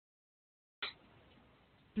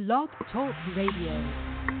Blog Talk Radio.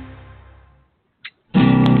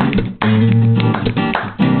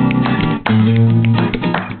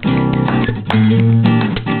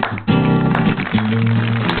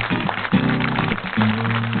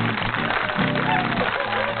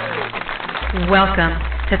 Welcome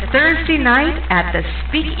to Thursday night at the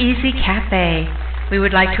SpeakEasy Cafe. We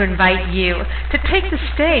would like to invite you to take the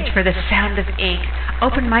stage for the Sound of Ink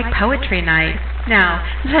Open Mic Poetry Night. Now,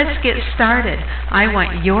 let's get started. I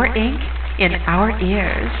want your ink in our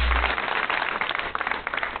ears.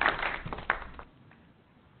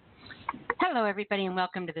 Hello, everybody, and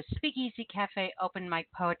welcome to the SpeakEasy Cafe Open Mic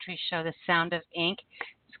Poetry Show, The Sound of Ink.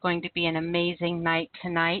 It's going to be an amazing night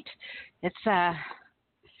tonight. It's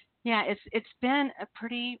been a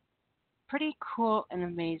pretty cool and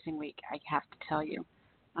amazing week, I have to tell you.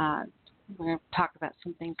 We're going to talk about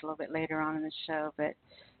some things a little bit later on in the show, but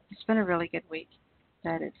it's been a really good week.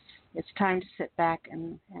 That it's time to sit back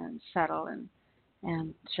and settle and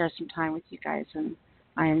share some time with you guys, and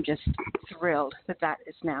I am just thrilled that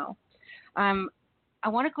is now. I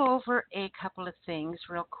want to go over a couple of things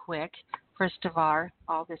real quick. First of all,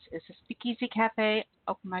 this is a SpeakEasy Cafe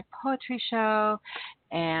Open Mic Poetry Show,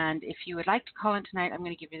 and if you would like to call in tonight, I'm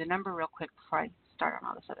going to give you the number real quick before I start on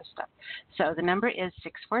all this other stuff. So the number is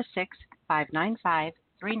 646-595-3965.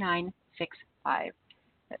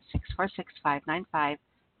 That's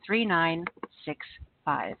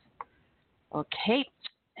 646-595-3965. Okay,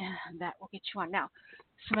 and that will get you on. Now,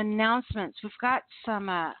 some announcements. We've got some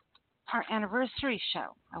our anniversary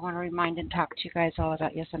show. I want to remind and talk to you guys all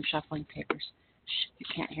about. Yes, I'm shuffling papers. Shh, you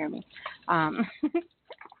can't hear me. Our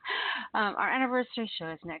anniversary show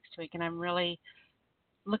is next week, and I'm really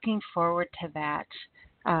looking forward to that.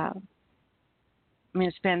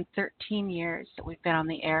 It's been 13 years that we've been on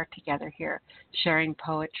the air together here, sharing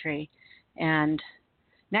poetry. And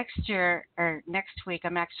next week,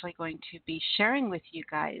 I'm actually going to be sharing with you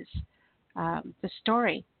guys the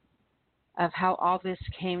story of how all this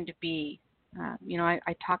came to be.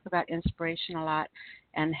 I talk about inspiration a lot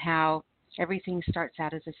and how everything starts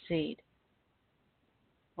out as a seed.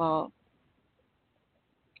 Well,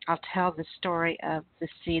 I'll tell the story of the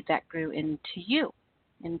seed that grew into you,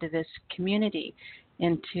 into this community,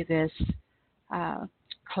 into this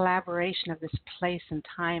collaboration of this place and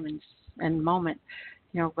time and moment,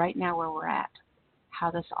 right now where we're at, how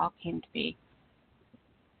this all came to be,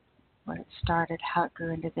 where it started, how it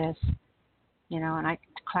grew into this, and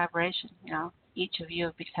collaboration, each of you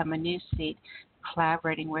have become a new seed,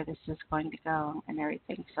 collaborating where this is going to go and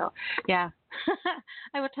everything. So, yeah,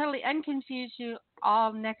 I will totally unconfuse you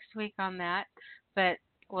all next week on that, but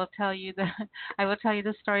I will tell you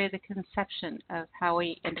the story of the conception of how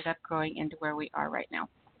we ended up growing into where we are right now.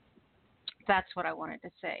 That's what I wanted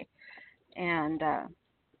to say. And,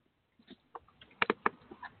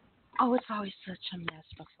 it's always such a mess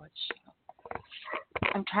before the show.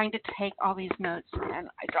 I'm trying to take all these notes, and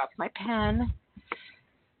I dropped my pen.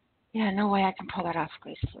 Yeah, no way I can pull that off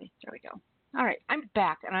gracefully. There we go. All right, I'm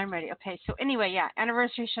back, and I'm ready. Okay, so anyway,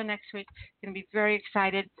 anniversary show next week. Going to be very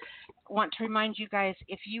excited. Want to remind you guys,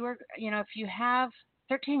 if you have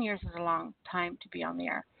 13 years is a long time to be on the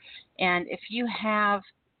air, and if you have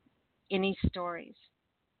any stories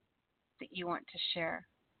that you want to share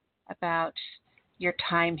about your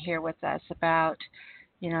time here with us, about,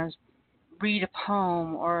 read a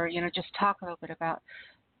poem, or, just talk a little bit about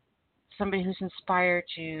somebody who's inspired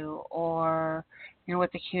you, or,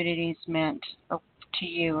 what the community's meant to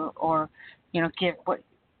you, or,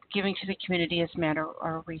 giving to the community has meant,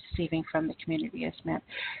 or receiving from the community has meant.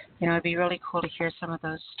 It'd be really cool to hear some of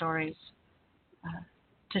those stories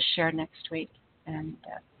to share next week. And,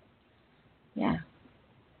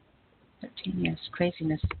 13 years,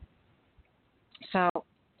 craziness. So,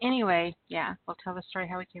 anyway, we'll tell the story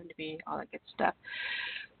how we came to be, all that good stuff.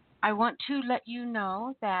 I want to let you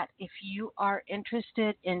know that if you are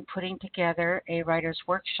interested in putting together a writer's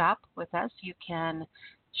workshop with us, you can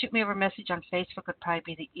shoot me over a message on Facebook. Would probably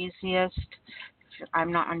be the easiest. If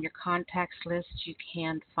I'm not on your contacts list, you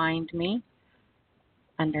can find me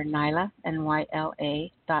under Nyla, Nyla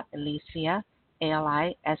Alisia,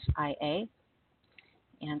 Alisia,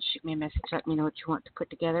 and shoot me a message. Let me know what you want to put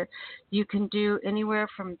together. You can do anywhere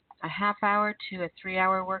from a half-hour to a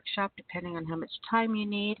 3-hour workshop, depending on how much time you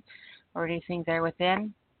need or anything there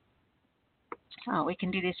within. We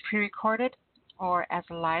can do these pre-recorded or as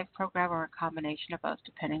a live program, or a combination of both,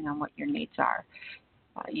 depending on what your needs are.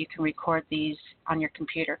 You can record these on your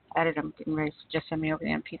computer, edit them, and just send me over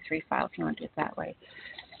the MP3 file if you want to do it that way.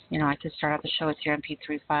 I could start out the show with your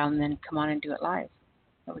MP3 file and then come on and do it live.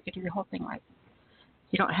 Or we could do the whole thing live.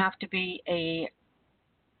 You don't have to be a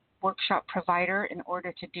workshop provider. In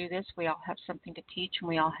order to do this, we all have something to teach and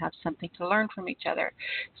we all have something to learn from each other.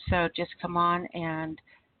 So just come on and,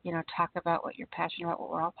 talk about what you're passionate about, what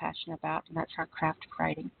we're all passionate about, and that's our craft of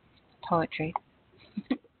writing, poetry.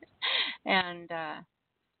 And,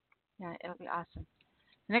 it'll be awesome.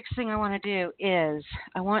 The next thing I want to do is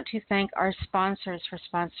I want to thank our sponsors for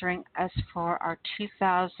sponsoring us for our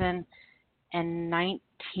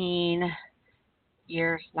 2019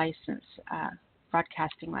 year license,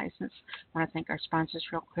 broadcasting license. I want to thank our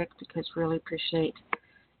sponsors real quick because really appreciate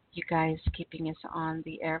you guys keeping us on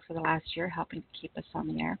the air for the last year, helping to keep us on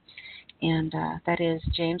the air. And that is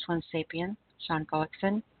James One Sapien, Sean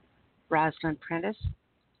Gullickson, Rosalind Prentice,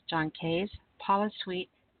 John Kays, Paula Sweet,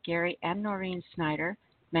 Gary and Noreen Snyder,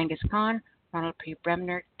 Mangus Khan, Ronald P.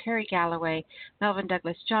 Bremner, Terry Galloway, Melvin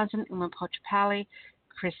Douglas Johnson, Uma Pochapalli,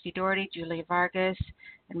 Christy Doherty, Julia Vargas,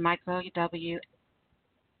 and Michael W.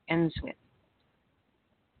 Enswit.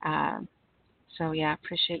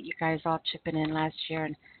 Appreciate you guys all chipping in last year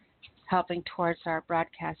and helping towards our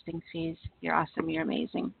broadcasting fees. You're awesome. You're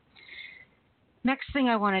amazing. Next thing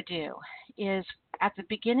I want to do is at the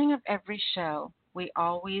beginning of every show, we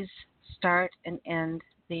always start and end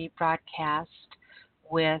the broadcast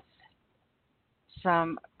with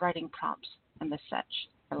some writing prompts and the such,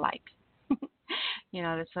 the like.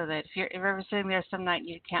 So that if you're ever sitting there some night and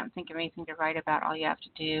you can't think of anything to write about, all you have to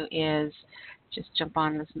do is just jump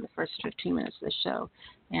on and listen to the first 15 minutes of the show,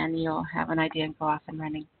 and you'll have an idea and go off and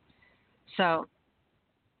running. So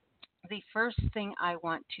the first thing I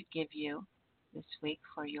want to give you this week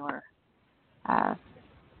for your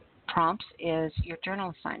prompts is your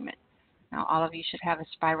journal assignment. Now, all of you should have a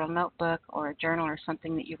spiral notebook or a journal or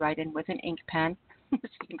something that you write in with an ink pen. So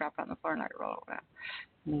you can drop it on the floor and let it roll around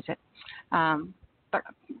and use it. But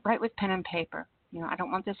write with pen and paper. I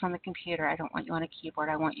don't want this on the computer. I don't want you on a keyboard.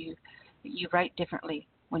 I want you write differently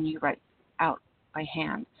when you write out by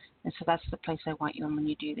hand. And so that's the place I want you in when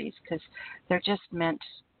you do these, because they're just meant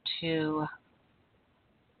to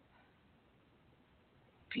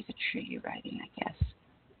be the true you writing, I guess.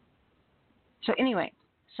 So anyway,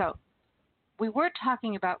 we were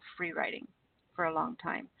talking about free writing for a long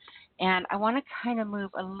time, and I want to kind of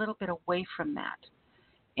move a little bit away from that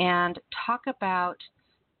and talk about,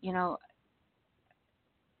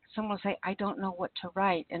 someone will say, I don't know what to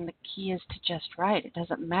write, and the key is to just write. It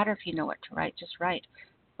doesn't matter if you know what to write, just write.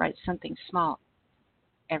 Write something small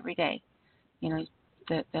every day.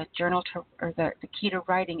 The journal the key to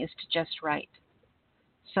writing is to just write.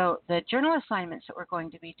 So the journal assignments that we're going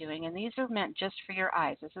to be doing, and these are meant just for your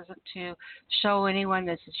eyes. This isn't to show anyone.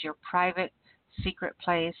 This is your private, secret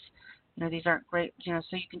place. These aren't great, so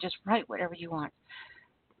you can just write whatever you want.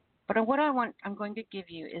 But what I'm going to give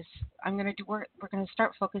you is we're going to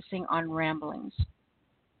start focusing on ramblings.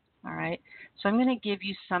 All right. So I'm going to give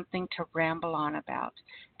you something to ramble on about,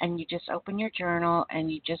 and you just open your journal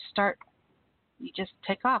and you just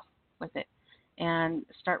take off with it and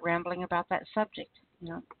start rambling about that subject.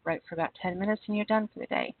 Write for about 10 minutes and you're done for the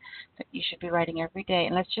day. But you should be writing every day.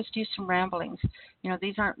 And let's just do some ramblings.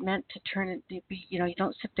 These aren't meant to turn into be, you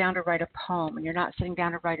don't sit down to write a poem, and you're not sitting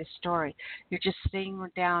down to write a story. You're just sitting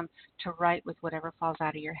down to write with whatever falls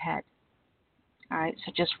out of your head. All right,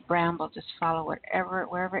 so just ramble, just follow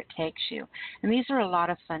wherever it takes you. And these are a lot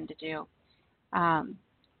of fun to do. So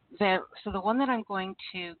the one that I'm going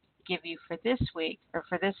to give you for this week,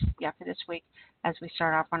 as we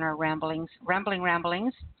start off on our rambling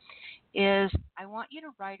ramblings, is I want you to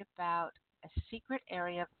write about a secret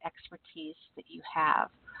area of expertise that you have,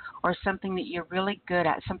 or something that you're really good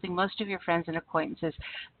at, something most of your friends and acquaintances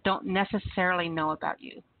don't necessarily know about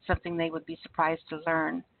you, something they would be surprised to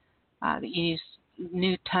learn that you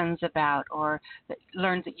knew tons about, or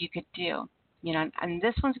learned that you could do. And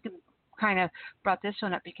this one's kind of brought this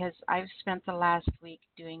one up because I've spent the last week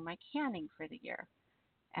doing my canning for the year.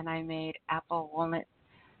 And I made apple, walnut,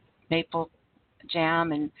 maple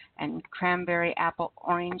jam and cranberry apple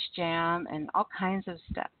orange jam and all kinds of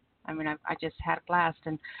stuff. I just had a blast.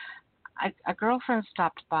 And a girlfriend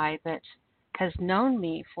stopped by that has known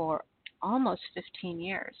me for almost 15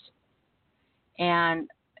 years. And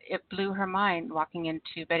it blew her mind walking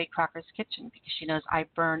into Betty Crocker's kitchen because she knows I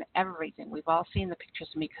burn everything. We've all seen the pictures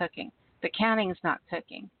of me cooking. But canning is not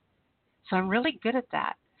cooking. So I'm really good at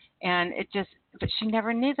that. And but she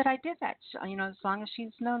never knew that I did that. As long as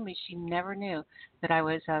she's known me, she never knew that I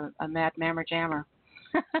was a mad mammer jammer.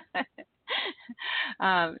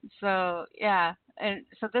 And so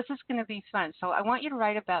this is going to be fun. So I want you to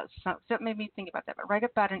write about so it made me think about that, but write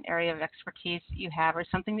about an area of expertise that you have, or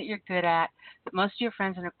something that you're good at that most of your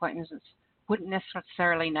friends and acquaintances wouldn't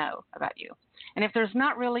necessarily know about you. And if there's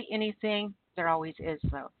not really anything, There always is,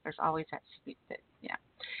 though. There's always that speak that, yeah,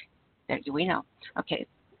 there we know. Okay,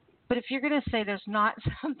 but if you're going to say there's not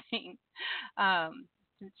something, um,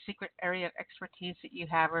 secret area of expertise that you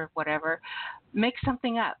have or whatever, make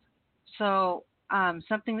something up. So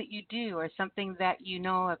something that you do or something that you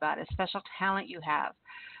know about, a special talent you have,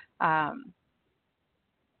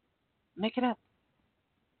 make it up.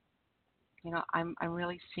 I'm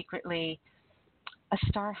really secretly a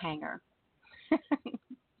star hanger.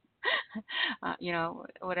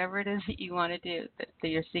 Whatever it is that you want to do, that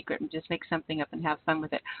your secret, and just make something up and have fun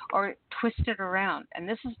with it, or twist it around. And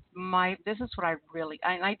this is what I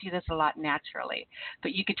do this a lot naturally,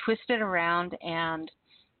 but you could twist it around and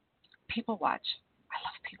people watch. I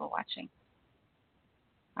love people watching.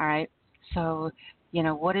 All right. So,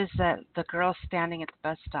 what is the girl standing at the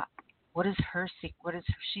bus stop? What is her What is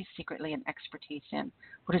she secretly an expertise in?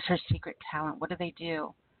 What is her secret talent? What do they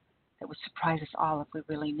do that would surprise us all if we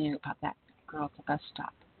really knew about that girl at the bus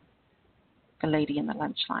stop? The lady in the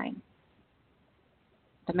lunch line,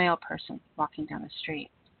 the male person walking down the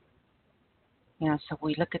street. So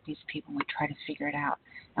we look at these people and we try to figure it out,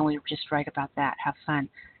 and we just write about that, have fun.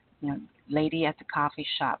 Lady at the coffee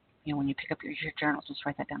shop. When you pick up your journal, just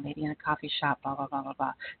write that down. Lady in a coffee shop, blah blah blah blah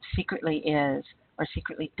blah. Secretly is, or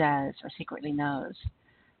secretly does, or secretly knows.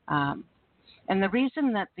 And the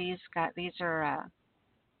reason that the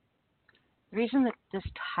reason that this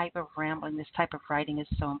type of rambling, this type of writing is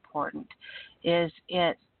so important is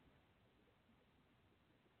it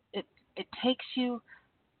takes you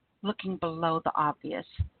looking below the obvious.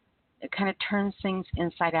 It kind of turns things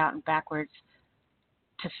inside out and backwards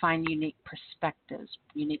to find unique perspectives,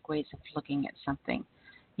 unique ways of looking at something.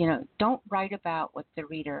 Don't write about what the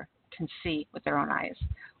reader can see with their own eyes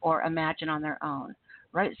or imagine on their own.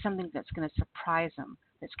 Write something that's going to surprise them,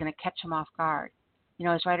 that's going to catch them off guard.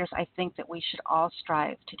 As writers, I think that we should all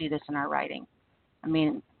strive to do this in our writing. I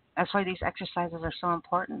mean, that's why these exercises are so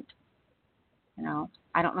important.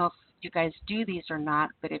 I don't know if you guys do these or not,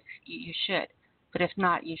 but if you should. But if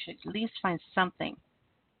not, you should at least find something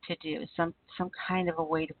to do, some kind of a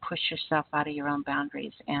way to push yourself out of your own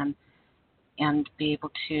boundaries and be able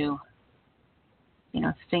to,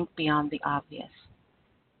 think beyond the obvious,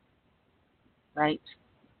 right?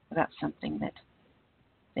 That's something that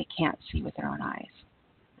they can't see with their own eyes.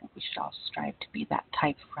 I think we should all strive to be that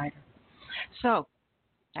type of writer. So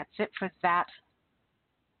that's it for that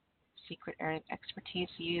secret area of expertise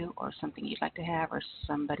you or something you'd like to have or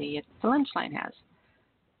somebody at the lunch line has.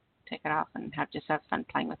 Take it off and just have fun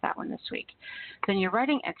playing with that one this week. Then your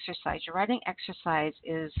writing exercise. Your writing exercise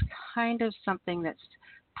is kind of something that's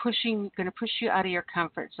going to push you out of your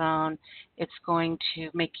comfort zone. It's going to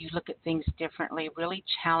make you look at things differently, really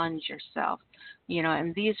challenge yourself.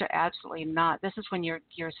 And these are absolutely not. This is when you're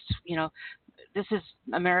this is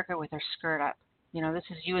America with her skirt up. This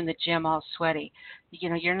is you in the gym all sweaty.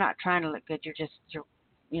 You're not trying to look good. You're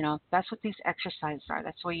that's what these exercises are.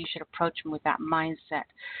 That's why you should approach them with that mindset.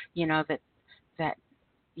 That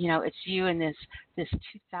it's you in this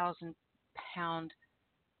 2,000-pound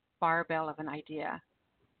barbell of an idea.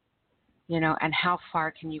 And how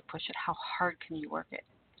far can you push it? How hard can you work it?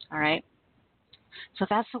 All right. So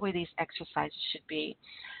that's the way these exercises should be.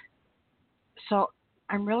 So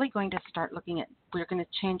I'm really going to start we're going to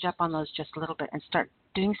change up on those just a little bit and start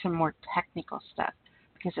doing some more technical stuff,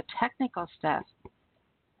 because the technical stuff,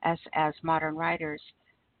 as modern writers,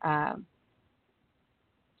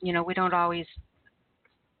 we don't always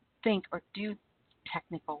think or do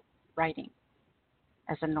technical writing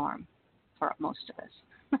as a norm for most of us.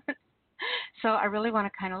 So I really want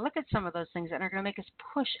to kind of look at some of those things that are going to make us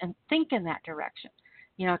push and think in that direction.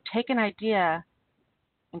 Take an idea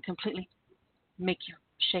and completely make you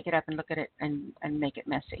shake it up and look at it and make it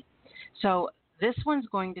messy. So this one's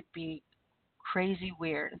going to be crazy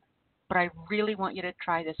weird, but I really want you to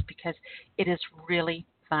try this because it is really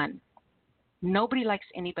fun. Nobody likes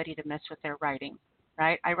anybody to mess with their writing,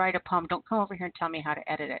 right? I write a poem. Don't come over here and tell me how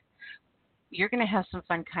to edit it. You're going to have some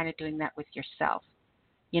fun kind of doing that with yourself.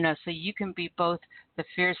 So you can be both the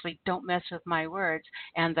fiercely don't mess with my words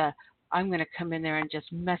and the I'm going to come in there and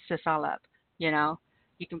just mess this all up.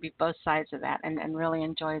 You can be both sides of that and really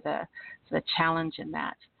enjoy the challenge in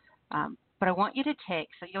that. But I want you to take,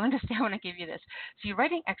 so you'll understand when I give you this. So your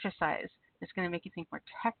writing exercise is going to make you think more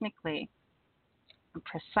technically and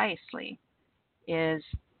precisely is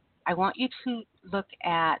I want you to look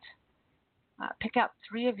at, pick out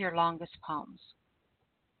 3 of your longest poems.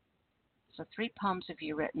 So 3 poems that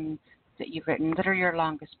you've written that are your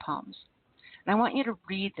longest poems. And I want you to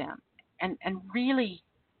read them and really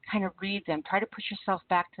kind of read them. Try to push yourself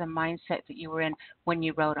back to the mindset that you were in when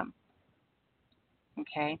you wrote them.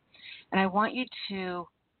 Okay? And I want you to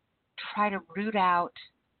try to root out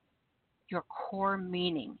your core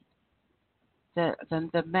meaning, the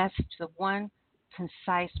message, the one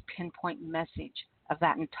concise pinpoint message of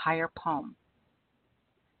that entire poem.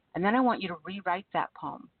 And then I want you to rewrite that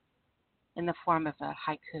poem in the form of a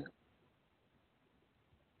haiku.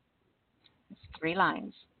 It's 3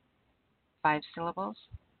 lines, 5 syllables,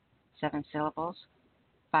 7 syllables,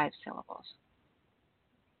 5 syllables.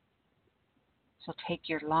 So take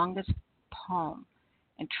your longest poem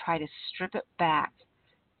and try to strip it back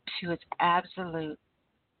to its absolute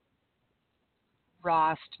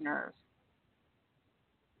rawest nerve.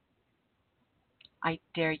 I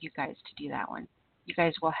dare you guys to do that one. You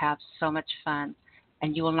guys will have so much fun,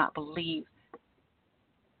 and you will not believe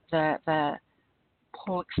the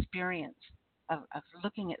whole experience of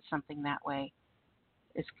looking at something that way.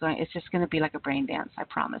 It's just going to be like a brain dance, I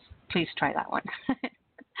promise. Please try that one.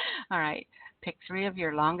 All right. Pick 3 of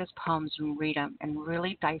your longest poems and read them and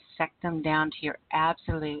really dissect them down to your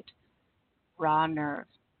absolute raw nerve.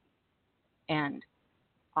 End.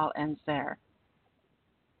 All ends there.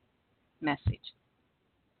 Message.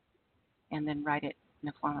 And then write it in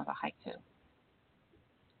the form of a haiku.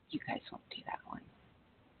 You guys won't do that one.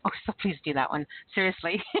 Oh, so please do that one.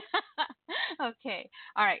 Seriously. Okay.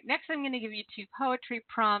 All right. Next, I'm going to give you 2 poetry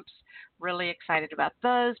prompts. Really excited about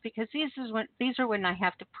those because these are when I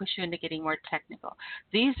have to push you into getting more technical.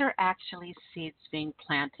 These are actually seeds being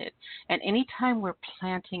planted. And anytime we're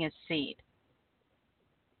planting a seed,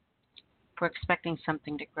 we're expecting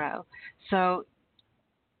something to grow. So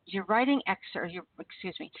your next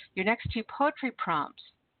 2 poetry prompts,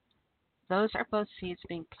 those are both seeds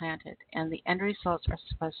being planted, and the end results are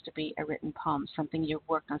supposed to be a written poem, something you've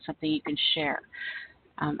worked on, something you can share.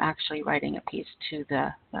 Actually writing a piece to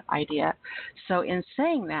the idea. So in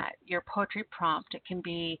saying that, your poetry prompt, it can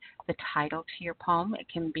be the title to your poem, it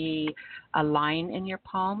can be a line in your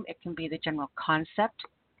poem, it can be the general concept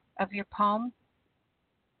of your poem.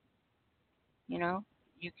 You know,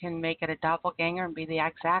 you can make it a doppelganger and be the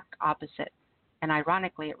exact opposite. And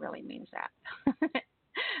ironically, it really means that.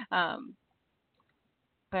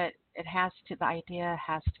 But the idea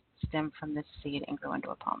has to stem from this seed and grow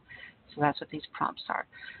into a poem. So that's what these prompts are.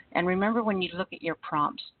 And remember, when you look at your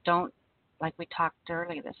prompts, don't, like we talked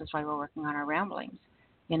earlier, this is why we're working on our ramblings,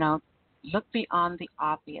 look beyond the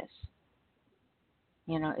obvious.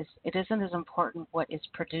 It isn't as important what is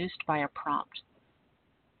produced by a prompt.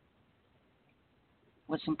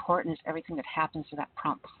 What's important is everything that happens to that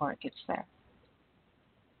prompt before it gets there.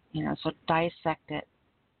 So dissect it.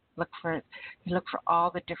 Look for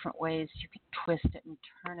all the different ways you can twist it and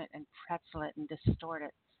turn it and pretzel it and distort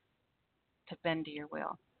it to bend to your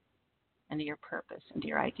will and to your purpose and to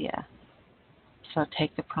your idea. So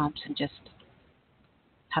take the prompts and just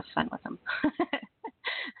have fun with them.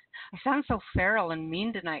 I sound so feral and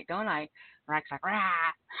mean tonight, don't I? Rex like,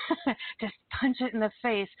 rah! Just punch it in the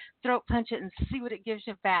face, throat punch it, and see what it gives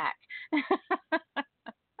you back.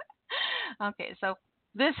 Okay, so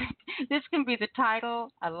this can be the title,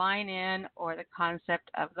 a line in, or the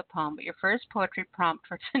concept of the poem. But your first poetry prompt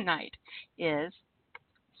for tonight is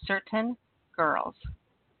certain girls.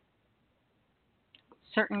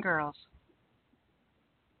 Certain girls.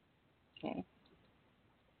 Okay.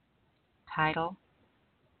 Title,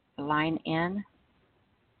 a line in,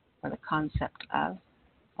 or the concept of,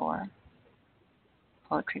 or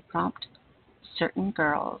poetry prompt, certain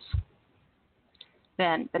girls.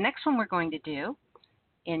 Then the next one we're going to do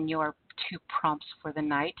in your 2 prompts for the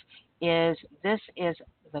night is the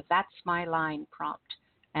That's My Line prompt.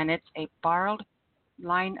 And it's a borrowed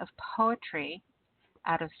line of poetry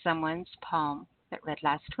out of someone's poem that read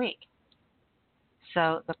last week.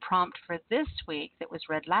 So the prompt for this week that was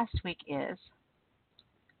read last week is,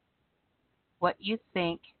 what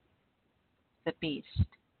think you the beast?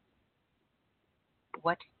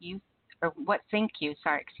 What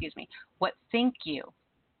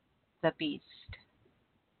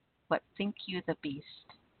think you the beast?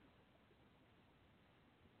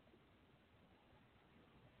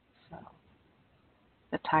 So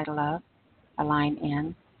the title of, a line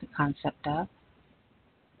in, the concept of,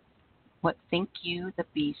 what think you the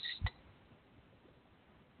beast?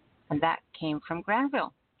 And that came from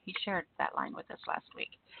Granville. He shared that line with us last week.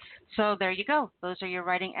 So there you go. Those are your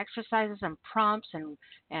writing exercises and prompts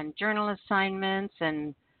and journal assignments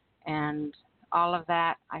and all of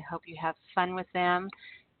that. I hope you have fun with them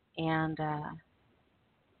and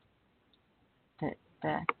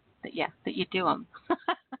that you do them.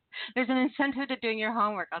 There's an incentive to doing your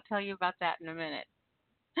homework. I'll tell you about that in a minute.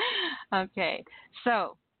 Okay,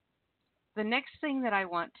 so the next thing that I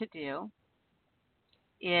want to do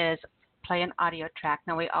is play an audio track.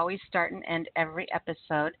 Now, we always start and end every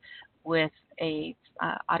episode with a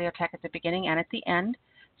audio track at the beginning and at the end.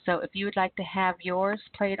 So if you would like to have yours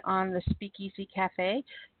played on the Speakeasy Cafe,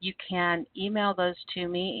 you can email those to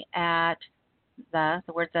me at the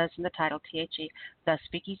word "the" in the title, THE, the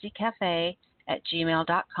Speakeasy Cafe at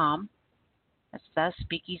gmail.com. That's the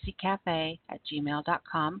Speakeasy Cafe at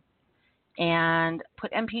gmail.com. And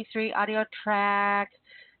put MP3, audio track,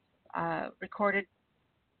 recorded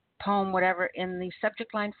poem, whatever, in the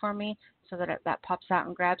subject line for me so that that pops out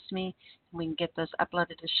and grabs me. And we can get those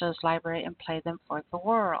uploaded to Show's Library and play them for the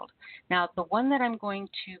world. Now, the one that I'm going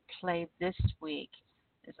to play this week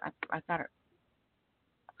is, I've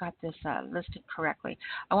got this listed correctly.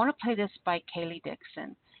 I want to play this by Kaylee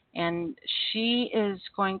Dixon. And she is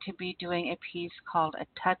going to be doing a piece called A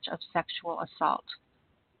Touch of Sexual Assault.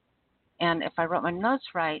 And if I wrote my notes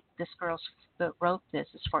right, this girl that wrote this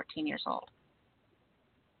is 14 years old.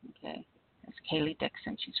 Okay, it's Kaylee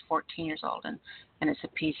Dixon. She's 14 years old, and it's a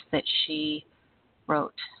piece that she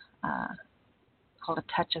wrote called A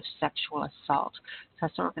Touch of Sexual Assault. So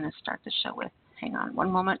that's what we're going to start the show with. Hang on one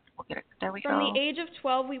moment. We'll get it. There we go. From the age of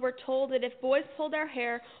 12, we were told that if boys pulled our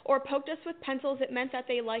hair or poked us with pencils, it meant that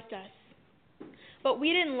they liked us. But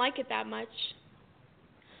we didn't like it that much.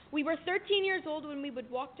 We were 13 years old when we would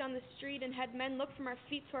walk down the street and had men look from our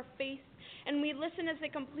feet to our face, and we'd listen as they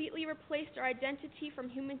completely replaced our identity from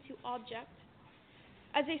human to object.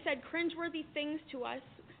 As they said cringeworthy things to us,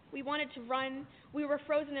 we wanted to run. We were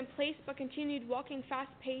frozen in place but continued walking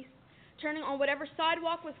fast-paced, turning on whatever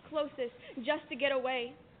sidewalk was closest just to get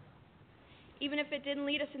away, even if it didn't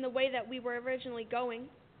lead us in the way that we were originally going.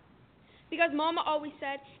 Because Mama always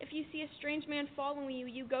said, if you see a strange man following you,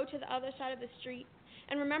 you go to the other side of the street.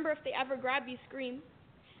 And remember, if they ever grab you, scream.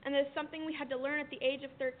 And there's something we had to learn at the age of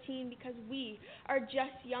 13 because we are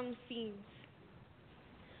just young fiends.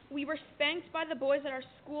 We were spanked by the boys at our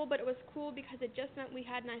school, but it was cool because it just meant we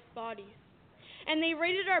had nice bodies. And they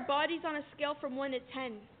rated our bodies on a scale from 1 to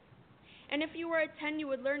 10. And if you were a 10, you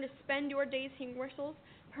would learn to spend your days hearing whistles,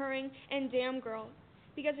 purring, and damn girl.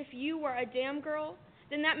 Because if you were a damn girl,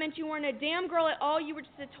 then that meant you weren't a damn girl at all. You were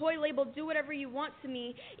just a toy labeled do whatever you want to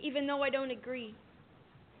me, even though I don't agree.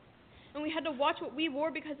 And we had to watch what we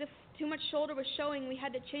wore because if too much shoulder was showing, we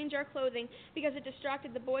had to change our clothing because it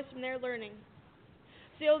distracted the boys from their learning.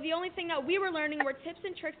 So the only thing that we were learning were tips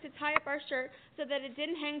and tricks to tie up our shirt so that it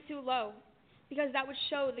didn't hang too low, because that would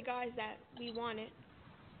show the guys that we wanted.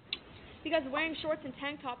 Because wearing shorts and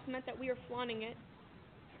tank tops meant that we were flaunting it.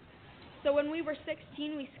 So when we were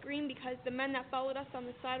 16, we screamed because the men that followed us on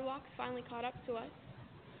the sidewalks finally caught up to us.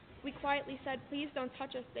 We quietly said, please don't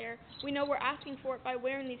touch us there. We know we're asking for it by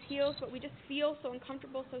wearing these heels, but we just feel so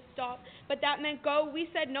uncomfortable, so stop. But that meant go. We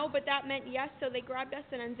said no, but that meant yes, so they grabbed us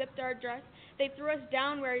and unzipped our dress. They threw us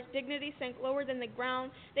down where our dignity sank lower than the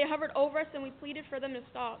ground. They hovered over us and we pleaded for them to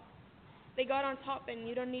stop. They got on top, and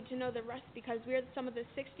you don't need to know the rest because we're some of the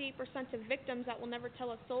 68% of victims that will never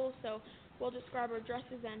tell a soul, so we'll just grab our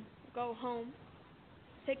dresses and go home,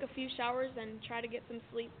 take a few showers, and try to get some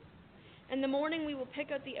sleep. In the morning, we will pick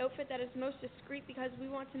out the outfit that is most discreet because we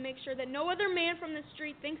want to make sure that no other man from the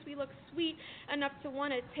street thinks we look sweet enough to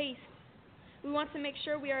want to taste. We want to make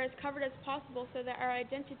sure we are as covered as possible so that our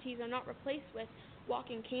identities are not replaced with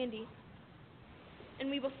walking candy. And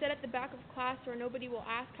we will sit at the back of class where nobody will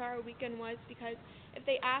ask how our weekend was because if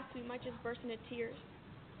they ask, we might just burst into tears.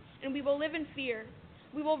 And we will live in fear.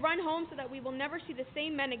 We will run home so that we will never see the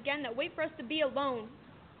same men again that wait for us to be alone.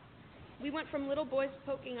 We went from little boys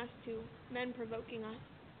poking us to men provoking us.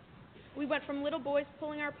 We went from little boys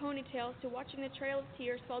pulling our ponytails to watching the trail of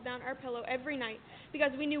tears fall down our pillow every night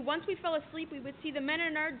because we knew once we fell asleep we would see the men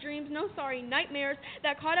in our dreams, nightmares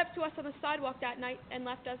that caught up to us on the sidewalk that night and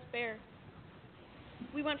left us bare.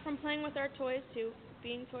 We went from playing with our toys to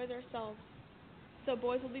being toys ourselves. So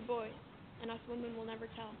boys will be boys, and us women will never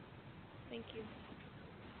tell. Thank you.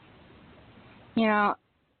 You know,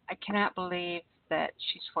 I cannot believe that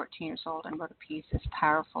she's 14 years old and wrote a piece as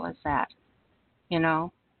powerful as that, you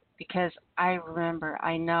know, because I remember,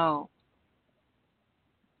 I know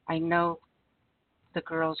the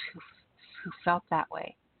girls who felt that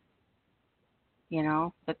way, you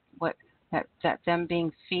know, that them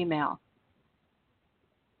being female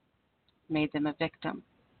made them a victim.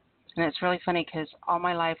 And it's really funny because all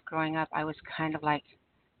my life growing up, I was kind of like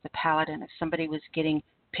the paladin. If somebody was getting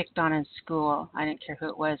picked on in school, I didn't care who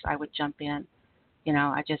it was, I would jump in. You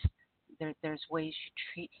know, there's ways you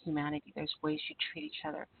treat humanity. There's ways you treat each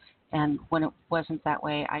other. And when it wasn't that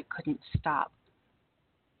way, I couldn't stop.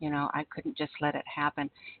 You know, I couldn't just let it happen.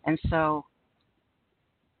 And so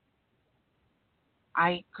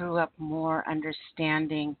I grew up more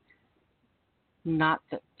understanding Not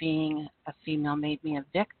that being a female made me a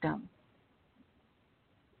victim,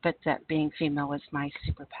 but that being female was my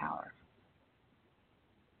superpower.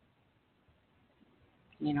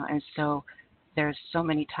 And so there's so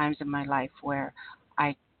many times in my life where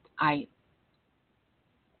I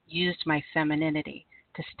used my femininity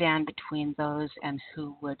to stand between those and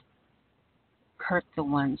who would hurt the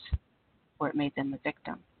ones where it made them the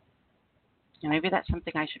victim. Maybe that's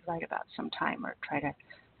something I should write about sometime or try to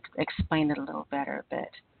explain it a little better. But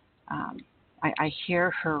I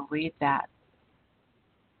hear her read that,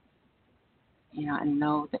 and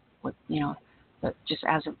know that that just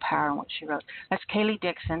as empowering what she wrote. That's Kaylee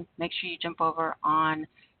Dixon. Make sure you jump over on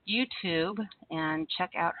YouTube and check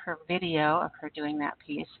out her video of her doing that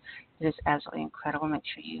piece. It is absolutely incredible. Make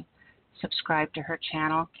sure you subscribe to her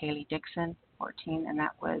channel, Kaylee Dixon 14, and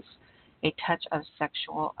that was A Touch of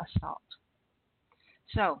Sexual Assault.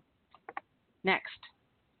 So, next,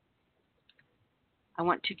 I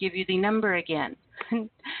want to give you the number again.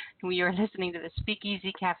 We are listening to the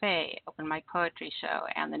SpeakEasy Cafe Open Mic Poetry Show,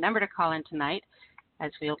 and the number to call in tonight,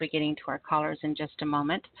 as we'll be getting to our callers in just a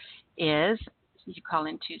moment, is you call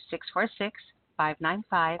into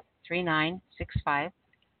 646-595-3965.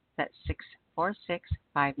 That's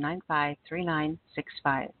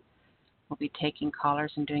 646-595-3965. We'll be taking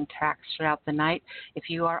callers and doing tracks throughout the night. If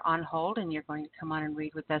you are on hold and you're going to come on and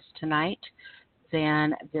read with us tonight,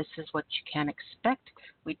 then this is what you can expect.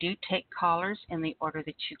 We do take callers in the order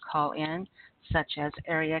that you call in, such as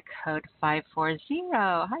area code 540.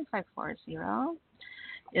 Hi, 540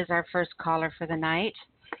 is our first caller for the night.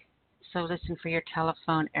 So listen for your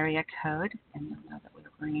telephone area code, and you'll know that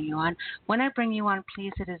we're bringing you on. When I bring you on,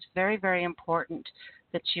 please, it is very, very important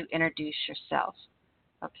that you introduce yourself,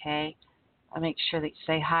 okay? I'll make sure that you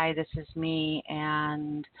say, hi, this is me,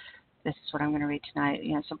 and this is what I'm going to read tonight.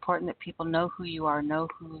 It's important that people know who you are, know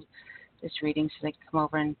who is reading, so they can come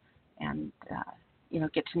over and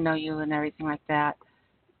get to know you and everything like that.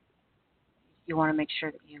 You want to make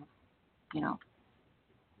sure that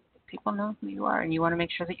people know who you are, and you want to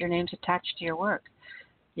make sure that your name's attached to your work.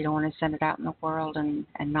 You don't want to send it out in the world and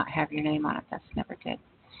not have your name on it. That's never good.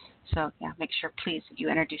 So, make sure, please, you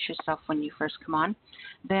introduce yourself when you first come on.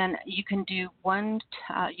 Then you can do you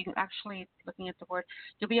can actually, looking at the word,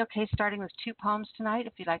 you'll be okay starting with 2 poems tonight.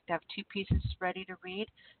 If you'd like to have 2 pieces ready to read,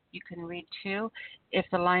 you can read 2. If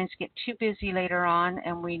the lines get too busy later on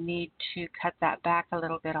and we need to cut that back a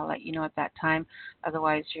little bit, I'll let you know at that time.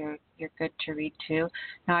 Otherwise, you're good to read 2.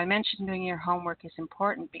 Now, I mentioned doing your homework is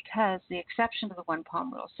important because the exception to the 1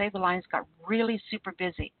 poem rule, say the lines got really super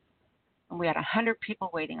busy, and we had 100 people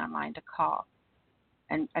waiting online to call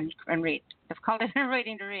and read. They've called in and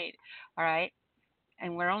waiting to read, all right?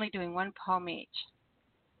 And we're only doing 1 poem each.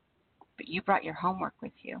 But you brought your homework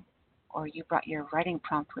with you, or you brought your writing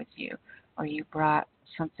prompt with you, or you brought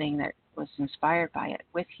something that was inspired by it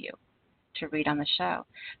with you to read on the show.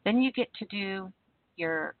 Then you get to do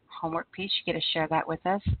your homework piece. You get to share that with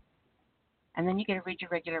us. And then you get to read your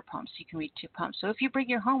regular poem. So you can read 2 poems. So if you bring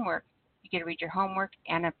your homework, you get to read your homework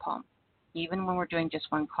and a poem, even when we're doing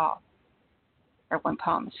just 1 call or 1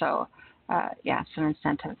 poem. So, some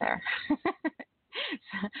incentive there. So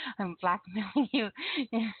I'm blackmailing you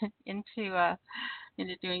into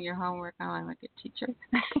doing your homework. Oh, I'm a good teacher.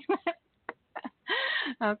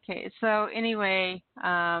 Okay, so anyway,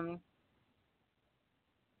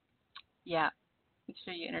 make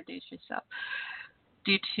sure you introduce yourself.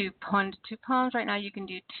 Do 2 poems right now. You can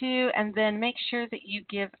do 2, and then make sure that you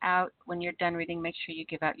give out, when you're done reading, make sure you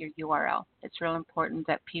give out your URL. It's real important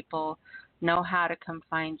that people know how to come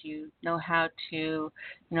find you, know how to,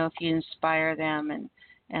 if you inspire them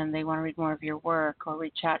and they want to read more of your work or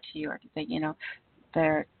reach out to you, or they,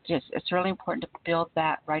 it's really important to build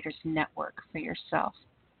that writer's network for yourself.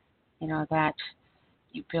 That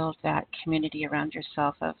you build that community around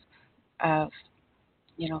yourself of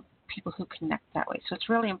people who connect that way. So it's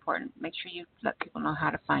really important. Make sure you let people know how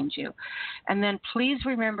to find you. And then please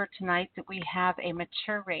remember tonight that we have a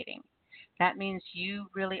mature rating. That means you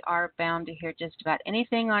really are bound to hear just about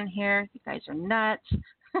anything on here. You guys are nuts.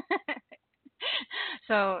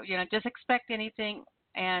 So, just expect anything,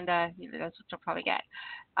 and that's what you'll probably get.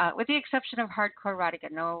 With the exception of hardcore erotica,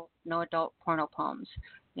 no adult porno poems.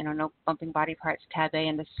 No bumping body parts, tab A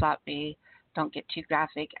into slot B. Don't get too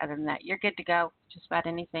graphic. Other than that, you're good to go. Just about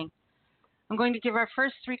anything. I'm going to give our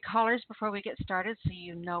first 3 callers before we get started so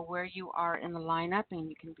you know where you are in the lineup and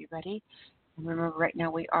you can be ready. And remember, right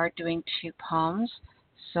now we are doing 2 poems.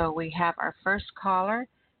 So we have our first caller,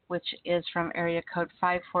 which is from area code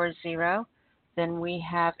 540. Then we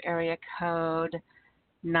have area code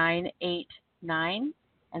 989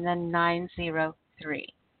 and then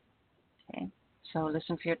 903. Okay. So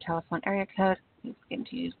listen for your telephone area code. We'll get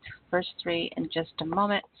into your first three in just a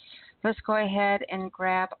moment. Let's go ahead and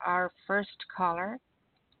grab our first caller.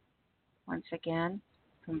 Once again,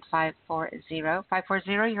 from 540.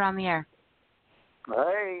 540, you're on the air.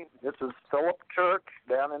 Hey, this is Philip Church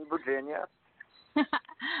down in Virginia.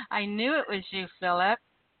 I knew it was you, Philip.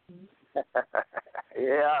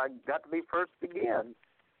 Yeah, I got to be first again.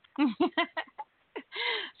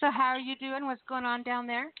 So how are you doing? What's going on down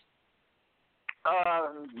there?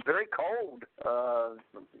 Very cold.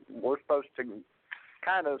 We're supposed to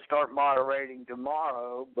kind of start moderating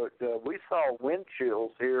tomorrow, but we saw wind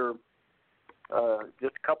chills here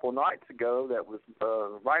just a couple of nights ago that was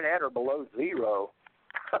right at or below zero,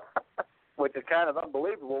 which is kind of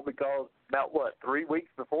unbelievable because about, 3 weeks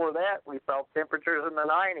before that, we saw temperatures in the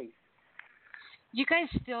 90s. You guys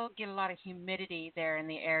still get a lot of humidity there in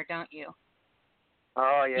the air, don't you?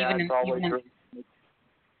 Oh, yeah, it's always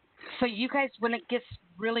So you guys, when it gets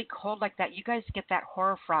really cold like that, you guys get that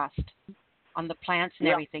hoar frost on the plants and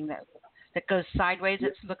everything that goes sideways.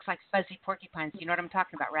 It looks like fuzzy porcupines. You know what I'm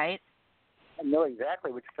talking about, right? I know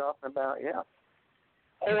exactly what you're talking about, yeah.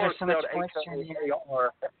 There's so much moisture in here.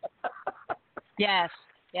 Yes.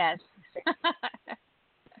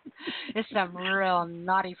 It's some real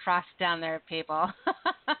naughty frost down there, people.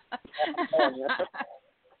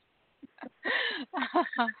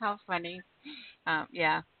 How funny.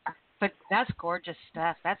 Yeah. But that's gorgeous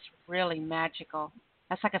stuff. That's really magical.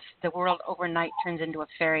 That's like the world overnight turns into a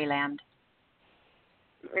fairyland.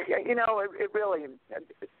 You know, it really,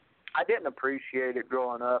 I didn't appreciate it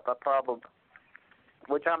growing up. I probably,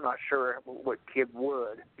 which I'm not sure what kid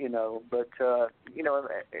would, you know, but, you know,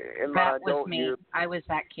 in my adult years. I was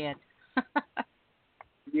that kid.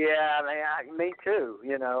 Yeah, me too,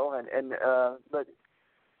 you know, and but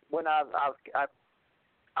when I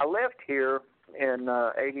left here in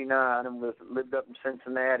 '89 and lived up in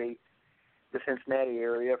Cincinnati, the Cincinnati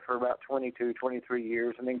area for about 22, 23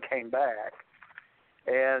 years, and then came back,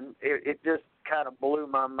 and it just kind of blew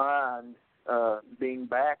my mind being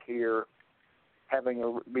back here,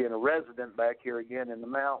 being a resident back here again in the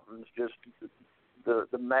mountains, just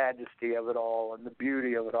the majesty of it all and the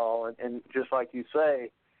beauty of it all, and just like you say,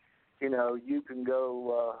 you know, you can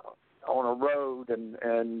go on a road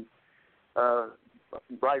and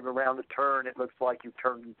right around the turn, it looks like you've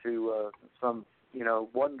turned into some, you know,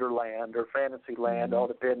 wonderland or fantasy land, all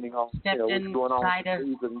depending on what's going on with the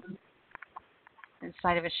season.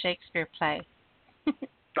 Inside of a Shakespeare play.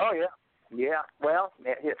 Oh yeah. Well,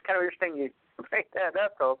 it's kind of interesting you bring that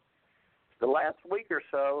up, though. The last week or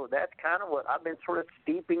so, that's kind of what I've been sort of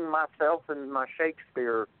steeping myself in my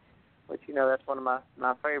Shakespeare, which, you know, that's one of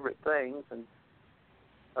my favorite things, and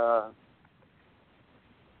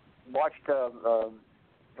watched a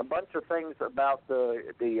bunch of things about the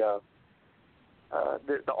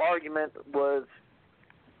argument was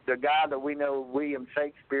the guy that we know, William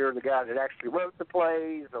Shakespeare, the guy that actually wrote the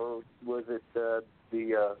plays, or was it the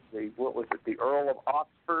what was it, the Earl of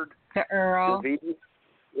Oxford? The Earl.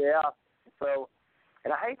 Yeah. So,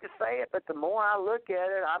 and I hate to say it, but the more I look at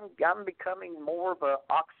it, I'm becoming more of a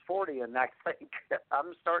Oxfordian. I think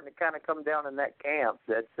I'm starting to kind of come down in that camp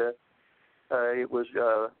that it was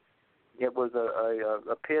a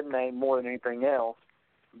pen name more than anything else.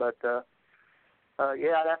 But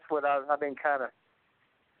yeah, that's what I've been kind of.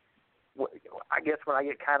 I guess when I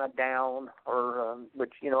get kind of down, or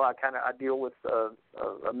which, you know, I deal with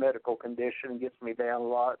a medical condition, gets me down a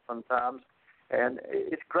lot sometimes, and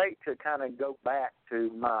it's great to kind of go back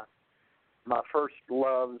to my first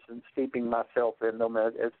loves and steeping myself in them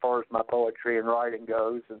as far as my poetry and writing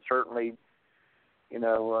goes, and certainly, you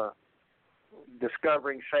know,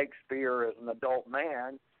 discovering Shakespeare as an adult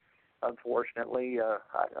man. Unfortunately,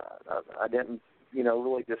 I didn't, you know,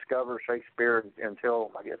 really discover Shakespeare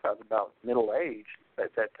until I guess I was about middle age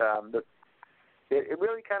at that time. But it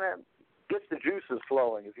really kind of gets the juices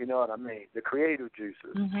flowing, if you know what I mean, the creative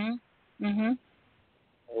juices.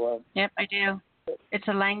 Well, Yep, I do. It's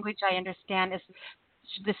a language I understand.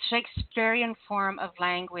 The Shakespearean form of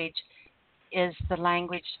language is the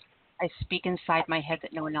language I speak inside my head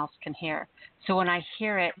that no one else can hear. So when I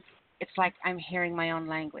hear it, it's like I'm hearing my own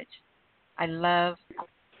language. I love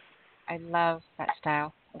that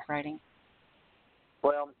style of writing.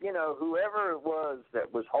 Well, you know, whoever it was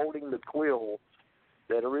that was holding the quill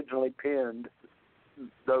that originally penned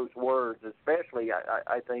those words, especially,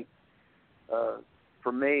 I think,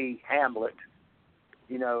 for me, Hamlet,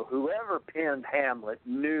 you know, whoever penned Hamlet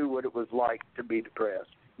knew what it was like to be depressed,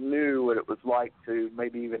 knew what it was like to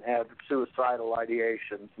maybe even have suicidal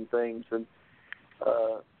ideations and things, and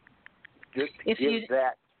just to give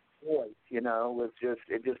that voice,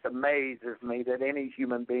 it just amazes me that any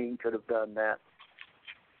human being could have done that.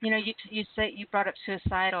 You brought up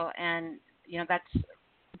suicidal, and that's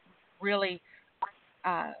really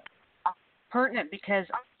pertinent, because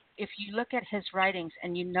if you look at his writings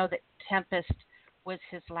and you know that Tempest was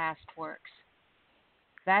his last works,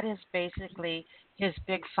 that is basically his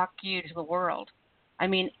big fuck you to the world. I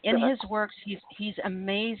mean, in his works, he's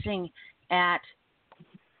amazing at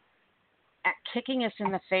kicking us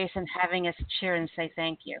in the face and having us cheer and say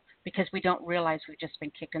thank you, because we don't realize we've just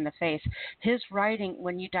been kicked in the face. His writing,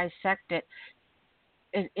 when you dissect it,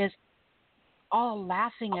 is all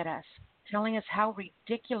laughing at us, telling us how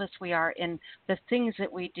ridiculous we are in the things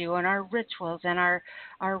that we do and our rituals and our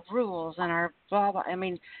rules and our blah, blah. I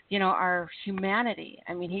mean, our humanity.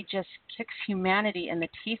 I mean, he just kicks humanity in the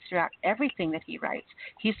teeth throughout everything that he writes.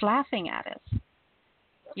 He's laughing at us,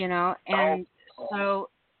 and so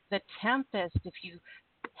the Tempest, if you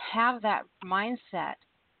have that mindset,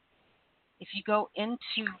 if you go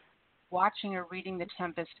into watching or reading the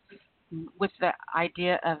Tempest with the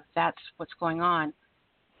idea of that's what's going on,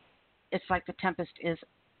 it's like the Tempest is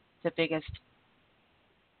the biggest,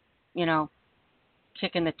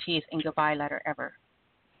 kick in the teeth and goodbye letter ever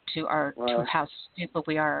to how stupid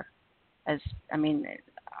we are,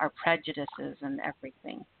 our prejudices and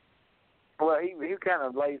everything. Well, he kind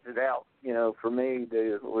of lays it out, for me.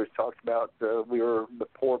 We talked about we were the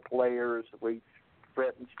poor players. We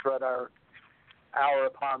fret and strut our hour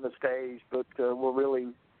upon the stage, but we're really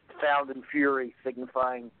sound and fury,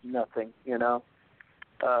 signifying nothing,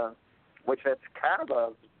 which that's kind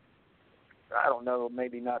of I don't know,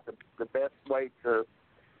 maybe not the best way to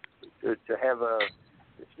have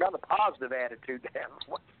it's not a positive attitude to have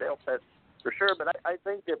oneself, that's for sure, but I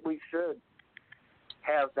think that we should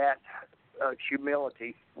have that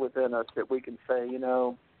humility within us, that we can say,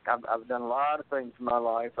 I've done a lot of things in my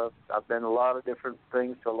life. I've done a lot of different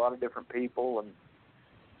things to a lot of different people, and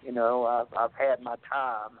I've had my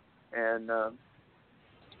time, and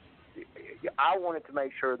I wanted to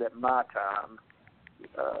make sure that my time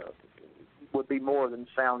would be more than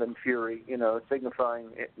sound and fury, signifying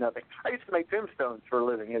nothing. I used to make tombstones for a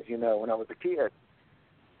living, as you know, when I was a kid,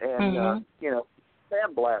 and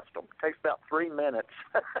sandblast them. It takes about 3 minutes.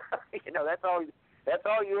 That's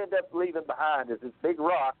all you end up leaving behind is this big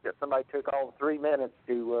rock that somebody took all 3 minutes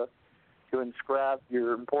to inscribe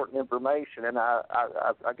your important information. And I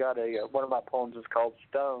got one of my poems is called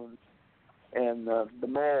Stones, and the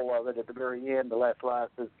moral of it at the very end, the last line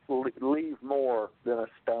says, "Leave more than a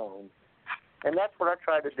stone." And that's what I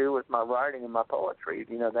try to do with my writing and my poetry.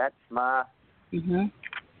 That's my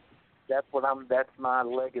that's my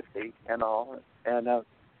legacy and all. And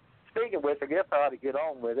speaking of which, I guess I ought to get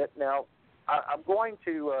on with it. Now, I'm going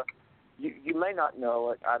to, you may not know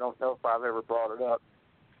it. I don't know if I've ever brought it up.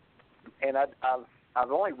 And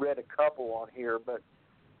I've only read a couple on here, but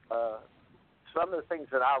some of the things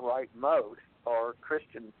that I write most are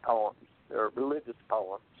Christian poems or religious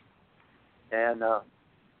poems. And I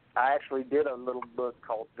actually did a little book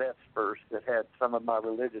called Vespers that had some of my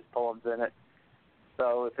religious poems in it.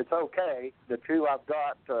 So if it's okay, the two I've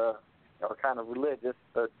got are kind of religious,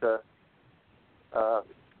 but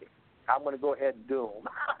I'm going to go ahead and do them.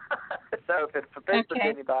 So if it's offensive to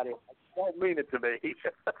anybody, I won't mean it to be.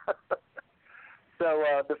 So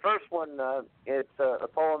the first one, it's a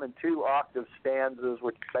poem in 2 octave stanzas,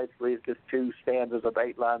 which basically is just 2 stanzas of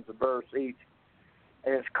 8 lines of verse each,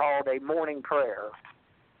 and it's called A Morning Prayer.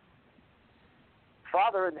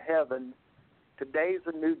 Father in heaven, today's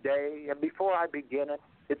a new day, and before I begin it,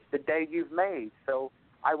 it's the day you've made, so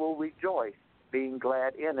I will rejoice, being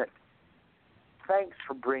glad in it. Thanks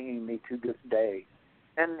for bringing me to this day,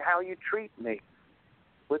 and how you treat me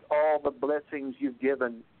with all the blessings you've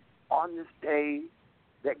given on this day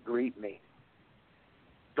that greet me.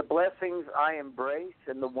 The blessings I embrace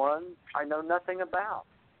and the ones I know nothing about.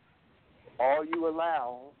 All you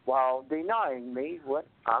allow while denying me what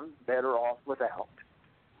I'm better off without.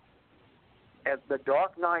 As the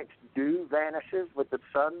dark night's dew vanishes with the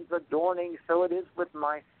sun's adorning, so it is with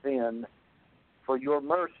my sin, for your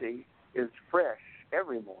mercy is fresh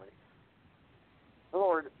every morning.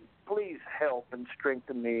 Lord, please help and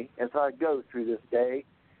strengthen me as I go through this day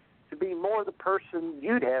to be more the person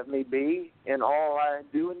you'd have me be in all I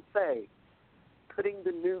do and say, putting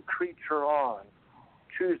the new creature on,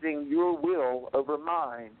 choosing your will over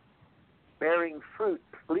mine, bearing fruit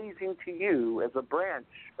pleasing to you as a branch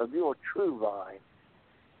of your true vine.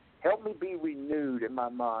 Help me be renewed in my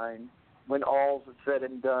mind when all's said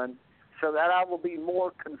and done, so that I will be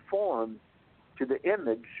more conformed to the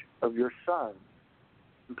image of your Son.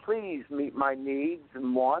 And please meet my needs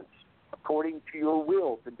and wants according to your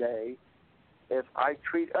will today, as I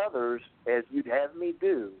treat others as you'd have me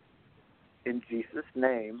do. In Jesus'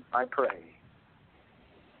 name I pray.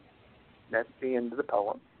 That's the end of the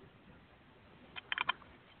poem.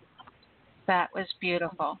 That was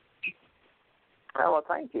beautiful. Oh, well,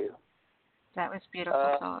 thank you. That was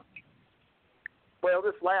beautiful. Well,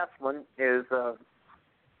 this last one is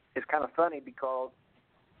kind of funny because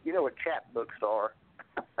you know what chapbooks are.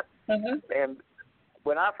 Mm-hmm. And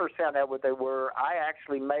when I first found out what they were, I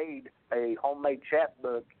actually made a homemade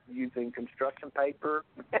chapbook using construction paper.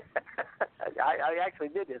 I actually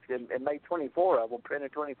did this and made 24 of them,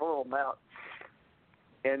 printed 24 of them out.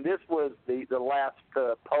 And this was the last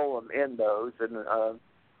poem in those, and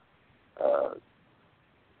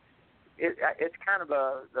it's kind of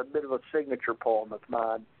a bit of a signature poem of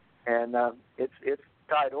mine, and it's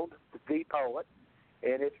titled "The Poet,"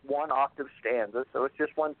 and it's one octave stanza, so it's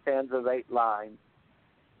just one stanza of 8 lines.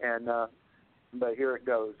 And but here it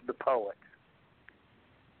goes: The Poet.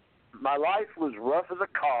 My life was rough as a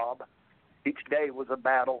cob. Each day was a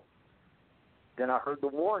battle. Then I heard the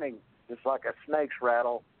warning, just like a snake's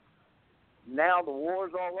rattle. Now the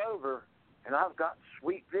war's all over, and I've got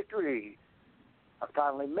sweet victory. I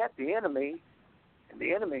finally met the enemy, and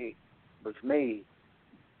the enemy was me.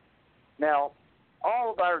 Now,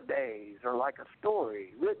 all of our days are like a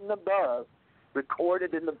story written above,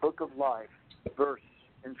 recorded in the book of life, verse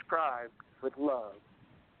inscribed with love.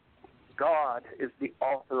 God is the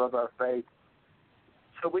author of our faith,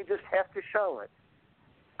 so we just have to show it.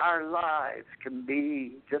 Our lives can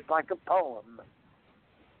be just like a poem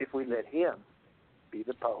if we let Him be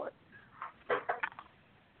the poet.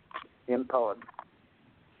 Him poet.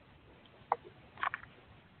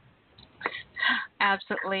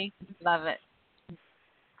 Absolutely love it.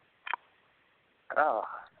 Oh,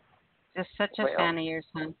 Just such a fan of yours,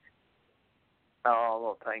 son. Oh,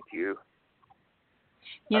 well, thank you.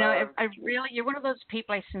 You know, I really, you're one of those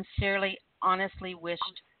people I sincerely, honestly wished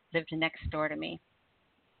lived next door to me.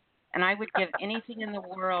 And I would give anything in the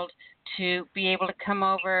world to be able to come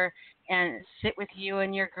over and sit with you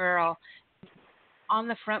and your girl on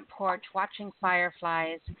the front porch watching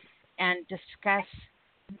fireflies and discuss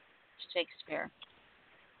Shakespeare.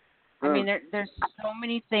 I mean, there's so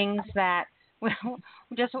many things that, well,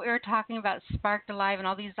 just what we were talking about sparked alive and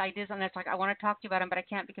all these ideas, and it's like, I want to talk to you about them, but I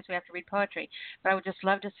can't because we have to read poetry. But I would just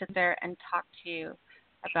love to sit there and talk to you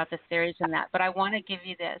about the theories in that. But I want to give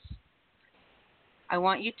you this. I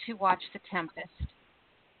want you to watch The Tempest.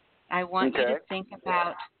 I want you to think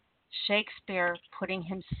about Shakespeare putting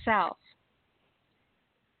himself,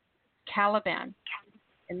 Caliban.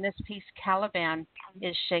 In this piece, Caliban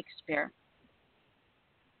is Shakespeare.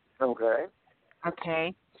 Okay.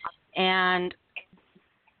 Okay. And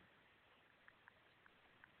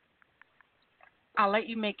I'll let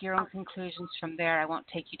you make your own conclusions from there. I won't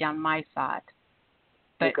take you down my thought.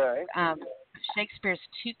 But Shakespeare's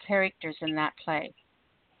 2 characters in that play.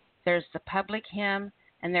 There's the public him,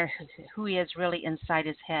 and there's who he is really inside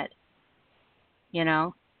his head. You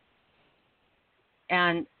know?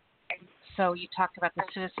 And so you talked about the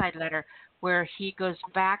suicide letter where he goes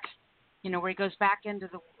back, you know, where he goes back into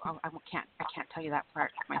the, I can't tell you that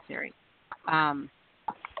part of my theory.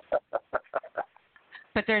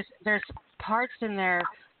 But there's parts in there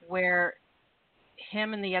where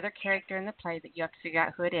him and the other character in the play that you have to figure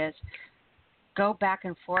out who it is go back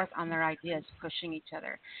and forth on their ideas, pushing each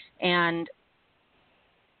other. And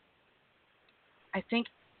I think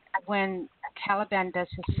when Caliban does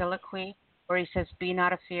his soliloquy, where he says, "Be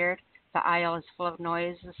not afeard, the isle is full of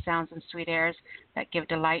noises, sounds, and sweet airs that give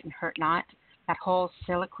delight and hurt not," that whole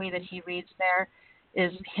soliloquy that he reads there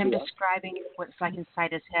is him describing what it's like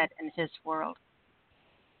inside his head and his world.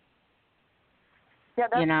 Yeah,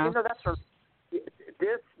 that's, that's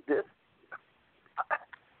this.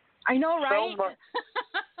 I know, right?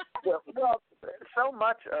 So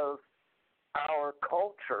much of our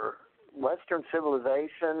culture, Western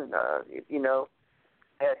civilization,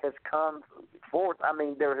 has come forth. I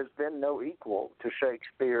mean, there has been no equal to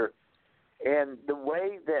Shakespeare, and the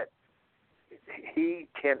way that he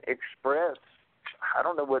can express, I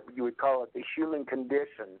don't know what you would call it, the human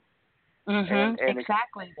condition. Mm-hmm, and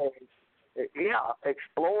exactly.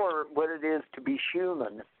 Explore what it is to be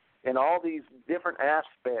human in all these different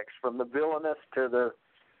aspects, from the villainous to the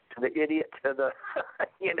idiot to the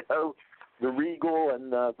the regal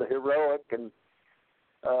and the heroic, and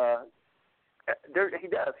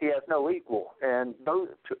he has no equal. And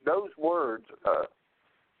those words,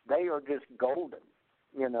 they are just golden,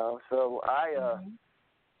 So I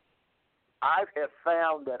have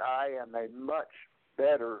found that I am a much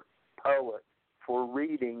better poet for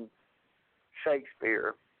reading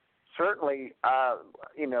Shakespeare certainly, I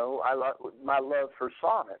my love for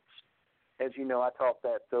sonnets. As you know, I taught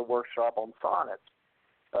that workshop on sonnets.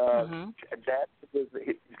 That was,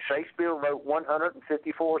 Shakespeare wrote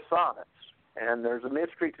 154 sonnets, and there's a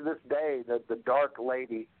mystery to this day that the dark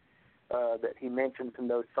lady that he mentions in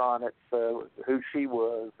those sonnets, who she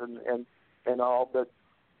was, and all. But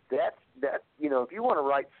that if you want to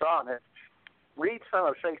write sonnets, read some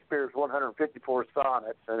of Shakespeare's 154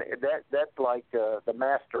 sonnets, and that's like the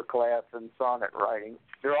master class in sonnet writing.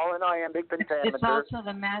 They're all in iambic pentameter. It's also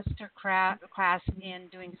the master class in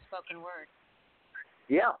doing spoken word.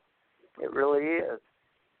 Yeah, it really is.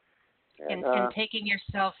 And taking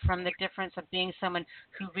yourself from the difference of being someone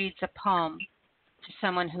who reads a poem to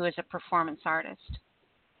someone who is a performance artist.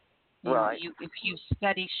 Right. If you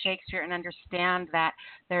study Shakespeare and understand that,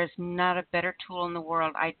 there's not a better tool in the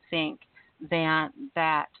world, I think, than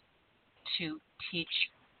that to teach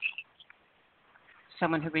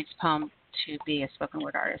someone who reads poem to be a spoken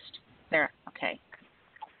word artist. There, okay.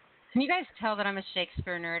 Can you guys tell that I'm a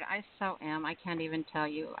Shakespeare nerd? I so am. I can't even tell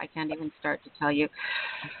you. I can't even start to tell you.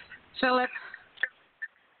 Philip,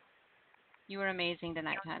 you were amazing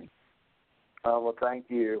tonight, hon. Well, thank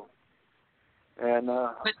you. And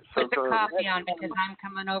put the coffee on, because I'm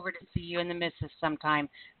coming over to see you and the missus sometime,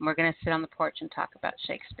 and we're going to sit on the porch and talk about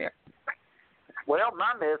Shakespeare. Well,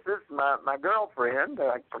 my missus, my girlfriend,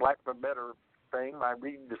 for lack of a better thing, my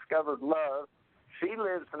rediscovered love, she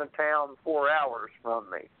lives in a town 4 hours from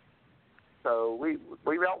me. So we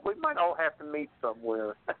might all have to meet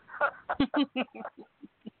somewhere.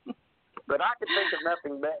 But I could think of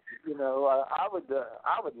nothing better.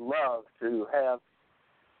 I would love to have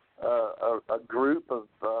a group of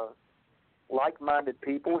like-minded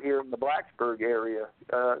people here in the Blacksburg area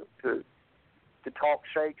to talk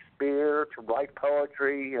Shakespeare, to write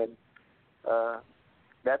poetry, and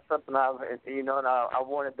that's something and I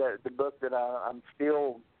wanted the book that I'm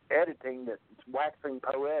still editing, that's Waxing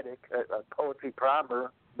Poetic, a poetry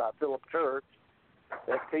primer by Philip Church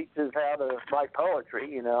that teaches how to write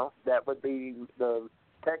poetry. That would be the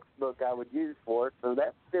textbook I would use for it. So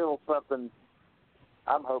that's still something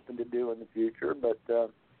I'm hoping to do in the future. But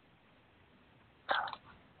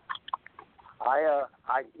I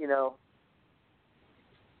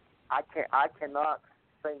cannot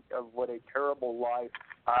think of what a terrible life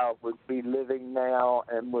I would be living now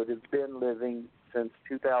and would have been living since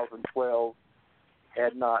 2012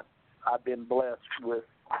 had not I been blessed with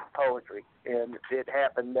poetry. And it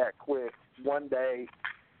happened that quick. One day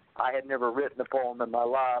I had never written a poem in my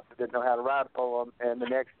life. I didn't know how to write a poem. And the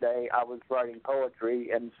next day I was writing poetry,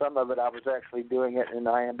 and some of it I was actually doing it in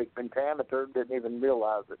iambic pentameter, didn't even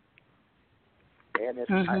realize it. And it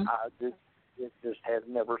just has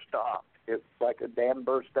never stopped. It's like a dam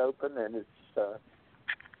burst open, and it's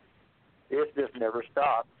just never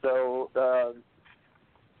stopped. So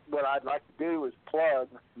what I'd like to do is plug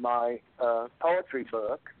my poetry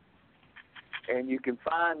book, and you can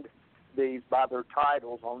find these by their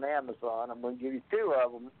titles on Amazon. I'm going to give you two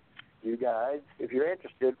of them, you guys, if you're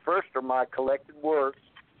interested. First are my collected works,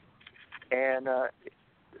 and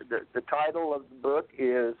the title of the book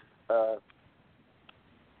is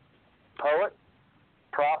Poet,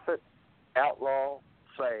 Prophet, Outlaw,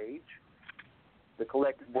 Sage, the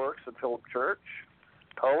collected works of Philip Church,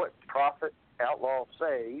 Poet, Prophet, Outlaw,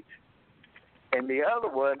 Sage, and the other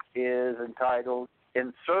one is entitled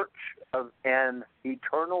In Search of an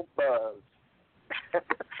Eternal Buzz.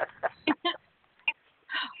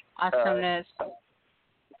 Awesomeness.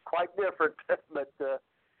 Quite different, but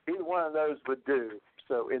either one of those would do.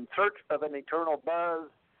 So In Search of an Eternal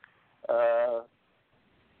Buzz,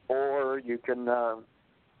 or you can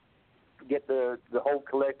get the whole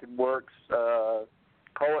collected works,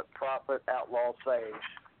 Poet, Prophet, Outlaw, Sage.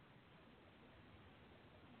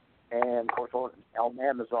 And, of course, on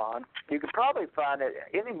Amazon. You can probably find it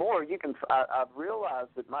anymore. I've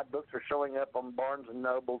realized that my books are showing up on Barnes &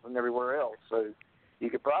 Nobles and everywhere else, so you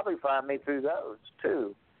could probably find me through those,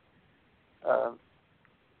 too.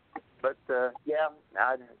 Yeah,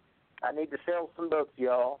 I need to sell some books,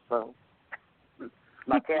 y'all, so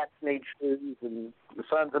my cats need shoes, and the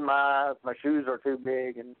sun's in my eyes, my shoes are too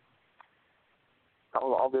big, and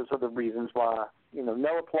all those other reasons why.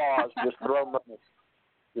 No applause, just throw money.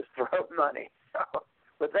 Just throw money. So,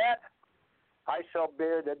 with that, I shall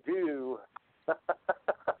bid adieu,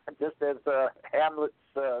 just as Hamlet's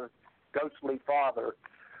ghostly father,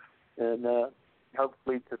 and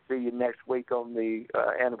hopefully to see you next week on the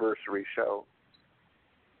anniversary show.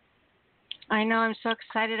 I know. I'm so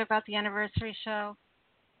excited about the anniversary show.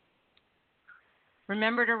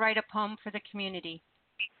 Remember to write a poem for the community.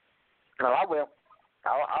 No, I will.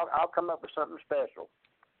 I'll come up with something special.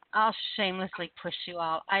 I'll shamelessly push you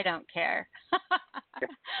all. I don't care.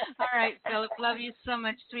 All right, Philip. Love you so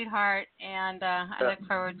much, sweetheart, and I look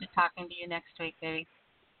forward to talking to you next week, baby.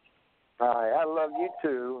 All right, I love you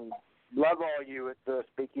too. Love all you at the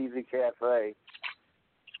SpeakEasy Cafe.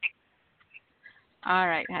 All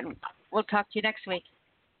right, and we'll talk to you next week.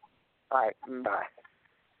 All right, bye.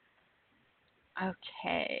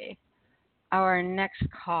 Okay. Our next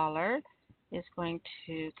caller is going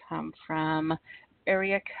to come from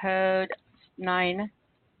area code 9.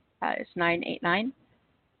 It's 989.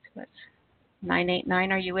 So that's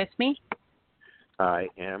 989. Are you with me? I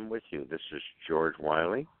am with you. This is George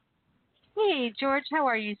Wiley. Hey, George. How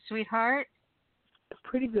are you, sweetheart?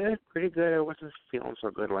 Pretty good. I wasn't feeling so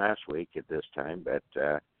good last week at this time, but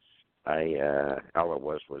all it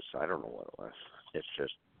was I don't know what it was. It's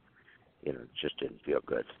just, just didn't feel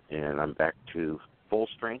good. And I'm back to full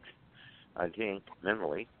strength, I think,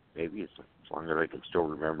 mentally. Maybe as long as I can still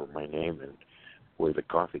remember my name and where the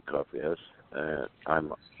coffee cup is,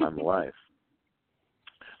 I'm alive.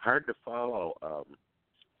 Hard to follow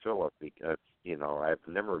Philip because, I've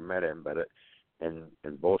never met him, but in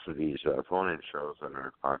both of these phone-in shows that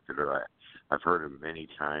are popular, I've heard him many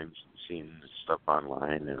times, seen his stuff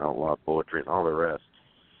online and a lot of poetry and all the rest.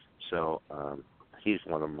 So he's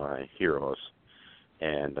one of my heroes,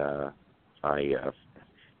 and I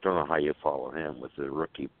don't know how you follow him with a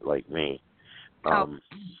rookie like me. But,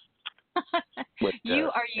 you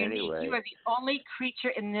are unique. Anyway. You are the only creature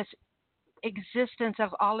in this existence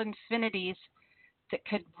of all infinities that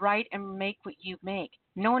could write and make what you make.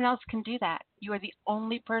 No one else can do that. You are the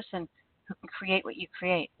only person who can create what you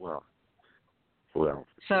create. Well. So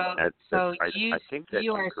I think that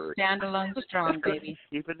you are standalone strong, baby.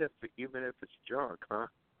 even if it's junk, huh?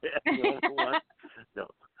 You know what?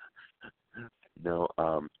 No.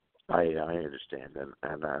 I understand,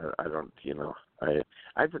 and I don't.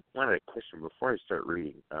 I've wanted a question before I start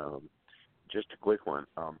reading. Just a quick one.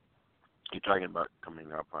 You're talking about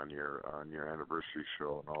coming up on your anniversary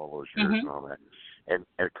show and all those years and all that, and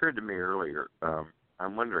it occurred to me earlier.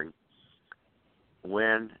 I'm wondering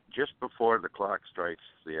when just before the clock strikes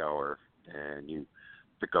the hour and you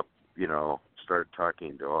pick up, start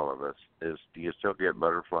talking to all of us. Do you still get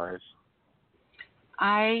butterflies?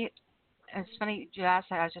 It's funny you asked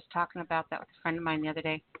that. I was just talking about that with a friend of mine the other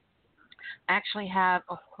day. I actually have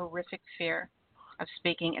a horrific fear of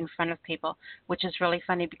speaking in front of people, which is really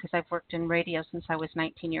funny because I've worked in radio since I was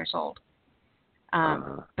 19 years old.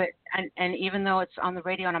 But even though it's on the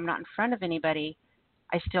radio and I'm not in front of anybody,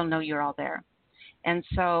 I still know you're all there. And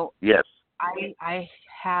so yes, I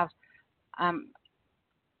have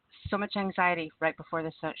so much anxiety right before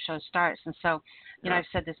the show starts. And so, I've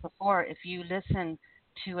said this before, if you listen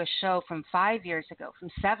to a show from 5 years ago,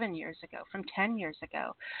 from 7 years ago, from 10 years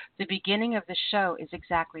ago, the beginning of the show is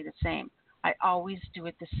exactly the same. I always do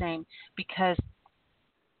it the same because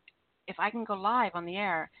if I can go live on the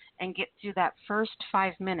air and get through that first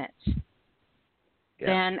 5 minutes,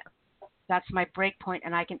 then that's my break point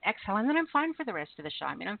and I can exhale and then I'm fine for the rest of the show.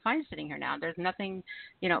 I mean, I'm fine sitting here now. There's nothing,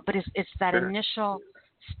 but it's that initial,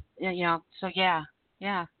 so yeah.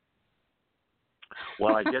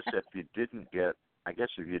 Well, I guess if you didn't get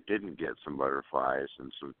some butterflies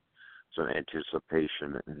and some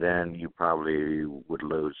anticipation, then you probably would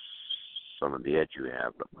lose some of the edge you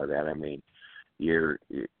have. But by that I mean you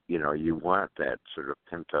want that sort of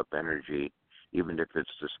pent up energy, even if it's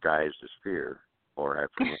disguised as fear or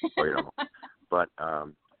but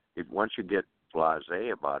if once you get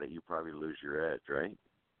blasé about it, you probably lose your edge, right?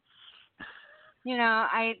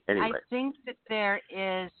 I think that there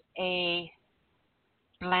is a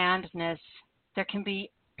blandness. There can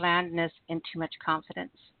be blandness in too much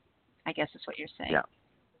confidence, I guess is what you're saying.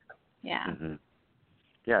 Yeah. Mm-hmm.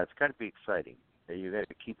 Yeah, it's got to be exciting. You got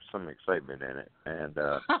to keep some excitement in it, and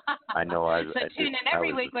I know So tune in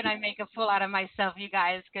every week when I make a fool out of myself, you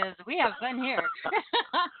guys, because we have fun here.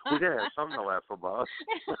 We got to have something to laugh about.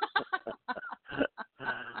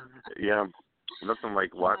 Yeah, nothing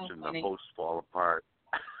like watching the host fall apart.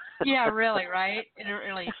 Yeah, really, right? It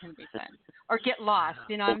really can be fun. Or get lost.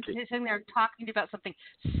 I'm sitting there talking to you about something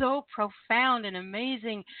so profound and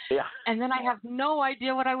amazing, and then I have no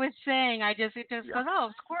idea what I was saying. It just goes,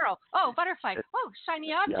 oh, squirrel, oh, butterfly, oh,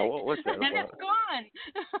 shiny object, what was that and it's gone.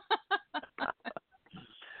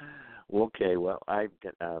 Okay, well,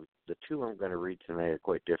 the two I'm going to read tonight are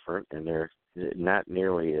quite different, and they're not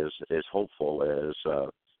nearly as hopeful as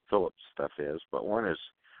Philip's stuff is, but one is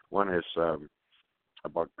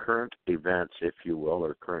about current events, if you will,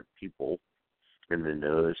 or current people in the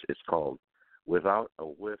news. It's called Without a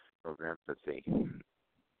Whiff of Empathy.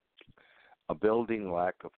 A building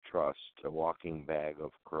lack of trust, a walking bag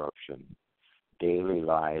of corruption. Daily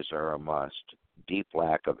lies are a must, deep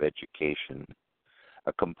lack of education,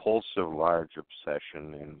 a compulsive large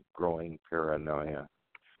obsession and growing paranoia,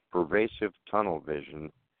 pervasive tunnel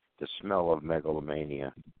vision, the smell of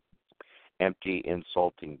megalomania, empty,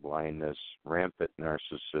 insulting blindness, rampant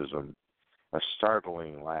narcissism, a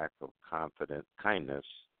startling lack of confident kindness,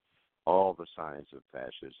 all the signs of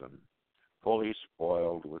fascism, fully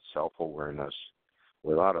spoiled with self-awareness,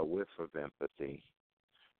 without a whiff of empathy,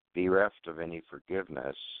 bereft of any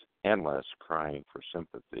forgiveness, endless crying for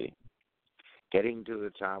sympathy, getting to the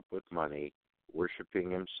top with money, worshiping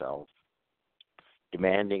himself,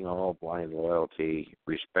 demanding all blind loyalty,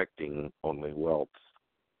 respecting only wealth,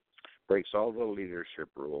 breaks all the leadership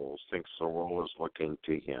rules, thinks the world is looking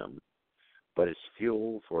to him, but it's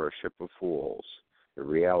fuel for a ship of fools. The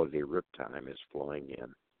reality riptime is flowing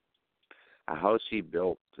in. A house he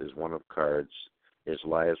built is one of cards. His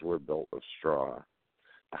lies were built of straw.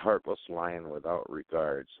 A heartless lion without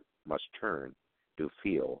regards must turn to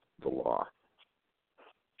feel the law.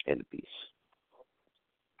 End peace.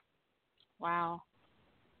 Wow.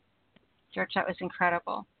 George, that was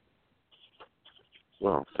incredible.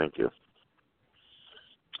 Well, thank you.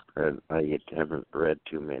 And I haven't read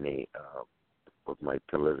too many of my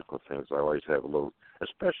political things. I always have a little,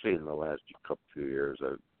 especially in the last few years.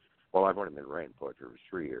 I've only been writing poetry for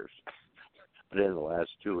 3 years, but in the last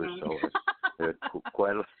 2 or so, I've read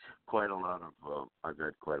quite a lot of. I've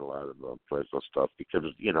read quite a lot of political stuff because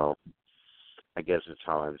I guess it's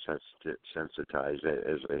how I'm sensitized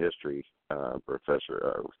as a history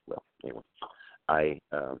professor. Anyway, I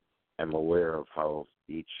am aware of how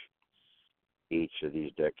each of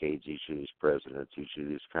these decades, each of these presidents, each of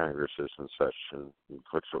these Congresses and such, and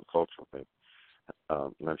cultural things.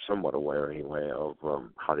 I'm somewhat aware anyway of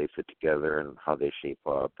how they fit together and how they shape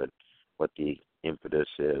up and what the impetus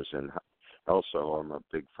is. And also, I'm a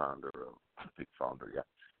big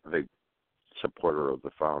supporter of the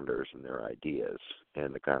founders and their ideas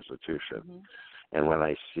and the Constitution. Mm-hmm. And when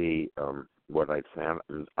I see what I found,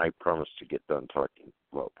 and I promise to get done talking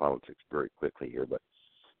about politics very quickly here, but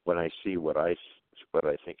when I see what I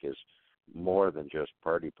think is more than just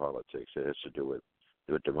party politics, it has to do with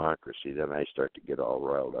democracy, then I start to get all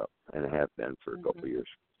riled up, and I have been for a couple of years.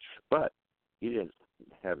 But you didn't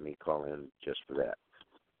have me call in just for that.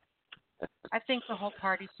 I think the whole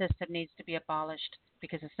party system needs to be abolished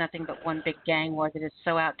because it's nothing but one big gang war that is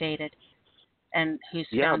so outdated and whose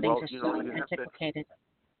foundings are so antiquated.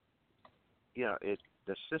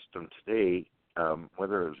 The system today,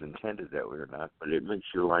 whether it was intended that way or not, but it makes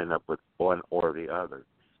you line up with one or the other.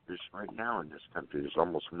 Right now in this country, there's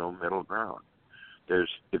almost no middle ground.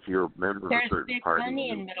 If you're a member of a certain party. There's big money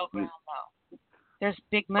in middle ground, though. There's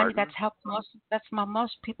big money. Pardon? That's how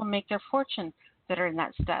most people make their fortune that are in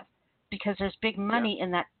that stuff, because there's big money in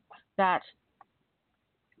that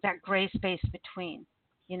gray space between.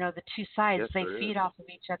 The two sides, they feed off of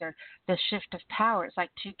each other. The shift of power, it's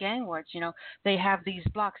like two gang wars. They have these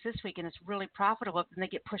blocks this week, and it's really profitable, and they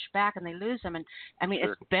get pushed back, and they lose them. And,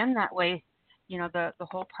 it's been that way. The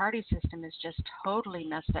whole party system is just totally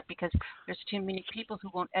messed up because there's too many people who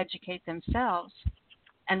won't educate themselves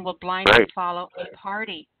and will blindly follow a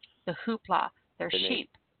party, the hoopla, their sheep,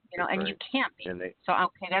 and you can't be. So,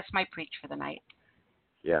 okay, that's my preach for the night.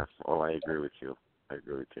 Yeah, well, I agree with you.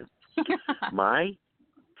 My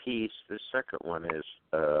piece, the second one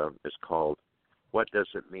is called "What Does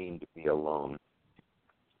It Mean to Be Alone?"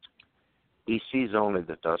 He sees only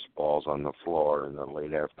the dust balls on the floor in the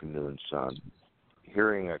late afternoon sun.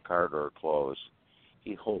 Hearing a car door close,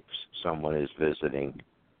 he hopes someone is visiting.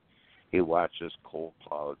 He watches cold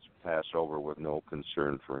clouds pass over with no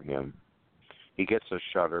concern for him. He gets a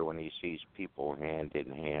shudder when he sees people hand in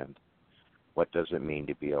hand. What does it mean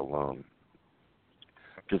to be alone?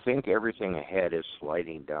 To think everything ahead is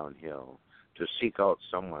sliding downhill, to seek out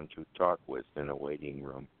someone to talk with in a waiting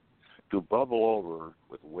room, to bubble over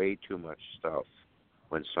with way too much stuff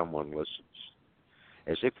when someone listens,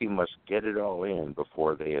 as if he must get it all in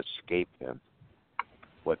before they escape him.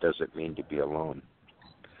 What does it mean to be alone?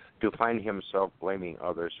 To find himself blaming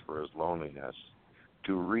others for his loneliness,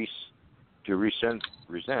 to resent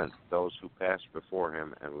those who passed before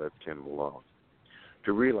him and left him alone,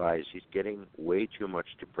 to realize he's getting way too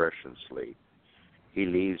much depression sleep. He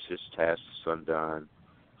leaves his tasks undone,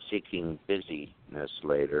 seeking busyness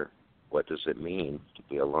later. What does it mean to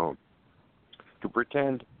be alone? To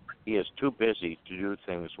pretend he is too busy to do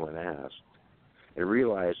things when asked, and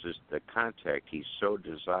realizes the contact he so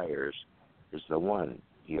desires is the one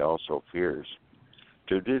he also fears.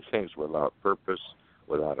 To do things without purpose,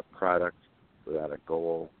 without a product, without a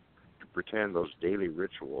goal, to pretend those daily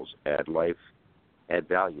rituals add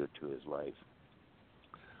value to his life.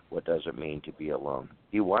 What does it mean to be alone?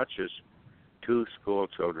 He watches two school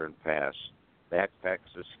children pass,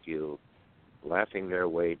 backpacks askew, laughing their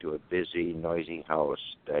way to a busy, noisy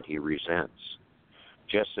house that he resents,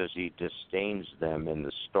 just as he disdains them in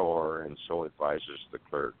the store and so advises the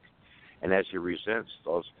clerk, and as he resents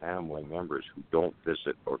those family members who don't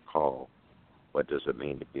visit or call. What does it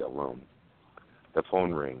mean to be alone? The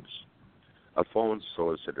phone rings. A phone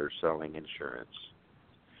solicitor selling insurance.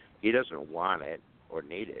 He doesn't want it or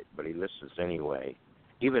need it, but he listens anyway,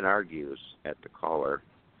 even argues at the caller,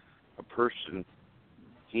 a person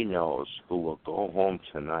he knows who will go home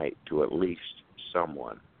tonight to at least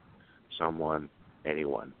someone,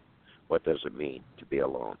 anyone. What does it mean to be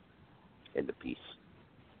alone? Into peace.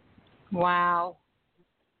 Wow.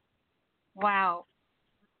 Wow.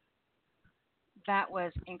 That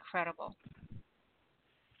was incredible.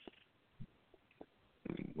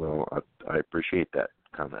 Well, I appreciate that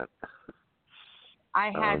comment. I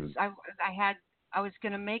was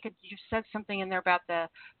going to make it. You said something in there about the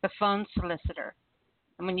phone solicitor,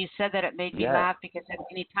 and when you said that, it made me laugh because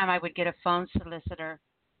any time I would get a phone solicitor,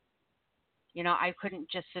 I couldn't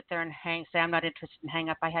just sit there and say I'm not interested and hang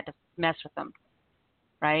up. I had to mess with them,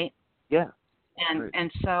 right? Yeah.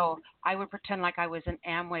 And so I would pretend like I was an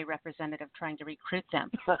Amway representative trying to recruit them.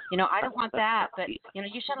 I don't want that, but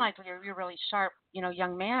you sound like you're a really sharp,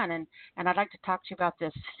 young man, and I'd like to talk to you about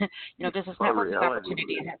this, business networking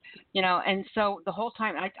opportunity, and so the whole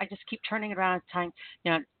time I just keep turning it around and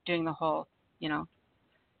time, doing the whole,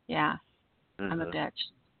 yeah, I'm a bitch.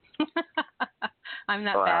 I'm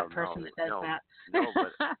that bad person that does that. No,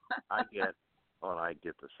 but I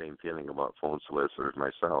get the same feeling about phone solicitors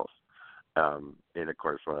myself. And of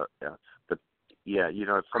course, but yeah,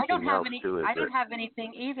 it's something else too. I don't have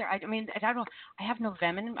anything either. I have no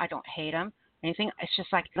venom. I don't hate them. Anything. It's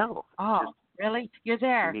just like, really? You're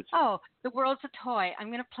there. The world's a toy. I'm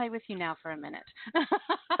going to play with you now for a minute.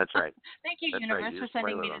 That's right. Thank you, That's universe, right. for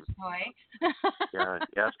sending me this toy. Yeah,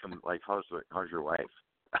 ask them like, how's your wife?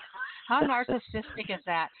 How narcissistic is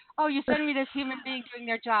that? Oh, you send me this human being doing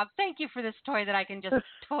their job. Thank you for this toy that I can just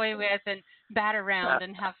toy with and bat around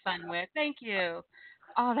and have fun with. Thank you.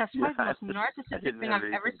 Oh, that's probably the most narcissistic thing I've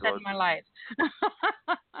ever said in my life.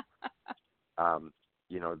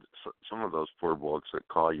 Some of those poor blokes that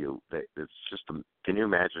call you, it's just, can you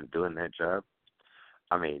imagine doing that job?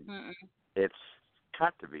 I mean, It's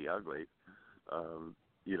got to be ugly.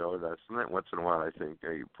 That's once in a while I think,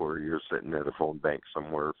 you're sitting at a phone bank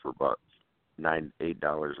somewhere for about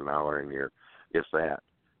 $8 an hour, and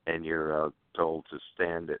you're told to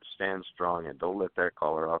stand strong and don't let that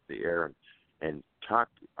caller off the air and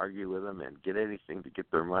argue with them and get anything to get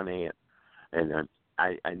their money. And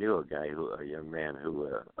I knew a young man who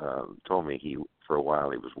told me for a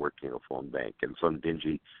while he was working a phone bank in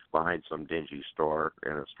behind some dingy store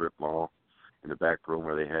in a strip mall in the back room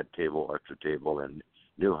where they had table after table and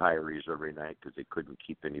new hirees every night because they couldn't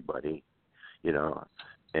keep anybody,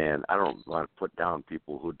 And I don't want to put down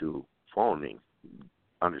people who do phoning.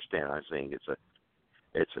 Understand? I'm saying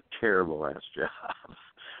it's a terrible ass job,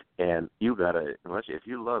 and you gotta, if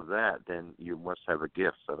you love that, then you must have a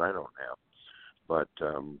gift that I don't have. But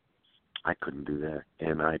I couldn't do that,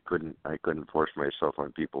 and I couldn't force myself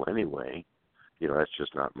on people anyway. That's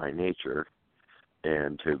just not my nature.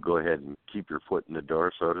 And to go ahead and keep your foot in the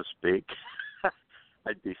door, so to speak.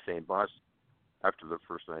 I'd be saying, boss, after the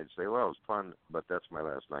first night, I'd say, well, it was fun, but that's my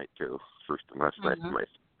last night, too. First and last night.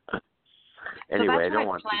 Anyway, so I don't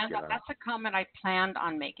want to get on. That's a comment I planned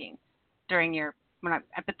on making during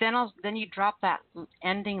but then you drop that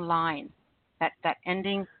ending line, that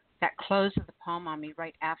ending, that close of the poem on me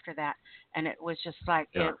right after that, and it was just like,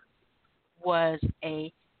 it was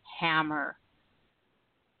a hammer.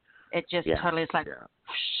 It just totally, it's like,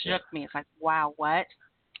 shook me. It's like, wow, what?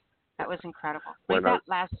 That was incredible. Read that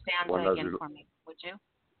last stanza again for me, would you?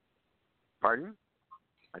 Pardon?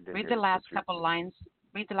 Read the last couple lines.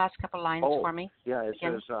 Read the last couple lines for me. Yeah, it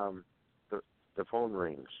says, the phone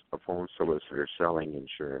rings. A phone solicitor selling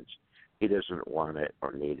insurance. He doesn't want it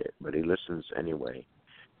or need it, but he listens anyway.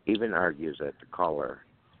 Even argues at the caller.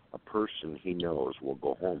 A person he knows will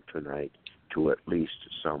go home tonight to at least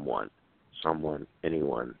someone,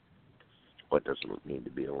 anyone. What does it mean to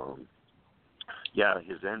be alone? Yeah,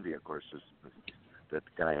 his envy, of course, is that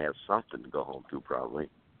the guy has something to go home to, probably,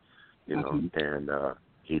 and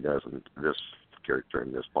he doesn't. This character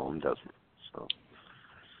in this poem doesn't. So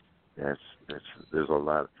there's a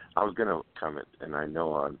lot. I was going to comment, and I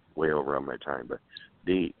know I'm way over on my time, but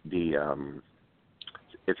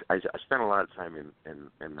I spent a lot of time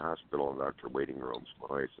in the hospital and doctor waiting rooms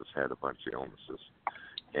when I just had a bunch of illnesses,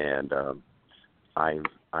 and I'm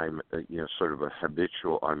sort of a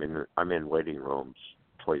habitual. I'm in waiting rooms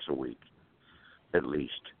twice a week, at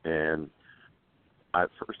least. And at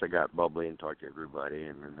first I got bubbly and talked to everybody,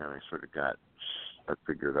 and then I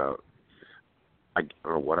figured out. I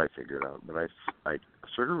don't know what I figured out, but I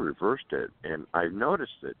sort of reversed it, and I've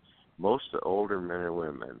noticed that most of the older men and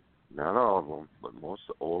women, not all of them, but most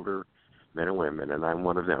of the older men and women, and I'm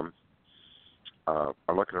one of them, are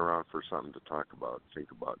looking around for something to talk about,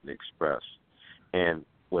 think about, and express. And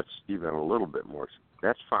what's even a little bit more,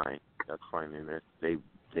 that's fine, and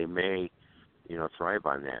they may, thrive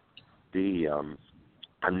on that.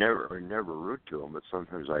 I'm never rude to them, but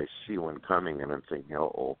sometimes I see one coming and I'm thinking,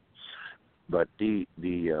 oh. But the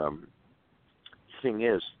thing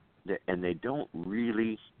is, and they don't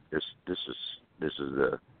really. This is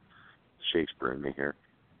the Shakespeare in me here.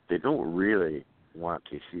 They don't really want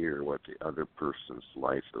to hear what the other person's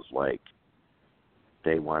life is like.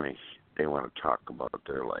 They want to talk about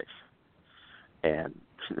their life, and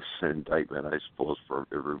it's an indictment, I suppose, for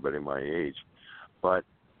everybody my age. But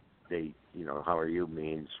they, how are you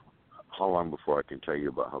means how long before I can tell you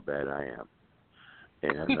about how bad I am,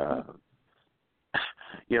 and.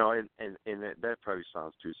 And that probably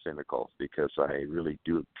sounds too cynical because I really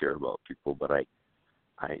do care about people, but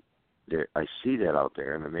I see that out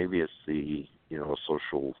there, and maybe it's the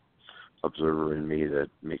social observer in me that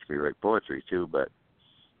makes me write poetry too. But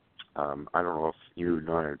I don't know if you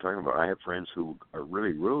know what I'm talking about. I have friends who are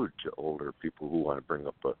really rude to older people who want to bring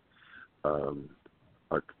up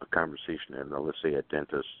a conversation in, let's say, a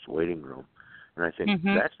dentist's waiting room, and I think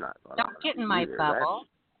that's not. Don't get in my bubble.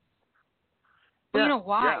 Well, you know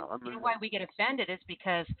why? You know why we get offended is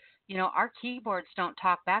because, our keyboards don't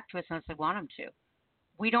talk back to us unless they want them to.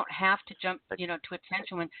 We don't have to jump, to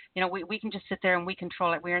attention when, we can just sit there and we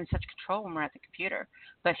control it. We're in such control when we're at the computer.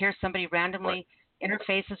 But here's somebody randomly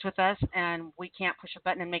interfaces with us and we can't push a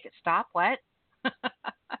button and make it stop. What?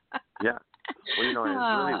 Yeah. Well,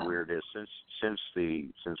 it's really weird is since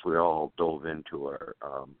we all dove into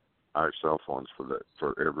our cell phones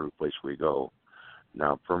for every place we go,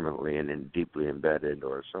 now permanently and deeply embedded into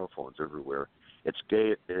our cell phones everywhere. It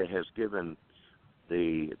has given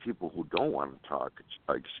the people who don't want to talk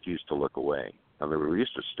an excuse to look away. I mean, we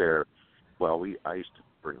used to stare. Well, I used to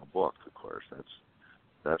bring a book, of course.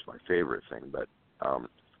 That's my favorite thing. But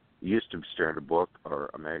you used to stare at a book or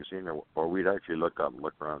a magazine, or we'd actually look up and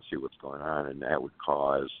look around and see what's going on, and that would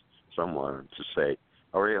cause someone to say,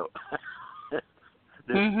 "Oh, yeah."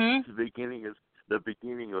 The beginning is the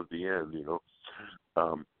beginning of the end,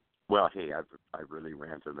 Well, hey, I really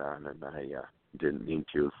ranted on, and I didn't mean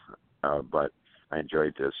to, but I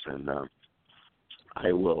enjoyed this, and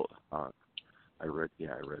I will. I read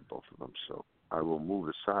both of them, so I will move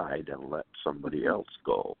aside and let somebody else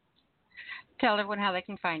go. Tell everyone how they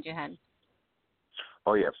can find you, hon.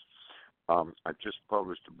 Oh yes, I just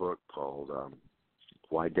published a book called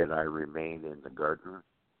 "Why Did I Remain in the Garden."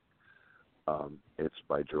 It's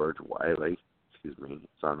by George Wiley.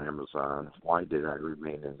 It's on Amazon. Why Did I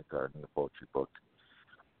Remain in the Garden? The poetry book.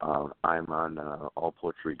 I'm on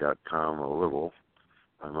allpoetry.com a little.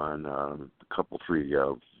 I'm on a couple, 3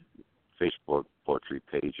 Facebook poetry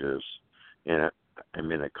pages, and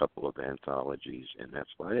I'm in a couple of anthologies, and that's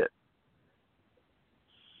about it.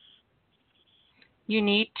 You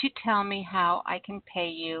need to tell me how I can pay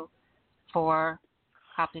you for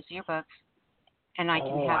copies of your books, and I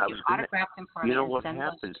can have you autograph them for me and send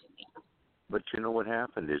those to me. But you know what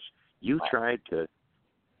happened is you tried to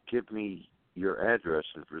give me your address,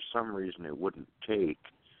 and for some reason it wouldn't take.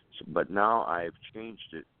 But now I've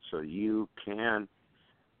changed it so you can,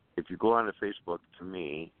 if you go on to Facebook to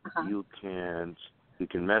me, you can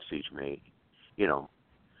message me,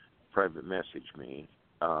 private message me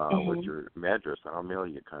with your address, and I'll mail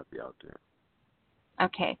you a copy out there.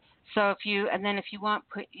 Okay. So if you want,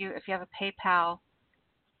 if you have a PayPal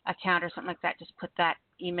account or something like that, just put that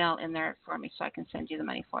email in there for me so I can send you the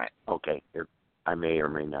money for it. Okay. I may or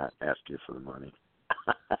may not ask you for the money.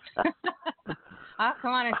 Oh,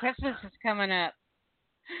 come on, and Christmas is coming up.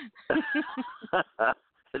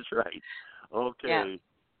 That's right. Okay. Yeah.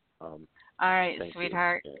 All right, Thank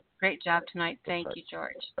sweetheart. you. Great job tonight. Thank you,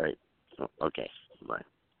 George. All right. Okay. Bye.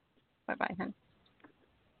 Bye-bye, hon.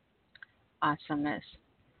 Awesomeness.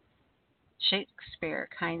 Shakespeare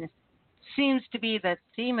kind of seems to be the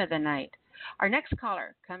theme of the night. Our next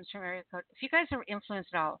caller comes from area code. If you guys are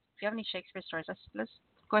influenced at all, if you have any Shakespeare stories, let's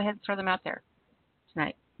go ahead and throw them out there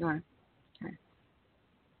tonight. You want to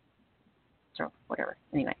throw whatever.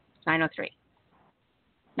 Anyway, 903.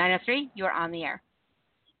 903, you are on the air.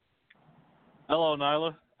 Hello,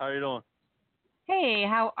 Nyla. How are you doing? Hey,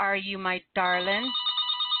 how are you, my darling?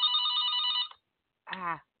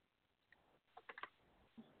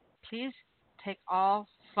 Please take all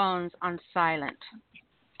phones on silent.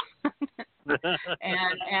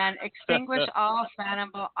 and extinguish all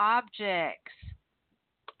flammable objects.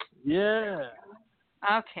 Yeah.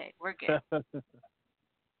 Okay, we're good.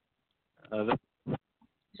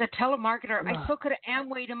 He's a telemarketer. I so could have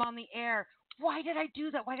Amwayed him on the air. Why did I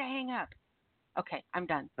do that? Why did I hang up? Okay, I'm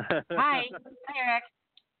done. Hi. Hi, Eric.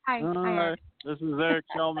 Hi, Eric. This is Eric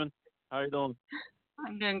Shellman. How you doing?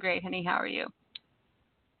 I'm doing great, honey. How are you?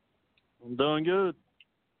 I'm doing good.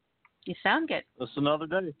 You sound good. It's another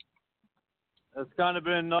day. It's kind of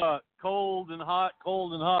been cold and hot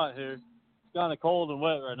here. It's kind of cold and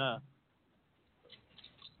wet right now.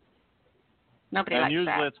 Nobody and likes usually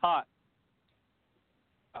that. It's hot.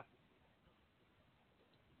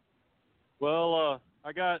 Well,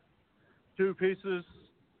 I got 2 pieces,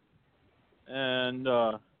 and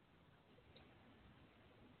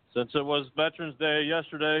since it was Veterans Day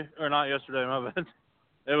yesterday, or not yesterday, my bad.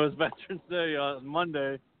 It was Veterans Day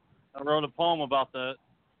Monday. I wrote a poem about that,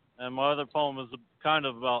 and my other poem is kind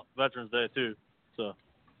of about Veterans Day too. So,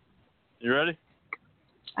 you ready?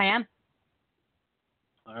 I am.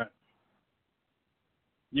 All right.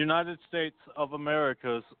 United States of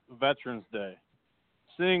America's Veterans Day.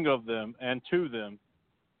 Sing of them and to them.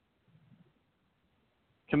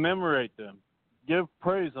 Commemorate them. Give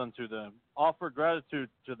praise unto them. Offer gratitude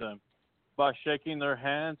to them by shaking their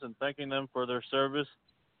hands and thanking them for their service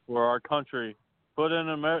for our country. Put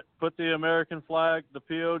the American flag, the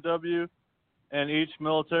POW, and each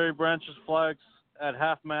military branch's flags at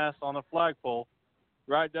half-mast on a flagpole.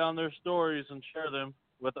 Write down their stories and share them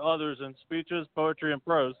with others in speeches, poetry, and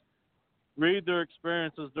prose. Read their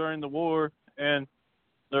experiences during the war and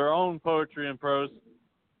their own poetry and prose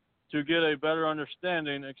to get a better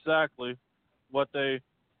understanding exactly what they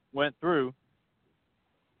went through.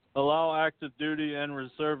 Allow active duty and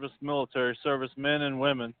reservist military service men and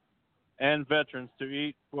women and veterans to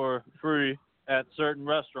eat for free at certain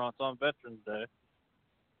restaurants on Veterans Day.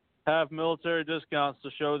 Have military discounts to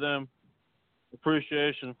show them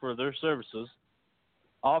appreciation for their services.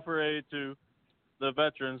 Offer aid to the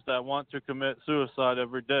veterans that want to commit suicide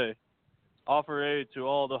every day. Offer aid to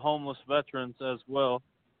all the homeless veterans as well.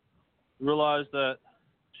 Realize that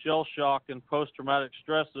shell shock and post-traumatic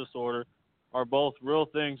stress disorder are both real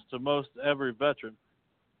things to most every veteran,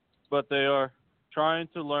 but they are trying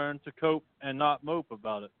to learn to cope and not mope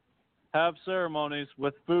about it. Have ceremonies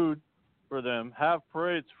with food for them. Have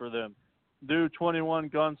parades for them. Do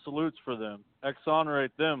 21-gun salutes for them.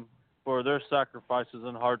 Exonerate them for their sacrifices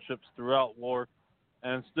and hardships throughout war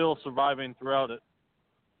and still surviving throughout it.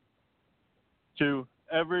 To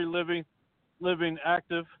every living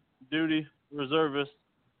active duty reservist,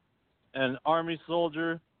 and Army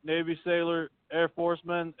soldier, Navy sailor, Air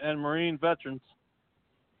Forcemen, and Marine veterans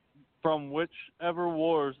from whichever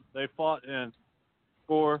wars they fought in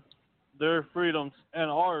for their freedoms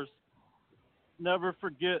and ours, never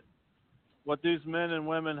forget what these men and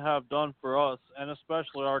women have done for us, and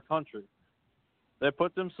especially our country. They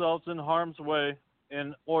put themselves in harm's way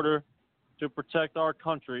in order to protect our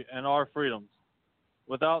country and our freedoms.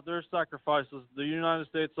 Without their sacrifices, the United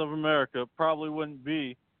States of America probably wouldn't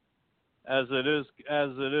be as it is.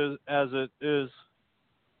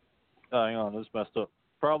 Hang on, this messed up.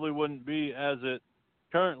 Probably wouldn't be as it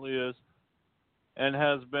currently is, and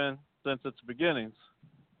has been since its beginnings.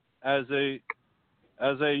 As a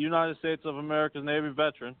United States of America's Navy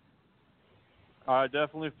veteran, I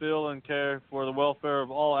definitely feel and care for the welfare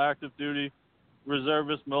of all active duty,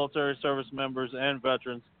 reservist, military service members, and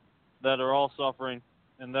veterans that are all suffering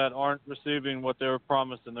and that aren't receiving what they were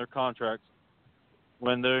promised in their contracts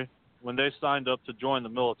when they signed up to join the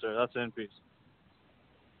military. That's in peace.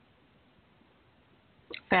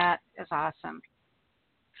 That is awesome.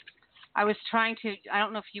 I was trying to, I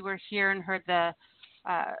don't know if you were here and heard the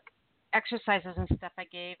exercises and stuff I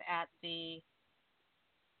gave at the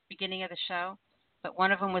beginning of the show, but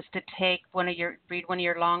one of them was to read one of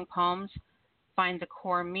your long poems, find the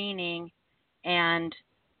core meaning, and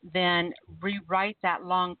then rewrite that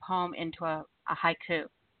long poem into a haiku.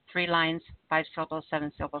 3 lines, 5 syllables,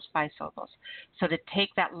 7 syllables, 5 syllables. So to take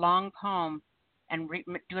that long poem and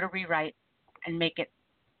do a rewrite and make it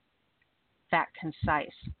that concise,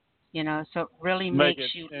 so it really makes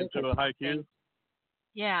you into a haiku.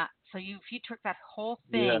 Yeah. So if you took that whole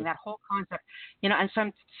thing, that whole concept, and so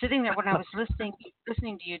I'm sitting there when I was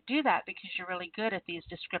listening to you do that, because you're really good at these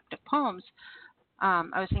descriptive poems.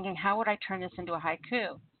 I was thinking, how would I turn this into a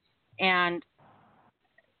haiku? And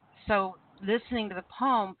so listening to the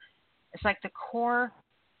poem, It's like the core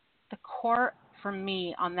for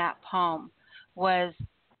me on that poem was,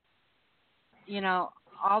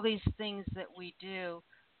 all these things that we do,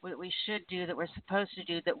 what we should do, that we're supposed to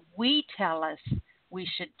do, that we tell us we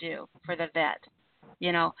should do for the vet.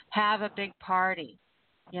 Have a big party,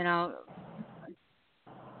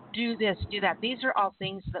 do this, do that. These are all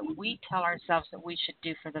things that we tell ourselves that we should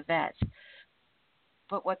do for the vet.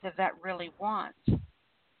 But what the vet really wants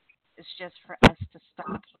is just for us to stop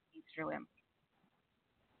looking through him.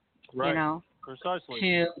 Right. Precisely.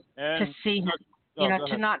 To see him,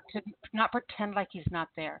 to not pretend like he's not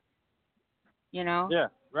there. Yeah,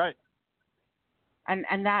 right. And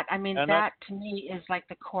that, that to me is like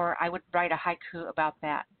the core. I would write a haiku about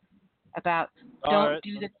that. About don't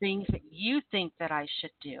do the things that you think that I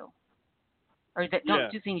should do, or that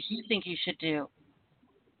don't do things you think you should do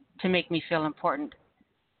to make me feel important.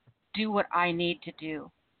 Do what I need to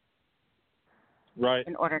do, right,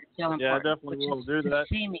 in order to feel important. Yeah, I definitely will do that.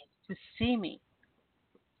 To see me.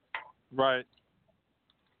 Right.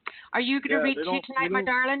 Are you going to read two tonight, my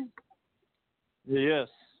darling? Yes.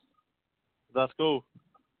 That's cool.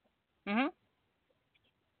 Mhm.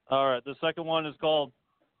 All right. The second one is called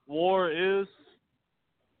War Is,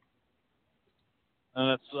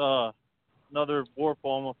 and it's another war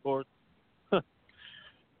poem, of course. All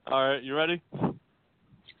right. You ready?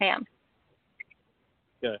 I am.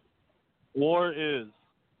 Okay. War is.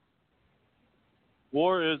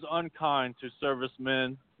 War is unkind to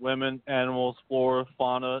servicemen, women, animals, flora,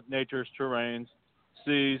 fauna, nature's terrains,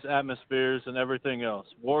 seas, atmospheres, and everything else.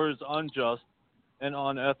 War is unjust and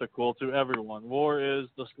unethical to everyone. War is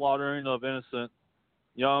the slaughtering of innocent,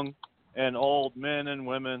 young and old men and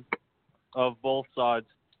women of both sides,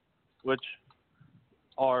 which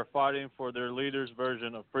are fighting for their leader's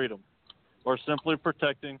version of freedom, or simply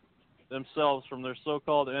protecting themselves from their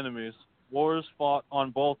so-called enemies. War is fought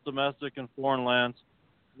on both domestic and foreign lands.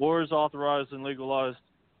 War is authorized and legalized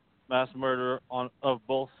mass murder of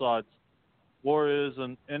both sides. War is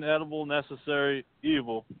an inedible necessary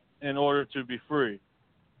evil in order to be free.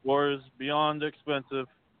 War is beyond expensive,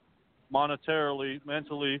 monetarily,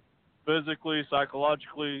 mentally, physically,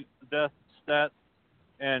 psychologically, death stats,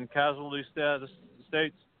 and casualty stats,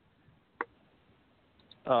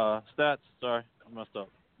 sorry, I messed up,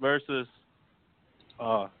 versus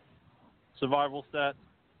survival stats.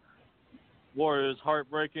 War is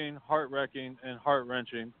heartbreaking, heart-wrecking, and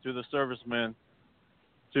heart-wrenching to the servicemen,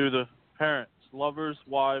 to the parents, lovers,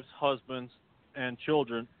 wives, husbands, and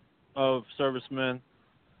children of servicemen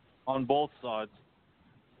on both sides.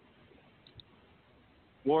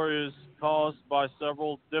 War is caused by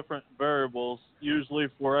several different variables, usually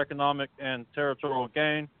for economic and territorial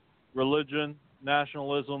gain, religion,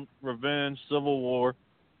 nationalism, revenge, civil war,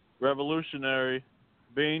 revolutionary,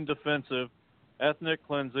 being defensive, ethnic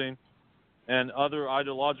cleansing, and other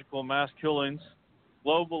ideological mass killings,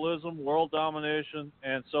 globalism, world domination,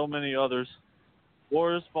 and so many others.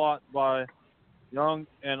 War is fought by young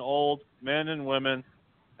and old, men and women,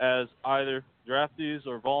 as either draftees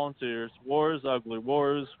or volunteers. War is ugly.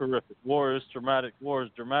 War is horrific. War is traumatic. War is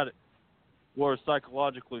dramatic. War is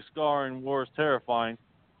psychologically scarring. War is terrifying.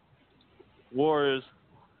 War is...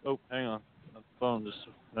 Oh, hang on. My phone just...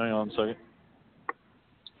 Hang on a second.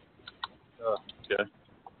 Okay.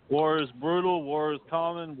 War is brutal. War is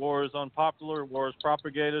common. War is unpopular. War is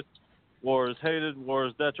propagated. War is hated. War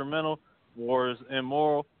is detrimental. War is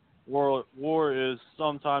immoral. War is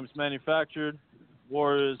sometimes manufactured.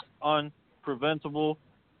 War is unpreventable.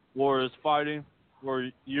 War is fighting for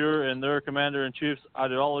your and their commander-in-chief's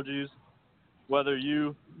ideologies, whether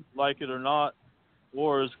you like it or not.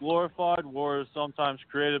 War is glorified. War is sometimes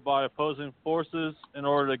created by opposing forces in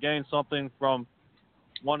order to gain something from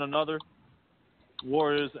one another.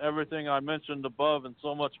 War is everything I mentioned above and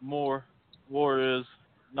so much more. War is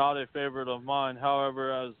not a favorite of mine.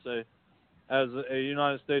 However, as a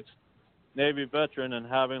United States Navy veteran and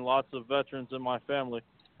having lots of veterans in my family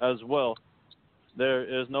as well, there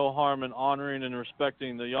is no harm in honoring and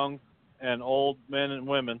respecting the young and old men and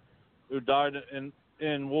women who died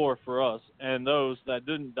in war for us, and those that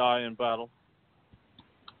didn't die in battle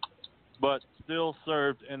but still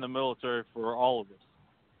served in the military for all of us.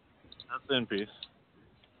 That's in peace.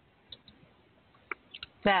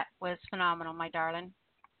 That was phenomenal, my darling.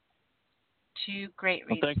 Two great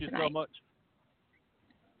reads thank you tonight. so much.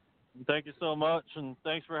 Thank you so much, and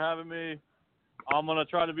thanks for having me. I'm gonna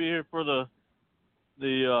try to be here for the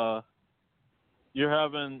you're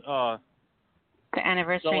having the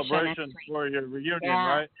anniversary celebration for your reunion,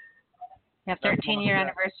 right? Yeah, 13-year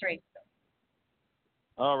anniversary.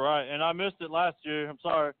 All right, and I missed it last year. I'm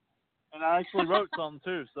sorry. And I actually wrote something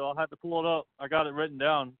too, so I'll have to pull it up. I got it written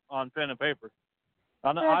down on pen and paper.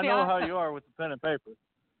 I know, That'd be how awesome. you are with the pen and paper.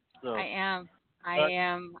 So. I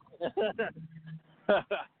am.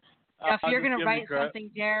 If you're going to write something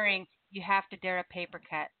daring, you have to dare a paper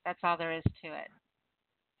cut. That's all there is to it.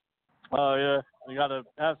 Oh yeah, you got to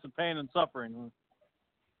have some pain and suffering.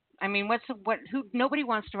 I mean, nobody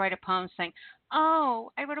wants to write a poem saying,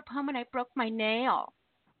 "Oh, I wrote a poem and I broke my nail."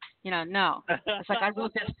 No. It's like I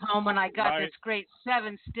wrote this poem and I got this great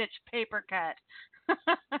 7-stitch paper cut.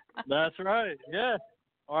 That's right. Yeah.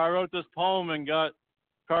 Or I wrote this poem and got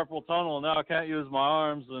carpal tunnel, and now I can't use my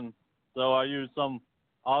arms, and so I use some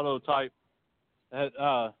auto type.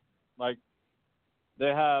 Like they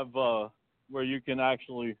have where you can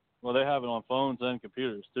actually. Well, they have it on phones and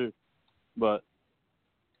computers too, but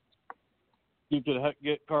you could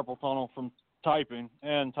get carpal tunnel from typing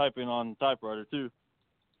and typing on typewriter too.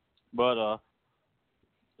 But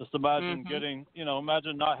just imagine getting,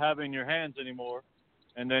 imagine not having your hands anymore,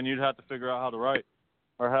 and then you'd have to figure out how to write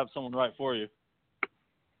or have someone write for you.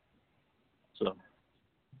 So,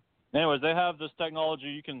 anyways, they have this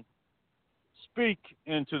technology. You can speak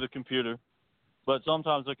into the computer, but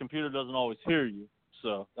sometimes the computer doesn't always hear you.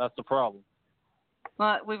 So that's the problem.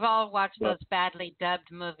 Well, we've all watched those badly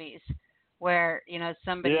dubbed movies where,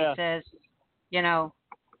 somebody says,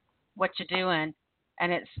 what you doing?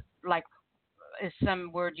 And it's like, it's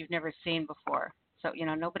some word you've never seen before. So,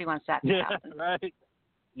 nobody wants that to happen. Right.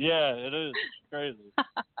 Yeah, it is. It's crazy.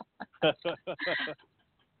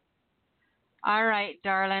 All right,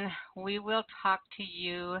 darling. We will talk to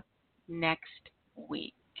you next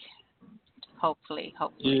week. Hopefully.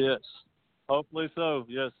 Yes. Hopefully so,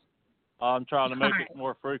 yes. I'm trying to make it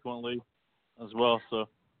more frequently as well. So,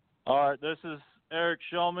 all right, this is Eric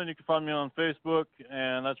Shellman. You can find me on Facebook,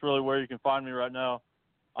 and that's really where you can find me right now.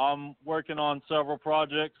 I'm working on several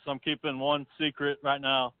projects. I'm keeping one secret right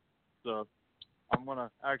now. So I'm going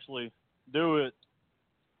to actually do it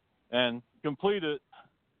and complete it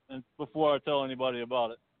before I tell anybody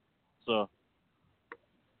about it. So.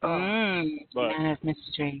 Man of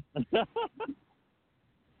mystery.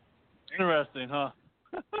 Interesting, huh?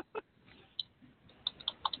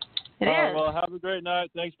 It is. Well, have a great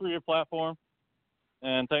night. Thanks for your platform,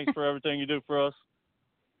 and thanks for everything you do for us.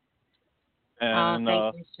 And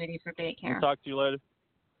thank you, sweetie, for being here. We'll talk to you later.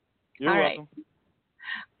 You're All welcome.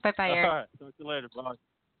 Right. Bye-bye, Eric. All right. Talk to you later. Bye.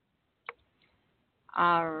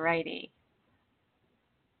 All righty.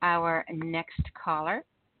 Our next caller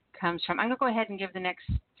comes from, I'm going to go ahead and give the next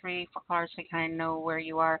 3 callers so you kind of know where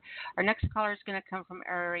you are. Our next caller is going to come from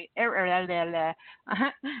area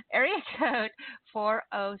code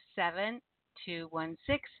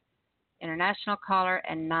 407216, international caller,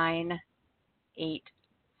 and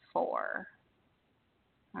 984.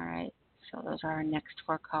 All right, so those are our next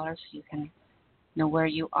 4 callers, so you can know where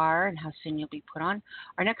you are and how soon you'll be put on.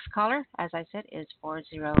 Our next caller, as I said, is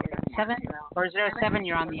 407. 407,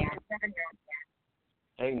 you're on the air.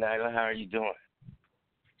 Hey, Nyla, how are you doing?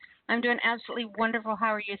 I'm doing absolutely wonderful.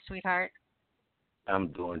 How are you, sweetheart?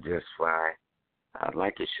 I'm doing just fine. I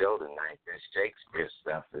like your show tonight. This Shakespeare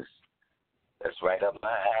stuff that's right up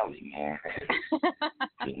my alley, man.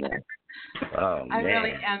 Oh, I man.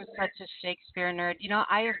 really am such a Shakespeare nerd.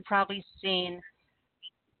 I have probably seen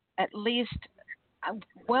at least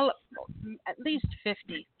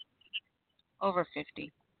 50, over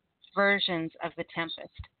 50 versions of The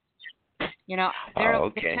Tempest. The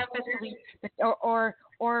Tempest,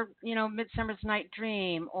 or Midsummer's Night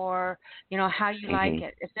Dream, or How You Like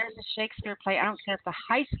It. If there's a Shakespeare play, I don't care if the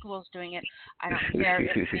high school's doing it. I don't care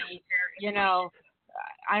if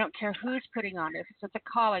I don't care who's putting on it. If it's at the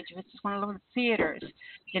college, if it's just one of the theaters,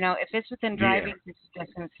 if it's within driving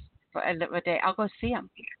distance a day, I'll go see them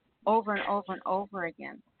over and over and over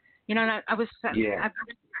again. And I'm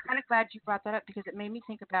kind of glad you brought that up, because it made me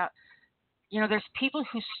think about. There's people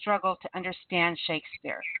who struggle to understand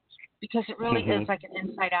Shakespeare because it really is like an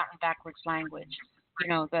inside out and backwards language,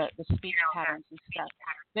 the speech patterns and stuff.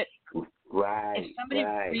 But if somebody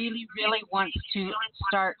really, really wants to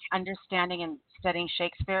start understanding and studying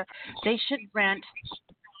Shakespeare, they should rent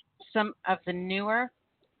some of the newer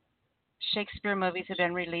Shakespeare movies that have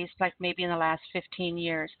been released, like maybe in the last 15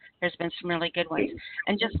 years. There's been some really good ones.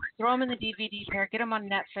 And just throw them in the DVD player, get them on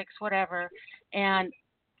Netflix, whatever, and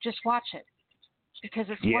just watch it. Because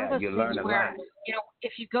it's one of those things where,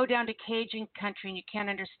 if you go down to Cajun country and you can't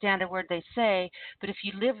understand a word they say, but if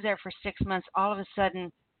you live there for 6 months, all of a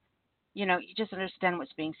sudden, you just understand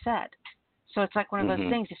what's being said. So it's like one of those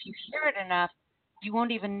things. If you hear it enough, you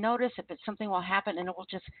won't even notice it, but something will happen and it will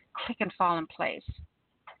just click and fall in place.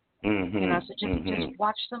 You know, so just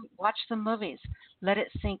watch the movies. Let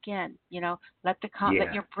it sink in. You know, let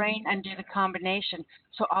your brain undo the combination.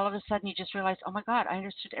 So all of a sudden you just realize, oh my God, I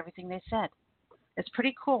understood everything they said. It's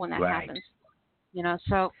pretty cool when that happens. You know,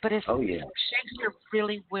 so but if Shakespeare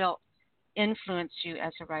really will influence you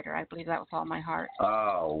as a writer, I believe that with all my heart.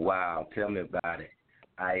 Oh wow, tell me about it.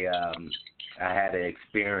 I had an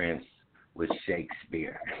experience with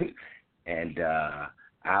Shakespeare, and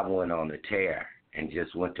I went on a tear and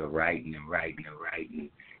just went to writing,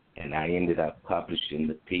 and I ended up publishing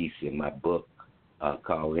the piece in my book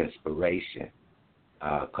called Inspiration,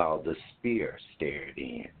 called The Spear Stared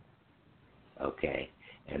In. Okay,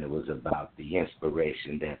 and it was about the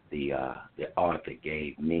inspiration that the author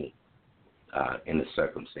gave me in the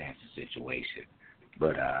circumstances situation.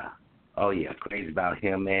 But crazy about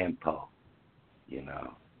him and Poe, you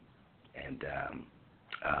know, and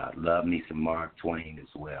love me some Mark Twain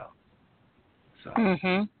as well. So,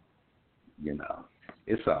 you know,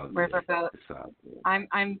 it's all good. Riverboat. It's all good.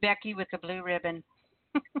 I'm Becky with the blue ribbon.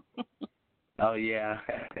 Oh yeah.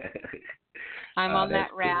 I'm on that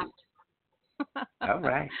raft. All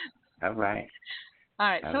right. All right.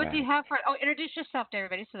 So what do you have for? Oh, introduce yourself to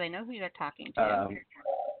everybody so they know who you're talking to.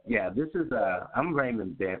 This is I'm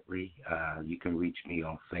Raymond Bentley. You can reach me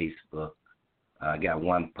on Facebook. I got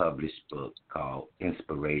one published book called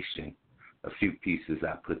Inspiration. A few pieces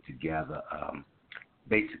I put together,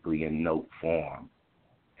 basically in note form,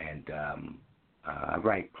 and I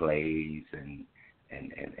write plays and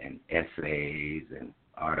essays and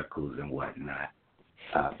articles and whatnot.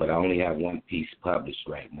 But I only have one piece published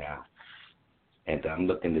right now, and I'm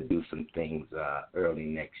looking to do some things early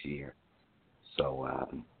next year. So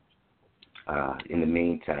in the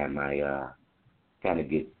meantime, I kind of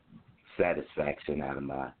get satisfaction out of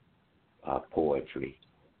my poetry,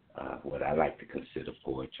 what I like to consider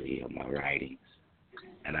poetry in my writings,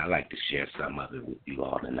 and I like to share some of it with you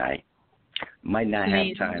all tonight. Might not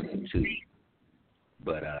have time for two,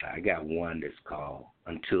 but I got one that's called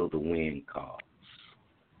Until the Wind Calls.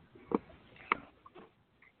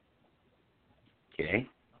 Okay?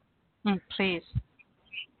 Please.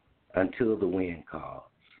 Until the wind calls.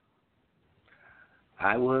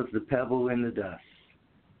 I was the pebble in the dust.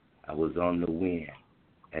 I was on the wind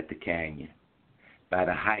at the canyon, by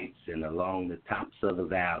the heights and along the tops of the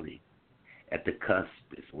valley. At the cusp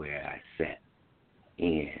is where I sat,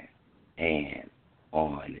 in and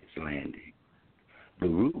on its landing. The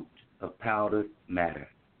root of powdered matter,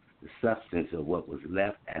 the substance of what was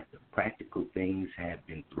left after practical things had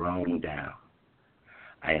been thrown down.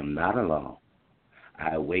 I am not alone.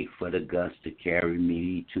 I wait for the gust to carry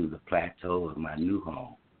me to the plateau of my new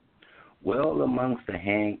home. Well amongst the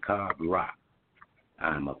hand-carved rock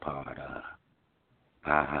I'm a part of.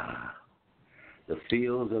 The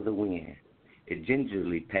fields of the wind, it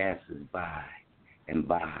gingerly passes by and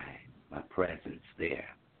by my presence there.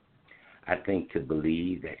 I think to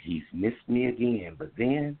believe that he's missed me again, but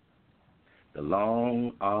then the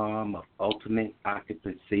long arm of ultimate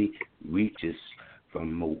occupancy reaches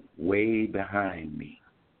from way behind me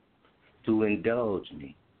to indulge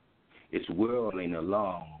me. It's whirling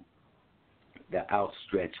along the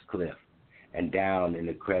outstretched cliff and down in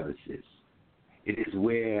the crevices. It is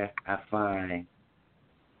where it finds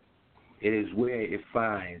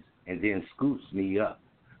and then scoops me up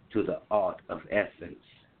to the art of essence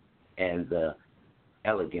and the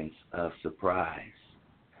elegance of surprise.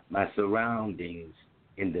 My surroundings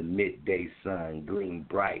in the midday sun gleam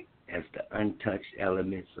bright as the untouched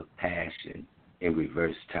elements of passion in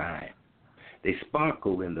reverse time. They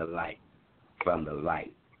sparkle in the light from the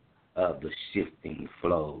light of the shifting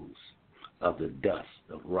flows of the dust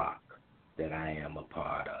of rock that I am a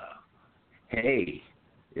part of. Hey,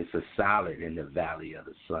 it's a solid in the valley of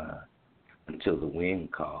the sun until the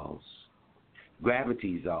wind calls.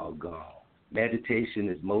 Gravity's all gone. Meditation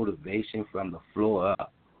is motivation from the floor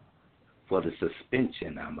up for the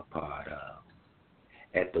suspension I'm a part of.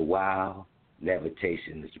 At the wild,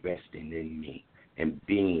 levitation is resting in me, and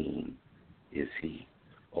being is he.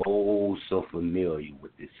 Oh, so familiar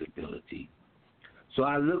with this ability. So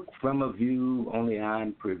I look from a view only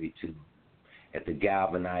I'm privy to, at the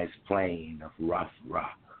galvanized plane of rough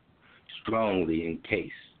rock, strongly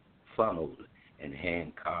encased, funneled, and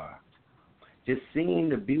hand-carved. Just seeing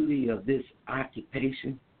the beauty of this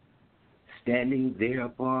occupation, standing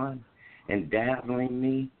thereupon and dazzling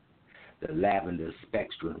me, the lavender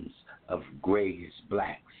spectrums of grayish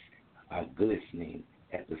blacks are glistening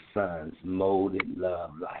at the sun's molded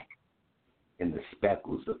love light in the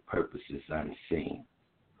speckles of purposes unseen.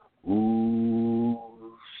 Ooh,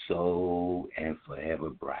 so and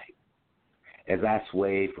forever bright. As I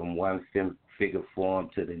sway from one figure form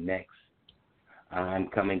to the next, I'm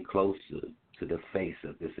coming closer to the face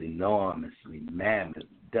of this enormously mammoth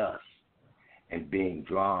dust and being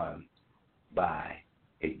drawn by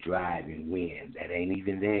a driving wind that ain't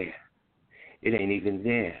even there. It ain't even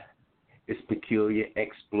there. Its peculiar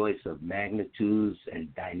exploits of magnitudes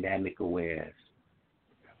and dynamic awares.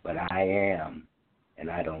 But I am, and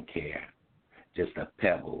I don't care, just a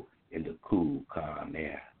pebble in the cool, calm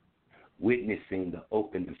air, witnessing the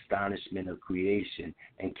open astonishment of creation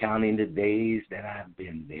and counting the days that I've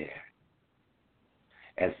been there.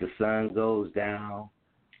 As the sun goes down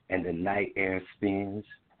and the night air spins,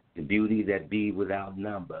 the beauty that be without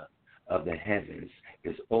number of the heavens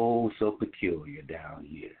is oh so peculiar down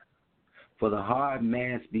here. For the hard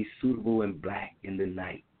mass be suitable and black in the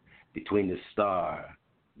night between the star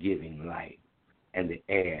giving light and the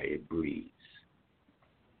air it breathes.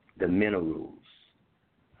 The minerals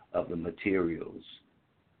of the materials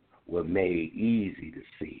were made easy to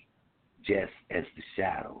see, just as the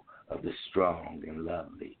shadow of the strong and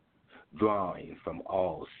lovely, drawing from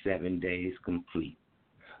all 7 days complete.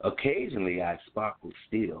 Occasionally I sparkle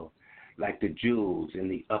still, like the jewels in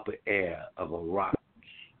the upper air of a rock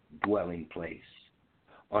dwelling place,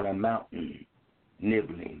 on a mountain,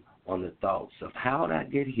 nibbling on the thoughts of how'd I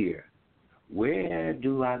get here? Where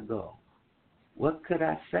do I go? What could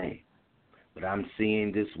I say? But I'm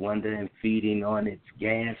seeing this wonder and feeding on its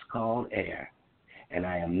gas called air, and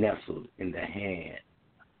I am nestled in the hand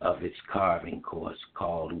of its carving course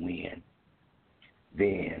called wind.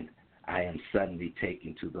 Then I am suddenly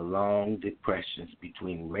taken to the long depressions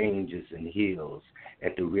between ranges and hills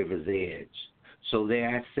at the river's edge. So there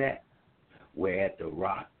I sat, where at the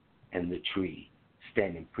rock and the tree,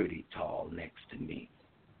 standing pretty tall next to me,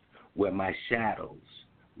 where my shadows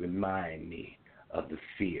remind me of the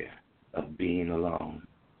fear of being alone.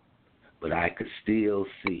 But I could still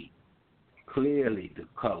see clearly the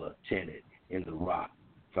color tinted in the rock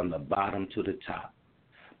from the bottom to the top.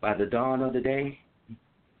 By the dawn of the day,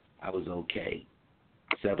 I was okay,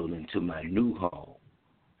 settled into my new home,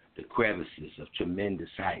 the crevices of tremendous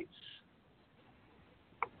heights,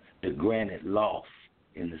 the granite loft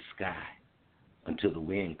in the sky, until the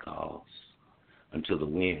wind calls, until the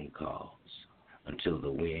wind calls, until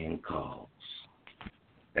the wind calls.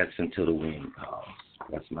 That's until the wind calls.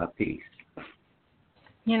 That's my piece.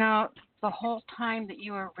 You know, the whole time that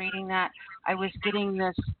you were reading that, I was getting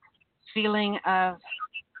this feeling of,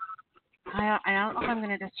 I don't know if I'm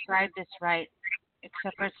going to describe this right,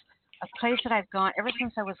 except for it's a place that I've gone ever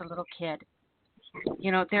since I was a little kid.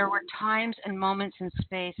 You know, there were times and moments in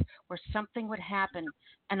space where something would happen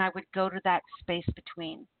and I would go to that space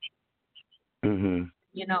between. Mm-hmm.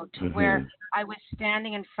 You know, to where I was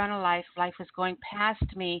standing in front of life, life was going past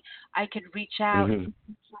me. I could reach out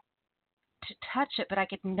to touch it, but I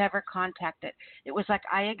could never contact it. It was like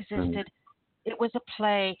I existed. It was a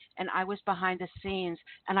play, and I was behind the scenes,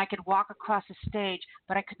 and I could walk across the stage,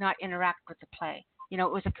 but I could not interact with the play. You know,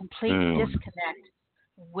 it was a complete disconnect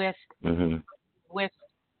with, you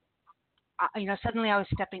know, suddenly I was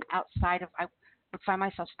stepping outside of, I would find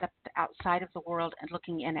myself stepped outside of the world and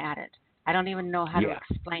looking in at it. I don't even know how to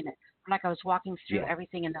explain it. Like I was walking through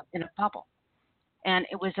everything in a bubble. And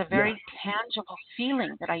it was a very tangible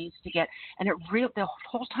feeling that I used to get. And the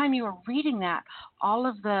whole time you were reading that, all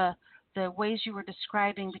of the ways you were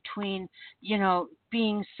describing between, you know,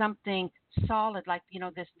 being something solid, like, you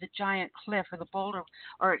know, the giant cliff or the boulder,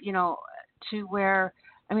 or, you know, to where,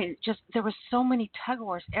 I mean, just there were so many tug of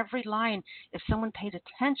wars. Every line, if someone paid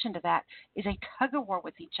attention to that, is a tug of war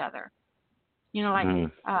with each other. You know, like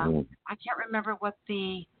I can't remember what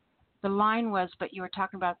the line was, but you were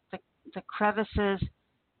talking about the crevices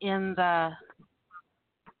in the,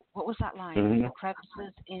 what was that line? The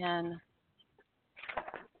crevices in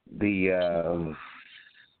the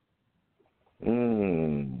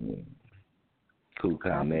cool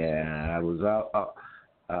comment. I was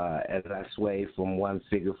as I sway from one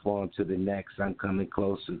figure form to the next, I'm coming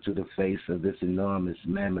closer to the face of this enormous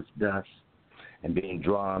mammoth dust and being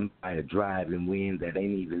drawn by a driving wind that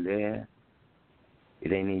ain't even there.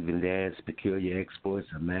 It ain't even there. Its peculiar exploits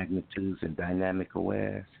of magnitudes and dynamic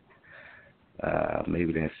awares.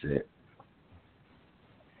 Maybe that's it.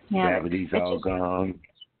 Yeah, Gravity's all gone.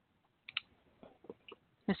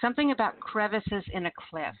 There's something about crevices in a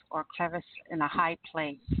cliff or crevice in a high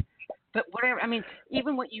place. But whatever, I mean,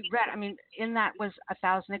 even what you read, I mean, in that was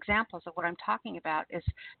 1,000 examples of what I'm talking about, is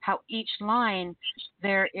how each line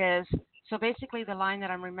there is. So basically the line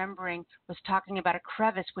that I'm remembering was talking about a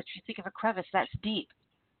crevice, which you think of a crevice, that's deep.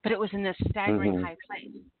 But it was in this staggering high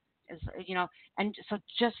place. You know, and so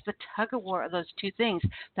just the tug of war of those two things,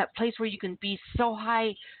 that place where you can be so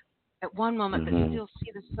high at one moment, but still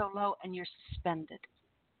see the so low, and you're suspended.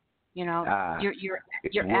 You know,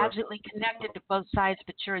 you're absolutely connected to both sides,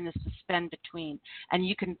 but you're in the suspend between, and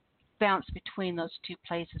you can bounce between those two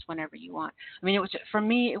places whenever you want. I mean, for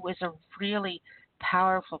me, it was a really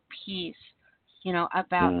powerful piece, you know,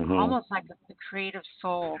 about almost like the creative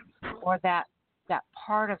soul, or that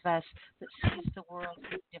part of us that sees the world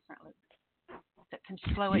differently, that can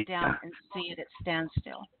slow it down and see it at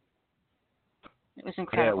standstill. It was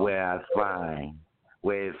incredible. Yeah,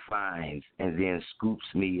 where it finds and then scoops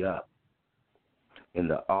me up in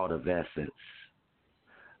the art of essence.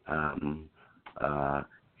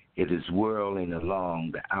 It is whirling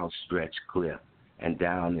along the outstretched cliff and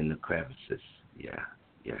down in the crevices. Yeah,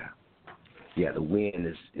 the wind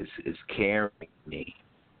is carrying me.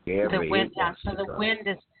 The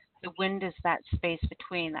wind is that space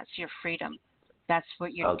between. That's your freedom. That's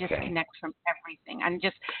what your disconnect from everything. And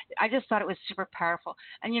I just thought it was super powerful.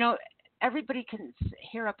 And, you know, everybody can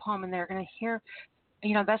hear a poem and they're going to hear,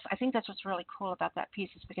 you know, I think that's what's really cool about that piece,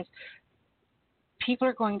 is because people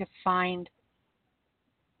are going to find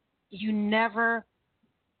you never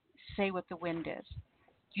say what the wind is.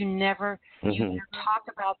 You never, you talk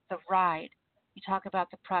about the ride. You talk about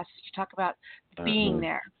the process. You talk about being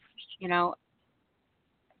there, you know,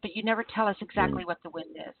 but you never tell us exactly what the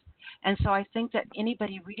wind is. And so I think that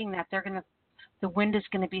anybody reading that, the wind is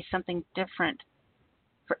going to be something different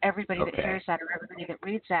for everybody that hears that, or everybody that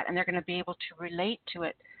reads that, and they're going to be able to relate to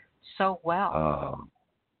it so well.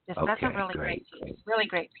 That's a really great piece. Really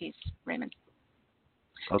great piece, Raymond.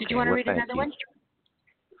 Did you want to read another one?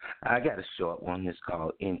 I got a short one. It's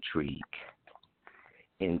called Intrigue.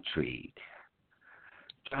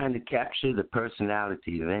 Trying to capture the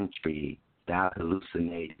personality of intrigue without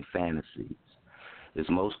hallucinating fantasies is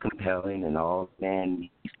most compelling, and all man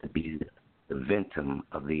needs to be the victim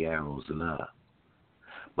of the arrow's love.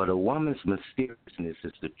 But a woman's mysteriousness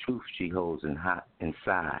is the truth she holds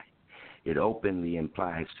inside. It openly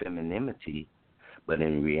implies femininity, but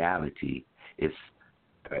in reality, it's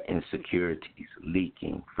her insecurities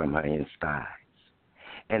leaking from her insides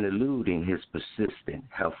and eluding his persistent,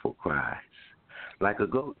 helpful cries. Like a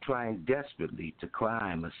goat trying desperately to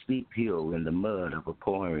climb a steep hill in the mud of a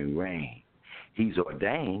pouring rain, he's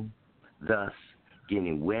ordained, thus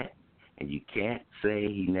getting wet, and you can't say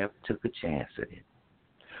he never took a chance at it.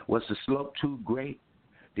 Was the slope too great?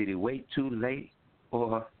 Did he wait too late?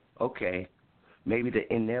 Or, maybe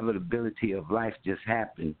the inevitability of life just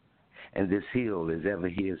happened, and this hill is ever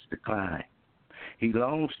his to climb. He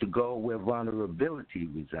longs to go where vulnerability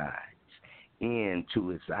resides,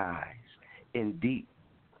 into its eyes, in deep,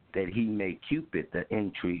 that he may cupid the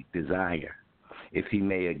intrigue desire, if he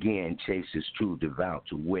may again chase his true devout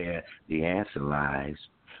to where the answer lies,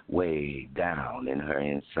 way down in her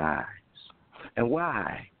insides. And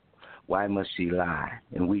why? Why must she lie,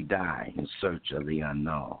 and we die in search of the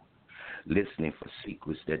unknown, listening for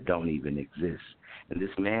secrets that don't even exist, and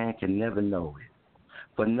this man can never know it.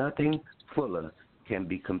 For nothing fuller can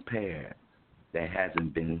be compared that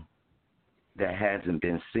hasn't been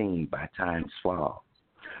seen by time's fall.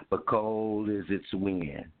 But cold is its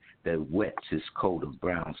wind that wets his coat of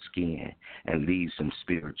brown skin and leaves him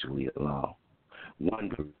spiritually alone,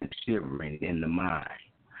 wondering and shivering in the mind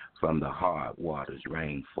from the hard water's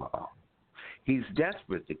rainfall. He's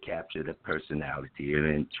desperate to capture the personality of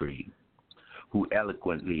intrigue, who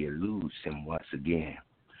eloquently eludes him once again,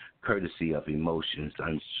 courtesy of emotion's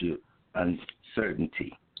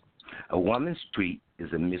uncertainty. A woman's treat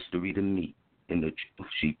is a mystery to meet in the truth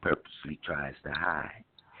she purposely tries to hide.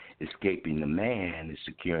 Escaping the man is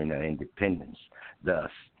securing her independence,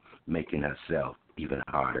 thus making herself even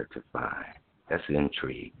harder to find. That's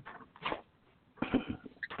intrigue.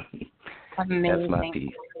 Amazing. That's my piece.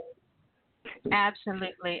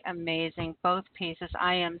 Absolutely amazing. Both pieces.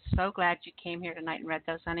 I am so glad you came here tonight and read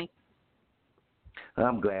those, honey.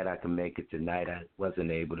 I'm glad I can make it tonight. I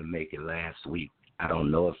wasn't able to make it last week. I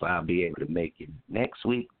don't know if I'll be able to make it next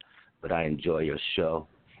week, but I enjoy your show,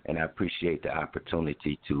 and I appreciate the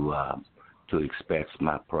opportunity to express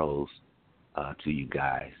my prose to you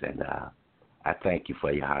guys, and I thank you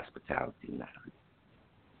for your hospitality, Nyla.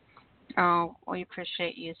 Oh, we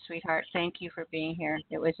appreciate you, sweetheart. Thank you for being here.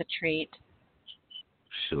 It was a treat.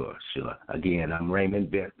 Sure. Again, I'm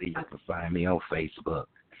Raymond Bentley. You can find me on Facebook,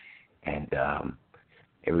 and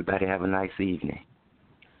everybody have a nice evening.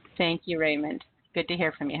 Thank you, Raymond. Good to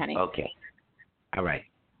hear from you, honey. Okay. All right.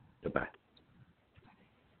 Goodbye.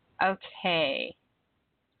 Okay.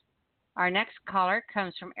 Our next caller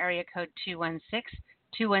comes from area code 216.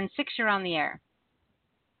 216, you're on the air.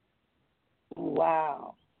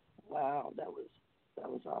 Wow, that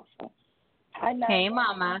was awesome. Hi, Nyla. Hey,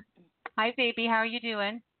 Mama. Hi, baby. How are you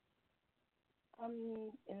doing? I'm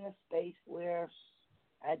in a space where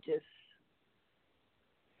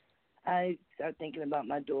I start thinking about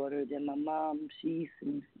my daughter. Then my mom, she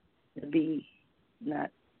seems to be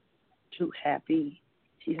not too happy.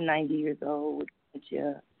 She's 90 years old,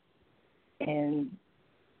 and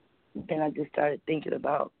then I just started thinking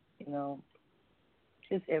about,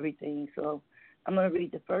 just everything. So I'm going to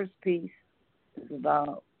read the first piece. It's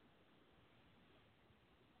about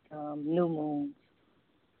new moons,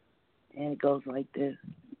 and it goes like this.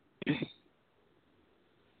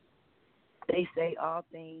 They say all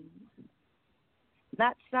things,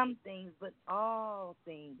 not some things, but all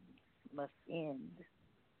things must end.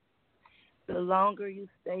 The longer you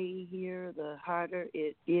stay here, the harder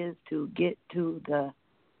it is to get to the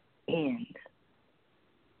end.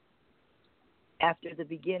 After the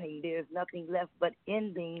beginning, there's nothing left but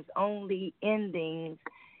endings, only endings,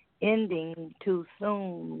 ending too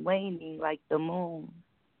soon, waning like the moon.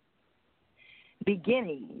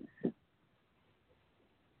 Beginnings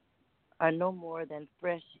are no more than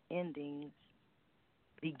fresh endings.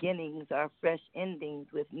 Beginnings are fresh endings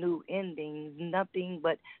with new endings, nothing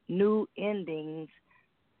but new endings,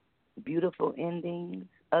 beautiful endings,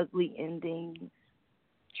 ugly endings,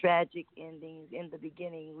 tragic endings. In the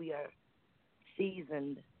beginning, we are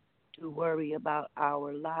seasoned to worry about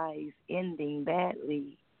our lives ending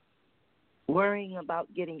badly, worrying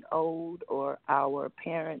about getting old or our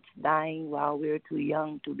parents dying while we're too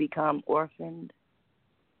young to become orphaned,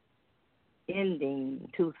 ending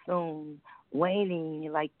too soon,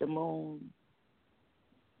 waning like the moon.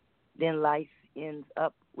 Then life ends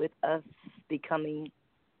up with us becoming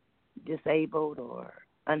disabled or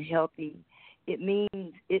unhealthy. It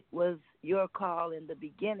means it was your call in the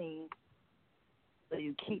beginning, so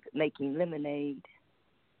you keep making lemonade.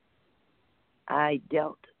 I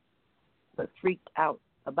dealt but freaked out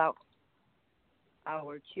about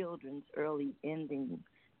our children's early endings.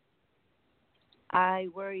 I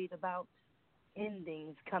worried about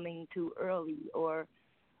endings coming too early or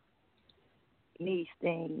me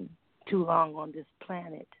staying too long on this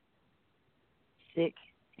planet, sick,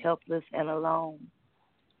 helpless, and alone.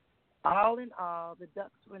 All in all, the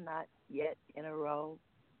ducks were not yet in a row.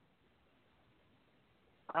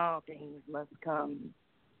 All things must come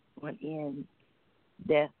to an end,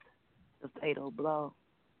 death, the fatal blow.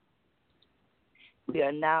 We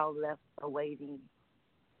are now left awaiting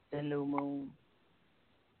the new moon.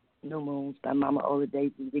 New Moons by Mama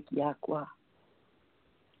Oladeji Vicky Aqua.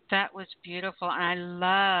 That was beautiful, and I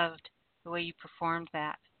loved the way you performed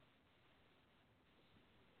that.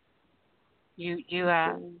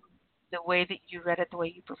 The way that you read it, the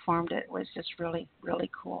way you performed it was just really,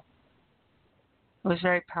 really cool. It was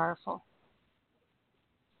very powerful.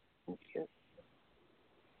 Thank you.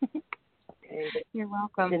 Okay. You're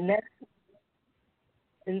welcome. The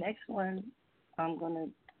next one I'm going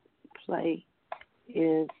to play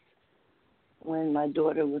is when my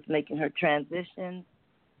daughter was making her transition.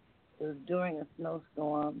 It was during a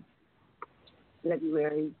snowstorm,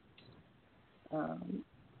 February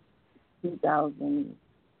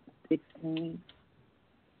 2016,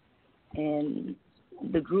 and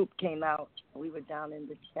the group came out. We were down in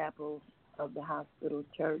the chapel of the hospital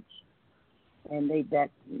church, and they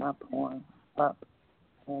backed my poem up,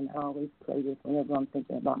 and I always play this whenever I'm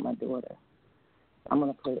thinking about my daughter. I'm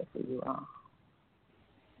going to play it for you all.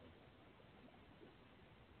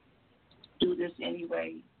 Do this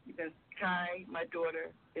anyway because Kai, my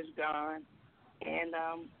daughter, is gone, and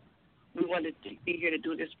we wanted to be here to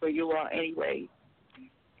do this for you all anyway.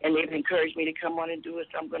 And they've encouraged me to come on and do it,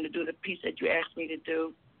 so I'm going to do the piece that you asked me to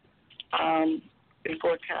do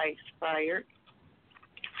before Kai expired.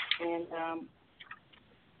 And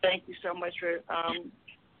thank you so much for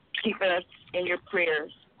keeping us in your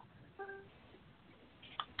prayers.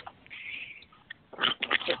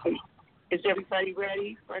 Is everybody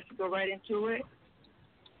ready for us to go right into it?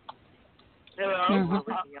 Hello? Mm-hmm. We're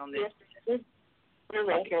ready on this. We're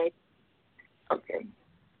ready. Okay.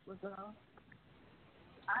 What's up?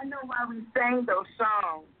 I know why we sang those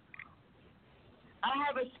songs. I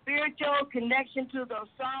have a spiritual connection to those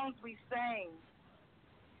songs we sang.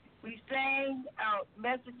 We sang out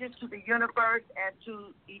messages to the universe and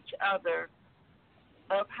to each other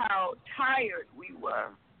of how tired we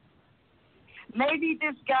were. Maybe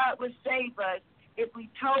this God would save us if we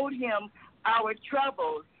told him our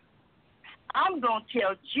troubles. I'm going to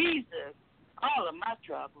tell Jesus all of my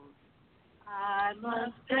troubles. I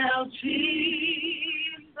must tell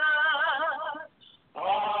Jesus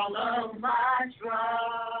all of my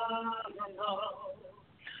troubles.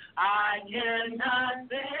 I cannot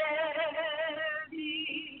bear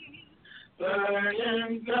these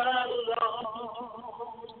burdens alone.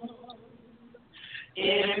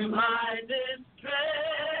 In my distress,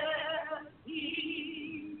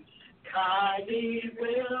 He kindly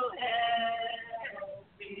will help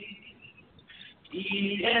me.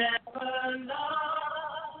 He ever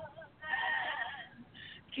loves and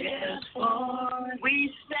cares for me.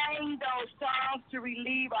 We sang those songs to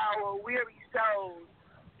relieve our weary souls,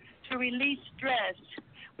 to release stress.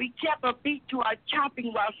 We kept a beat to our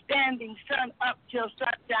chopping while standing sun up till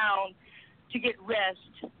sundown to get rest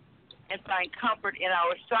and find comfort in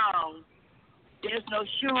our song. There's no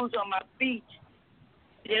shoes on my feet.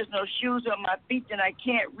 There's no shoes on my feet, and I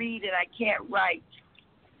can't read and I can't write.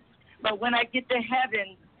 But when I get to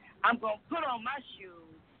heaven, I'm going to put on my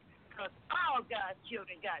shoes, because all God's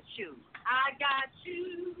children got shoes. I got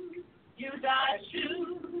shoes. You got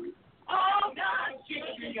shoes. All God's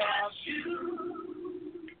children got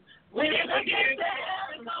shoes. When I get to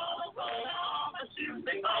heaven, I'm going to put on my shoes.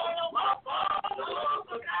 They're going to walk all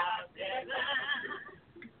over God's heaven.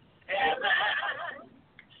 Heaven.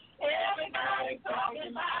 Everybody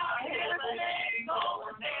talking about heaven, ain't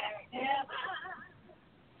going there. Heaven.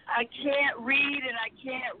 I can't read and I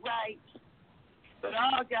can't write, but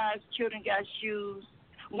all God's children got shoes.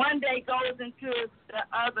 One day goes into the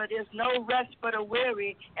other. There's no rest for the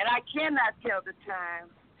weary, and I cannot tell the time.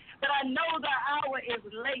 But I know the hour is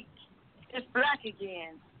late. It's black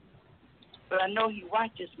again. But I know He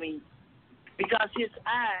watches me because His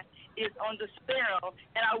eye is on the sparrow,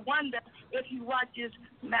 and I wonder if He watches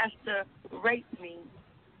Master rape me.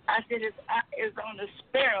 I said His eye is on the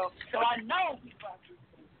sparrow, so I know He watches me.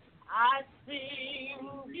 I sing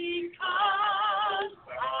because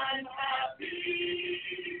I'm happy.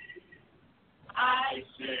 I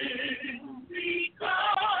sing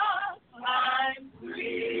because I'm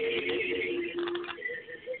free.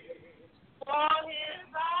 For His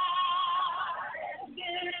eyes is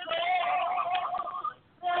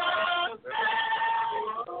on the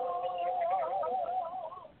ground,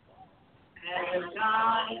 and I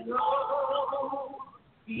know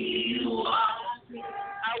He watches.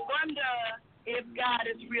 I wonder if God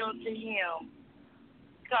is real to Him,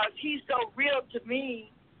 because He's so real to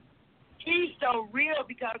me. He's so real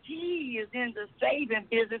because He is in the saving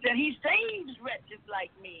business, and He saves wretches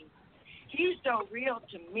like me. He's so real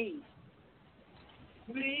to me.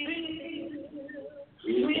 Real.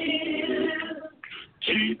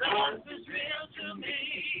 Jesus is real to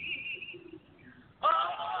me. Oh,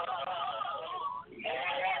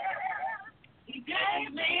 yeah. He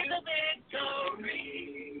gave me the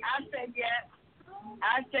victory. I say yes.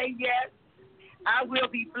 I say yes. I will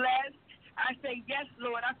be blessed. I say yes,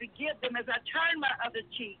 Lord. I forgive them as I turn my other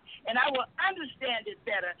cheek, and I will understand it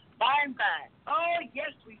better by and by. Oh,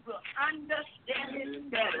 yes, we will understand it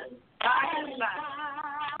better by and by.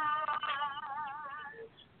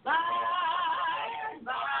 By and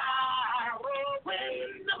by. Oh,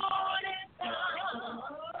 when the morning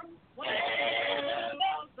comes, when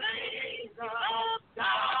the things of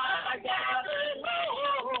God gather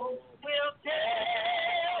low, we'll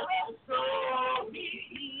tell the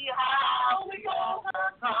story how we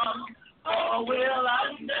overcome. Oh, we'll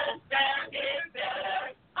understand it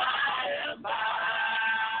better by and by.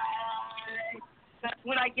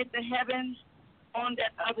 When I get to heaven on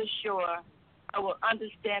that other shore, I will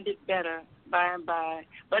understand it better by and by.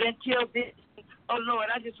 But until then, oh, Lord,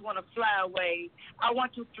 I just want to fly away. I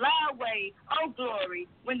want to fly away. Oh, glory.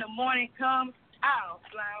 When the morning comes, I'll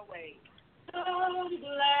fly away. Some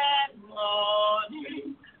glad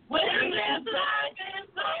morning when this life is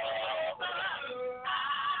over,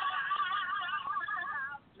 I'll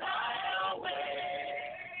fly away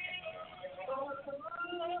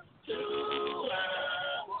to a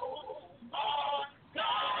home on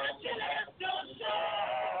God's celestial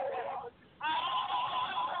shore.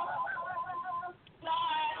 I'll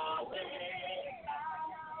fly away.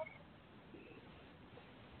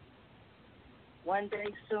 One day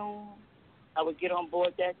soon, I will get on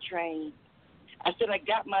board that train. I said I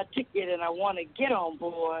got my ticket and I want to get on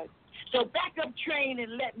board. So back up train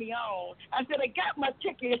and let me on. I said I got my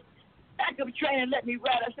ticket. Back up train and let me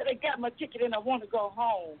ride. I said I got my ticket and I want to go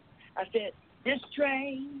home. I said this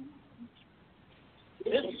train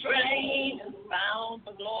is bound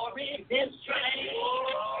for glory. This train is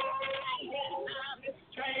bound for glory. This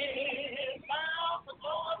train is bound for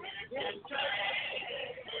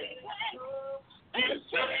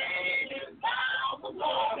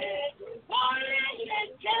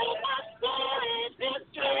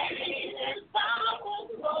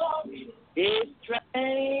glory. This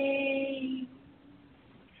train,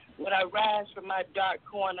 when I rise from my dark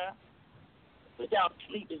corner, without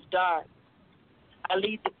sleep is dark, I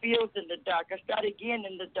leave the fields in the dark. I start again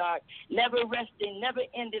in the dark, never resting, never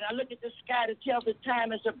ending. I look at the sky to tell the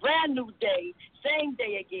time it's a brand new day, same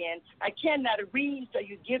day again. I cannot read, so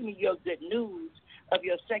you give me your good news of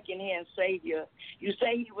your second-hand Savior. You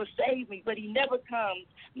say he will save me, but he never comes.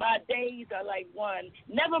 My days are like one.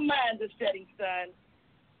 Never mind the setting sun.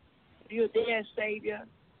 If you're there, Savior,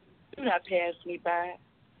 do not pass me by.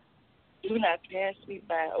 Do not pass me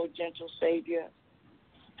by, oh gentle Savior.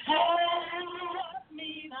 Pass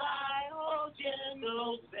me by, oh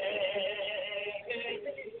gentle Savior.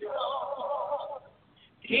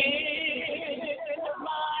 Hear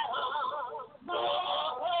my humble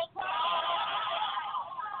cry.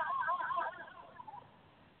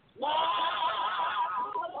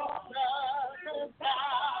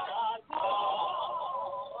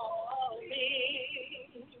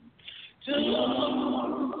 To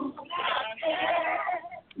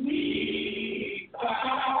me by.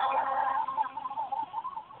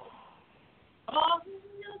 On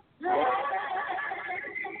your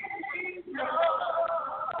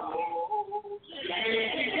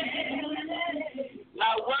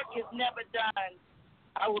my work is never done.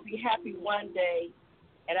 I will be happy one day,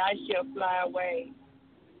 and I shall fly away.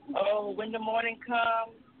 Oh, when the morning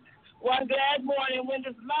comes, one glad morning, when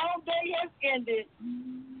this long day has ended,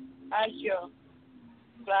 I shall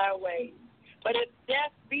fly away. But if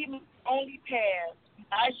death be my only path,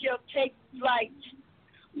 I shall take flight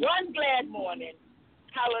one glad morning.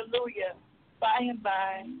 Hallelujah. By and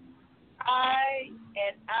by, I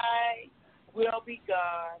will be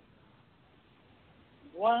gone.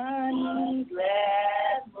 One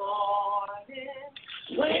glad morning,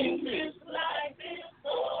 when this life is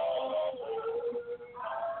over,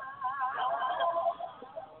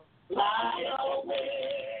 fly away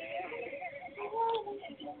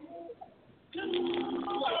to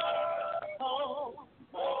home.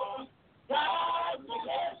 God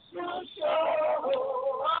bless your soul.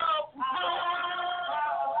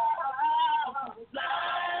 Fly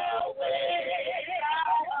away.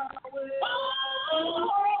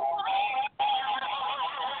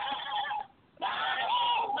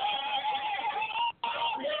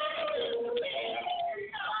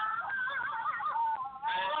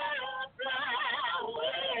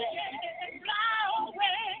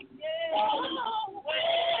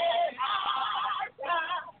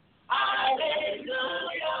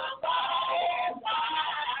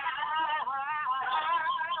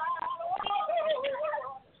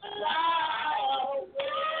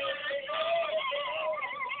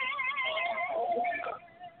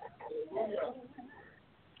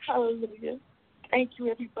 Hallelujah. Thank you,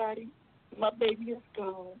 everybody. My baby is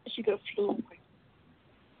gone. She got flew away.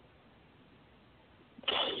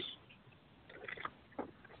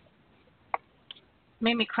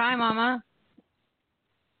 Made me cry, Mama.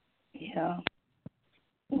 Yeah.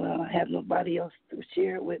 Well, I have nobody else to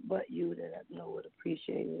share it with but you that I know would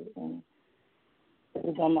appreciate it, and it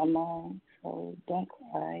was on my mind. So don't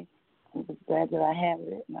cry. I'm just glad that I have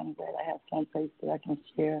it, and I'm glad I have some place that I can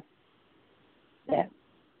share that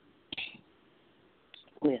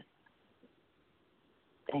with.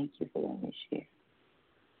 Thank you for letting me share.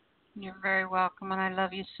 You're very welcome, and I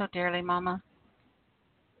love you so dearly, Mama.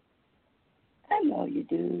 I know you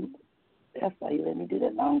do. That's why you let me do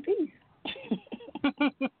that long piece.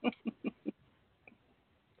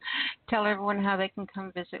 Tell everyone how they can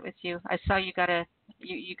come visit with you. I saw you got a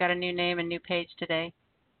new name and new page today.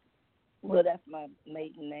 Well, that's my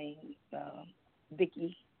maiden name,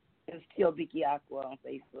 Vicky. It's still Vicky Aqua on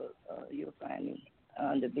Facebook. You'll find me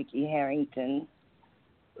under Vicky Harrington.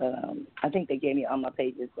 I think they gave me all my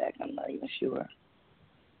pages back. I'm not even sure.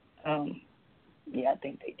 Yeah, I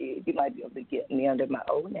think they did. You might be able to get me under my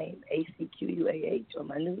old name, ACQUAH, or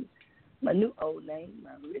my new old name,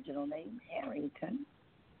 my original name, Harrington,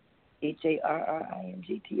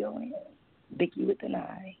 HARRINGTON, Vicky with an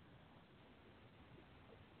I.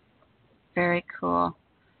 Very cool.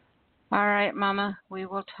 All right, Mama. We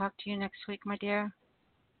will talk to you next week, my dear.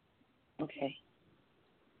 Okay.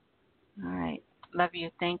 All right. Love you.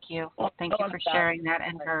 Thank you. Thank you for sorry. sharing that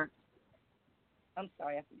and her. I'm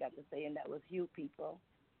sorry, I forgot to say, and that was Hugh People,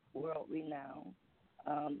 world renowned.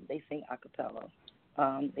 They sing a cappella.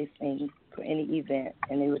 They sing for any event,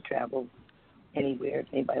 and they would travel anywhere. If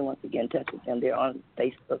anybody wants to get in touch with them, they're on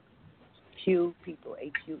Facebook. Hugh People,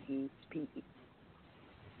 HUEPOPLE,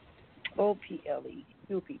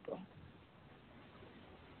 Hugh People.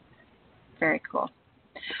 Very cool.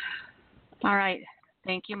 All right.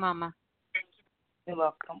 Thank you, Mama. You're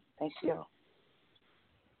welcome. Thank you.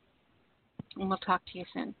 And we'll talk to you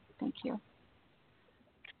soon. Thank you.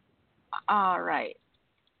 All right.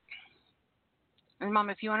 And, Mom,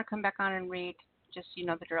 if you want to come back on and read just you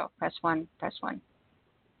know the drill. Press 1, press 1.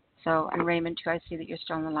 So, and Raymond, too, I see that you're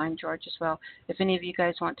still on the line, George, as well. If any of you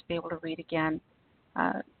guys want to be able to read again,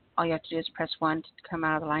 all you have to do is press 1 to come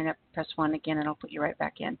out of the lineup, press 1 again, and it'll put you right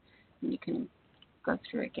back in. And you can go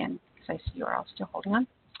through again, because I see you're all still holding on.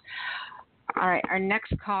 All right, our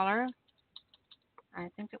next caller, I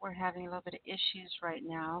think that we're having a little bit of issues right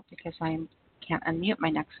now because I can't unmute my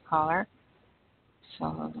next caller.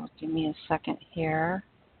 So give me a second here.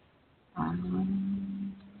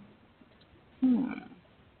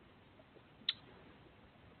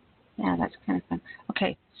 Yeah, that's kind of fun.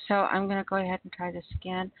 Okay, so I'm going to go ahead and try this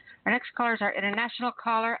again. Our next caller is our international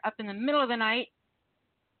caller up in the middle of the night.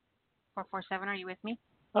 447, are you with me?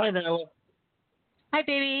 Hi, Nyla. Hi,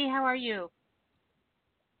 baby. How are you?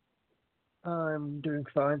 I'm doing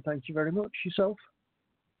fine, thank you very much. Yourself?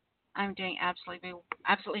 I'm doing absolutely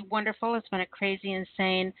wonderful. It's been a crazy,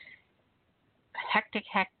 insane, hectic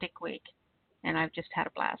week, and I've just had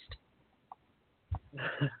a blast.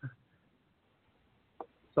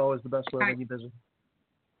 It's always the best way when you're busy.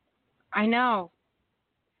 I know.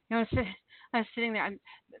 You know, I was sitting there. I'm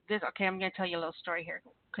going to tell you a little story here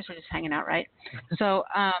because we're just hanging out, right? So,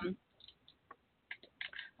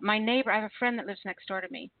 my neighbor, I have a friend that lives next door to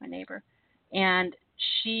me, my neighbor, and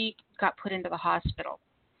she got put into the hospital.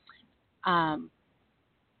 Kind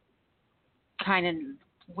of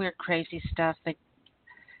weird, crazy stuff.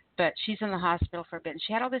 But she's in the hospital for a bit, and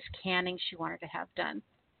she had all this canning she wanted to have done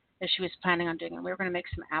that she was planning on doing, and we were going to make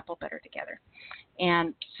some apple butter together.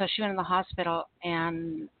 And so she went in the hospital,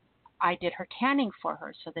 and I did her canning for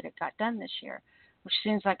her so that it got done this year, which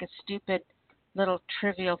seems like a stupid little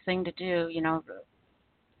trivial thing to do, you know,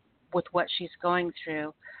 with what she's going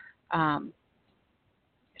through.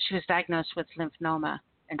 She was diagnosed with lymphoma,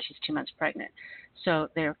 and she's 2 months pregnant. So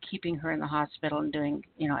they're keeping her in the hospital and doing,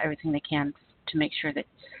 you know, everything they can to make sure that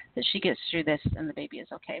she gets through this and the baby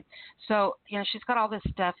is okay. So, you know, she's got all this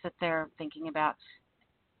stuff that they're thinking about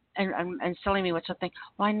and telling me what something.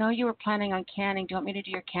 Well, I know you were planning on canning. Do you want me to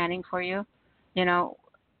do your canning for you? You know,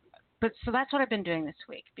 but so that's what I've been doing this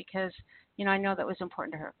week because, you know, I know that was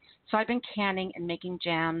important to her. So I've been canning and making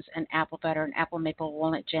jams and apple butter and apple maple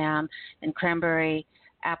walnut jam and cranberry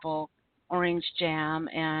apple orange jam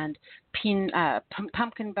and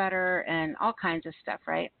pumpkin butter and all kinds of stuff,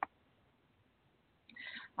 right?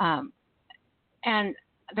 And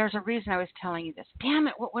there's a reason I was telling you this. Damn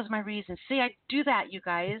it, what was my reason? See, I do that, you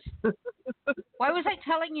guys. Why was I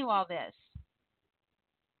telling you all this?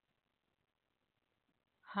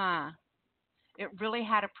 Huh. It really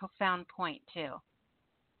had a profound point, too.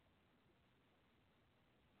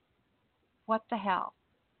 What the hell?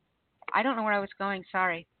 I don't know where I was going.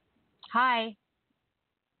 Sorry. Hi.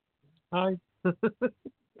 Hi. Do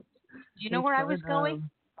you know where I was going?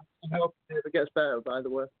 I hope it never gets better, by the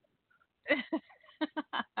way.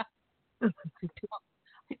 I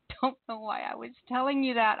don't know why I was telling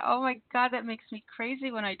you that. Oh, my God, that makes me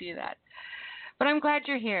crazy when I do that. But I'm glad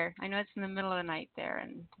you're here. I know it's in the middle of the night there,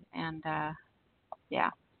 and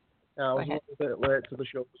yeah. I was a little bit late to the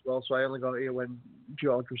show as well, so I only got here when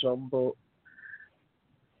George was on, but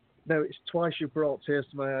no, it's twice you brought tears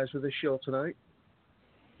to my eyes with this show tonight.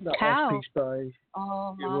 That last piece by it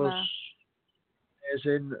was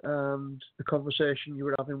amazing, and the conversation you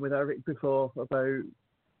were having with Eric before about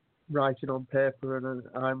writing on paper, and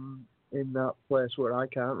I'm in that place where I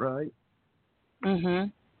can't write.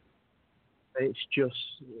 Mhm. It's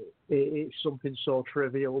just it's something so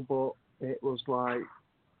trivial, but it was like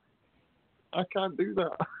I can't do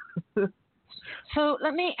that. So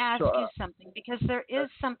let me ask you something, because there is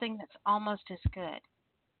something that's almost as good.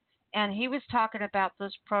 And he was talking about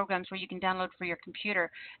those programs where you can download for your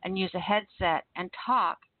computer and use a headset and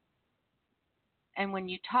talk. And when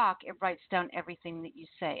you talk, it writes down everything that you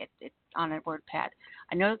say it on a WordPad.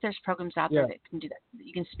 I know that there's programs out there that can do that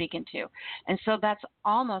you can speak into. And so that's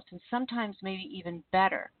almost, and sometimes maybe even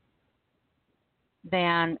better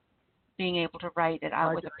than being able to write it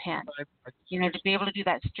out with a pen. You know, to be able to do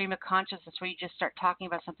that stream of consciousness where you just start talking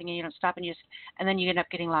about something and you don't stop and then you end up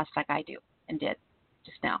getting lost like I do and did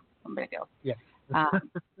just now. I'm going to go. Yeah.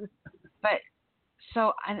 But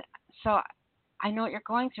so I know what you're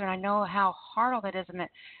going through, and I know how hard all that is,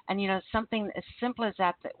 and you know, something as simple as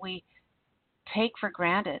that we take for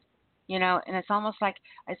granted, you know, and it's almost like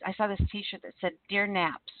I saw this T-shirt that said, "Dear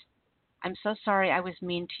Naps, I'm so sorry I was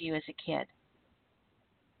mean to you as a kid."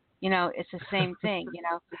 You know, it's the same thing.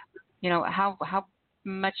 You know how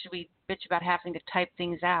much do we bitch about having to type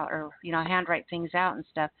things out or handwrite things out and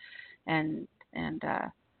stuff, and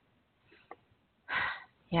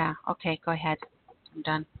yeah, okay, go ahead. I'm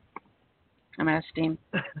done. I'm out of steam.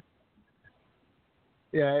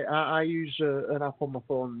 Yeah, I use an app on my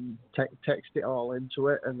phone, text it all into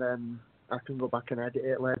it, and then I can go back and edit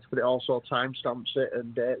it later. But it also timestamps it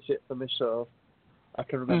and dates it for me, so I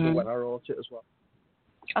can remember when I wrote it as well.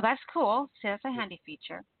 Oh, that's cool. See, that's a handy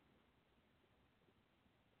feature.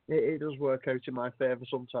 It does work out in my favour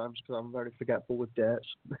sometimes because I'm very forgetful with dates.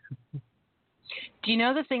 Do you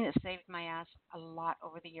know the thing that saved my ass a lot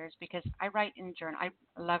over the years? Because I write in journal. I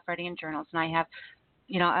love writing in journals, and I have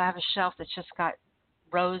a shelf that's just got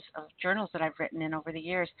rows of journals that I've written in over the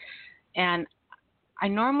years. And I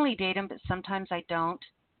normally date them, but sometimes I don't.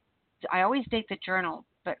 I always date the journal,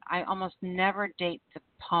 but I almost never date the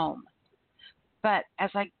poem. But as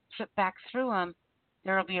I flip back through them,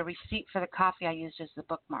 there will be a receipt for the coffee I used as the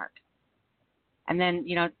bookmark. And then,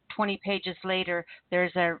 20 pages later,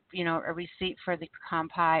 there's a receipt for the pecan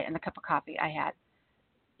pie and the cup of coffee I had,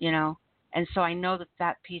 And so I know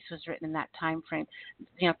that piece was written in that time frame.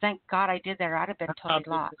 Thank God I did that, or I'd have been totally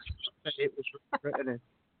lost. It was written in.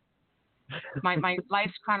 My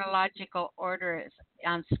life's chronological order is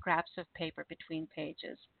on scraps of paper between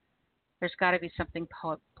pages. There's got to be something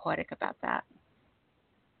poetic about that.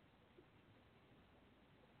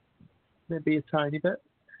 Maybe a tiny bit.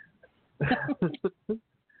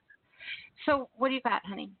 So what do you got,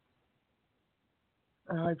 honey?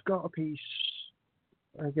 I've got a piece,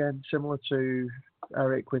 again, similar to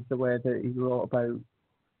Eric with the way that he wrote about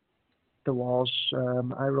the wars.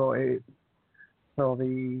 I wrote it for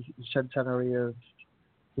the centenary of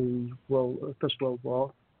the First World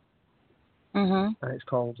War. And it's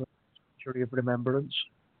called Century of Remembrance.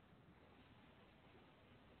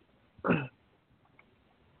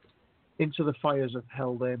 Into the fires of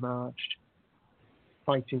hell they marched,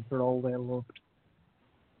 fighting for all they loved.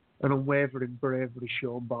 An unwavering bravery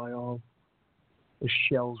shown by all, as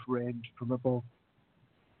shells rained from above.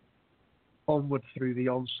 Onward through the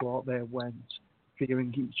onslaught they went,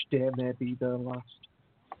 fearing each day may be their last.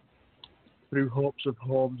 Through hopes of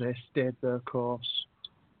home they stayed their course,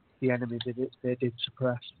 the enemy they did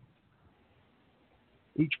suppress.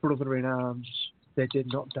 Each brother in arms, they did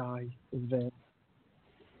not die in vain.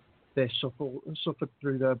 They suffered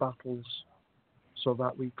through their battles so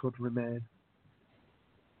that we could remain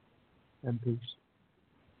in peace.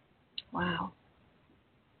 Wow.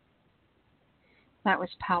 That was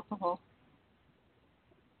palpable.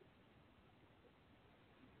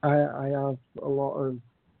 I have a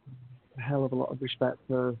hell of a lot of respect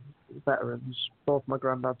for veterans. Both my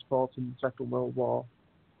granddads fought in the Second World War,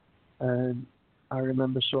 and I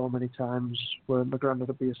remember so many times when my granddad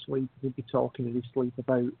would be asleep, he'd be talking in his sleep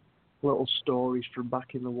about little stories from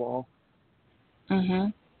back in the war.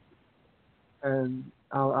 And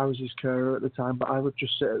I was his carer at the time, but I would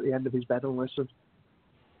just sit at the end of his bed and listen.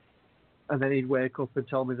 And then he'd wake up and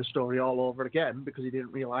tell me the story all over again because he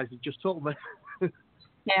didn't realise he'd just told me.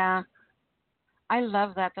 Yeah. I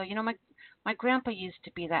love that, though. My grandpa used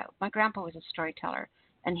to be that. My grandpa was a storyteller,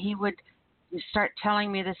 and he would start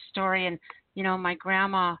telling me this story, and, my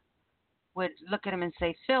grandma would look at him and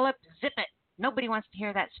say, Philip, zip it. Nobody wants to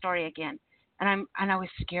hear that story again. And I was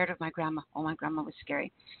scared of my grandma. Oh, my grandma was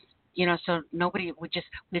scary. So nobody we'd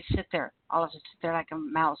sit there, all of us sit there like a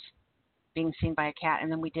mouse being seen by a cat,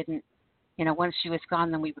 and then we didn't, once she was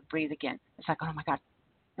gone, then we would breathe again. It's like, oh my God,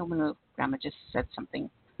 no one moved. Grandma just said something.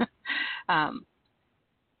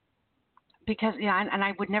 Because, and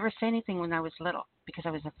I would never say anything when I was little because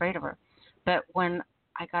I was afraid of her. But when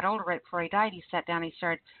I got older, right before he died, he sat down,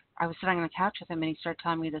 I was sitting on the couch with him, and he started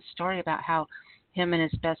telling me this story about how him and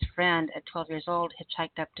his best friend at 12 years old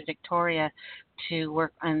hitchhiked up to Victoria to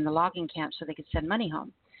work on the logging camp so they could send money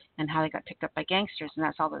home, and how they got picked up by gangsters. And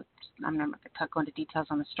that's all I'm not going to go into details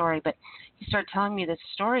on the story, but he started telling me this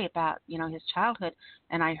story about, his childhood,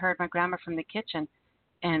 and I heard my grandma from the kitchen,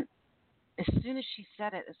 and as soon as she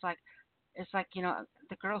said it, it's like,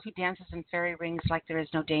 the girl who dances in fairy rings like there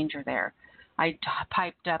is no danger there. I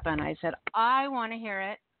piped up and I said, I want to hear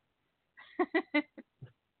it.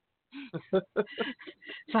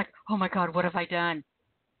 It's like, oh my God, what have I done?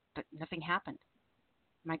 But nothing happened.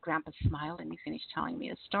 My grandpa smiled and he finished telling me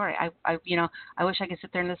the story. I wish I could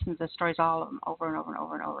sit there and listen to the stories all of them over and over and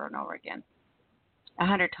over and over and over again,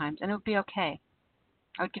 100 times, and it would be okay.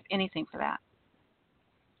 I would give anything for that.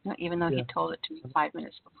 Even though he told it to me 5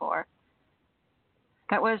 minutes before.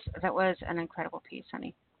 That was an incredible piece,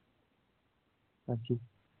 honey. Thank you.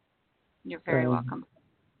 You're very welcome.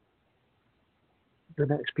 The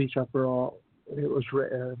next piece I brought, it was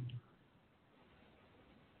written,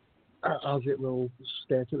 as it will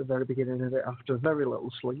state at the very beginning of it, after very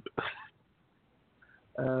little sleep.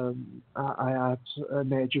 I had a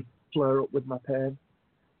major flare-up with my pain,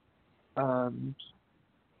 and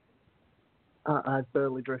I'd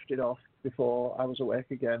barely drifted off before I was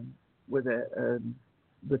awake again with it, and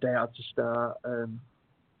the day had to start. And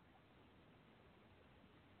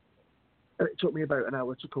it took me about an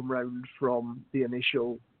hour to come round from the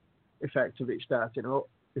initial effect of it starting up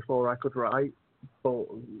before I could write. But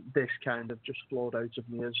this kind of just flowed out of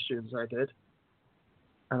me as soon as I did,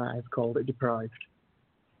 and I've called it Deprived.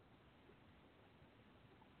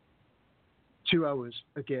 2 hours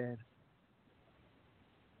again.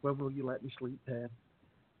 When will you let me sleep, pain?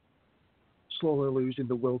 Slowly losing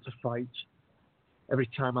the will to fight. Every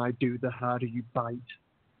time I do, the harder you bite.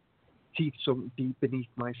 Teeth sunk deep beneath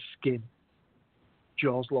my skin.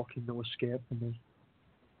 Jaws locking, no escape for me.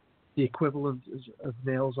 The equivalent of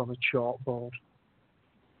nails on a chalkboard.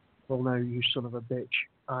 Well, now, you son of a bitch,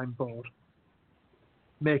 I'm bored.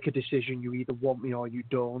 Make a decision, you either want me or you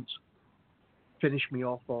don't. Finish me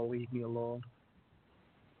off or leave me alone.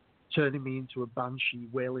 Turning me into a banshee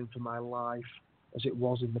wailing for my life as it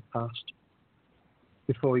was in the past.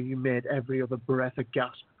 Before you made every other breath a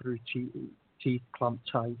gasp through teeth clamped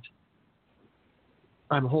tight.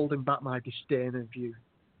 I'm holding back my disdain of you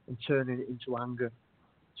and turning it into anger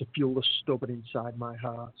to fuel the stubborn inside my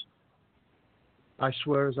heart. I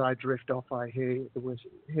swear as I drift off, I hear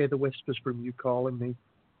the whispers from you calling me,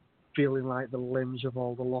 feeling like the limbs of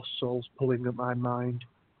all the lost souls pulling at my mind,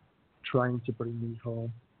 trying to bring me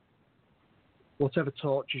home. Whatever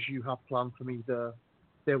tortures you have planned for me there,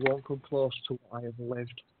 they won't come close to what I have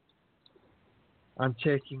lived. I'm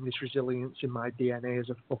taking this resilience in my DNA as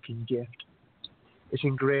a fucking gift. It's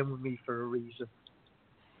ingrained with me for a reason.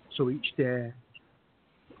 So each day,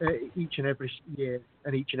 each and every year,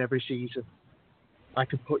 and each and every season, I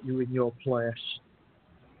can put you in your place,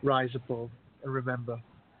 rise above, and remember,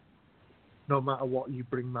 no matter what you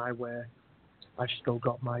bring my way, I've still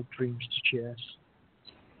got my dreams to chase.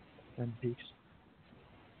 And peace.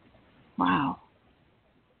 Wow.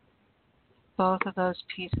 Both of those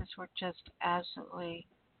pieces were just absolutely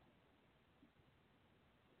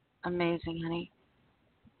amazing, honey.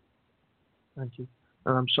 Thank you.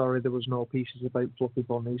 And I'm sorry there was no pieces about fluffy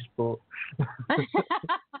bunnies, but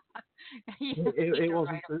it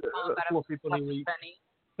wasn't a fluffy bunny week.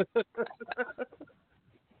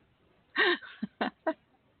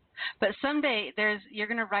 But someday you're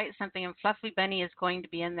going to write something and Fluffy Bunny is going to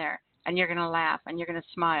be in there, and you're going to laugh and you're going to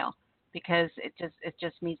smile because it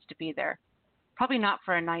just needs to be there. Probably not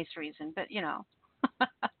for a nice reason, but you know.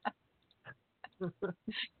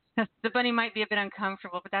 The bunny might be a bit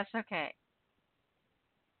uncomfortable, but that's okay.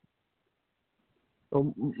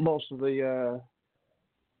 Well, most of the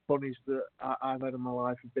bunnies that I've had in my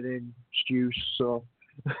life have been in stews, so.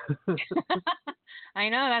 I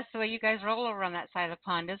know, that's the way you guys roll over on that side of the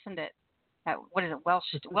pond, isn't it? That, what is it, Welsh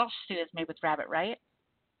stew is made with rabbit, right?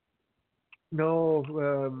 No,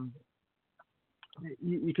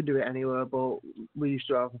 you can do it anywhere, but we used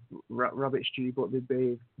to have rabbit stew, but they'd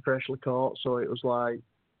be freshly caught, so it was like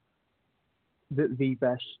the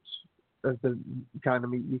best of the kind of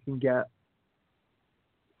meat you can get.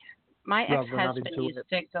 My ex-husband used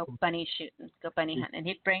to go bunny shooting, go bunny hunting, and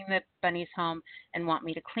he'd bring the bunnies home and want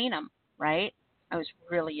me to clean them, right? I was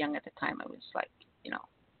really young at the time. I was like,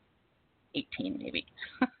 18 maybe.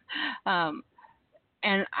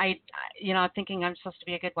 And I thinking I'm supposed to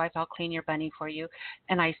be a good wife, I'll clean your bunny for you.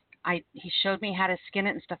 And he showed me how to skin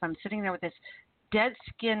it and stuff. I'm sitting there with this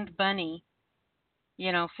dead-skinned bunny,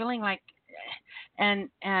 feeling like, and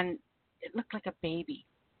it looked like a baby.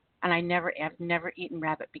 And I've never eaten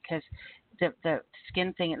rabbit because the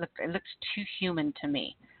skin thing, it looked too human to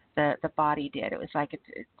me. The body did. It was like it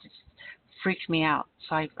just freaked me out.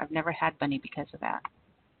 So I've never had bunny because of that.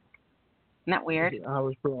 Isn't that weird? I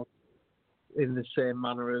was brought in the same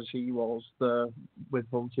manner as he was with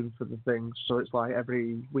hunting for the things. So it's like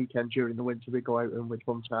every weekend during the winter we go out and we'd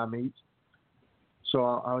hunt our meat. So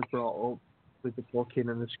I was brought up with the plucking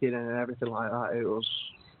and the skinning and everything like that. It was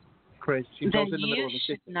crazy. Then you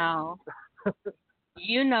should know.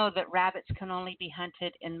 You know that rabbits can only be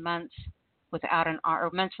hunted in months without an R,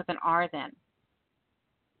 or months with an R. Then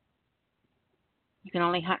you can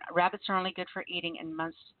only hunt. Rabbits are only good for eating in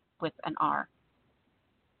months with an R.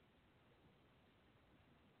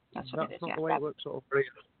 That's what it is. Not yeah, the way it works over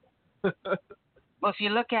here. Well, if you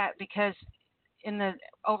look at, because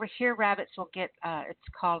over here rabbits will get it's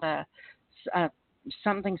called a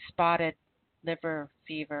something spotted liver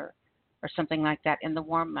fever or something like that in the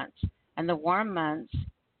warm months. And the warm months,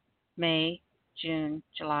 May, June,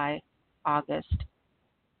 July, August.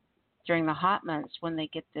 During the hot months, when they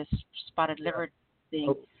get this spotted liver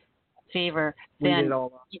fever, then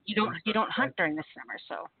you don't hunt during the summer.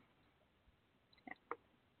 So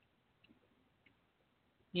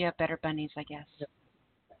You have better bunnies, I guess.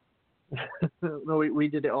 No, we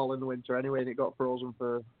did it all in the winter anyway, and it got frozen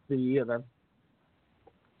for the year then.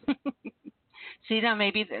 See, now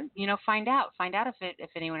maybe find out if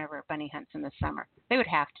anyone ever bunny hunts in the summer. They would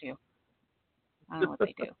have to. I don't know what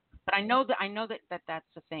they do, but I know that that's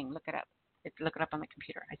the thing. Look it up. Look it up on the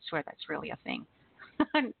computer. I swear that's really a thing.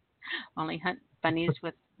 Only hunt bunnies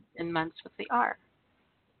in months with the R.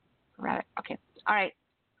 Rabbit. Okay. All right,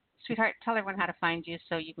 sweetheart. Tell everyone how to find you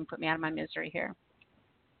so you can put me out of my misery here.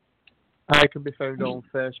 I can be found on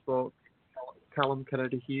Facebook, Callum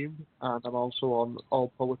Kennedy Hume, and I'm also on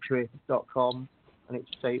allpoetry.com, and it's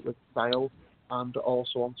state with style, and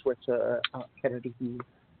also on Twitter at Kennedy Hume.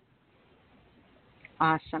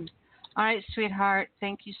 Awesome. All right, sweetheart.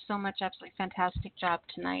 Thank you so much. Absolutely fantastic job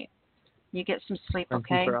tonight. You get some sleep, Thank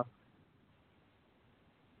okay? You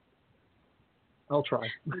I'll try.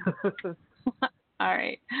 All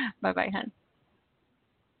right. Bye-bye, hon.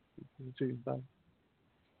 You too. Bye.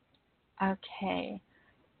 Okay.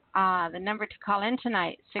 The number to call in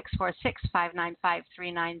tonight,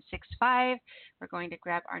 646-595-3965. We're going to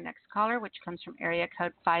grab our next caller, which comes from area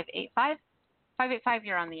code 585. 585,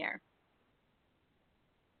 you're on the air.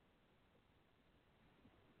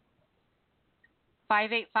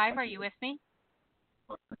 Are you with me?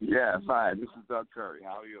 Yes, hi. This is Doug Curry.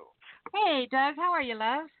 How are you? Hey, Doug. How are you,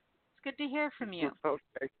 love? It's good to hear from you.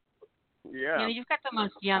 Okay. Yeah. You've got the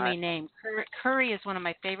most yummy name. Curry is one of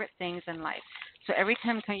my favorite things in life. So every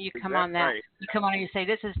time you come on that, right. you come on and you say,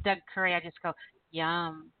 "This is Doug Curry," I just go,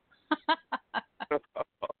 "Yum."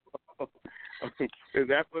 Is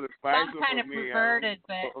that for the spice? I'm kind of perverted,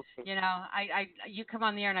 but you come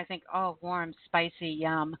on the air and I think, "Oh, warm, spicy,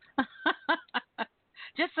 yum."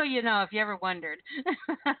 Just so you know, if you ever wondered.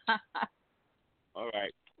 All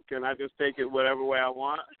right. Can I just take it whatever way I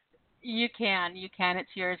want? You can.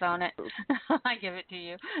 It's yours. Own it. I give it to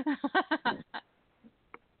you.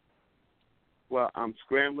 Well, I'm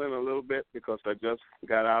scrambling a little bit because I just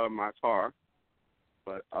got out of my car.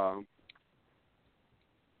 But do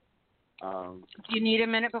you need a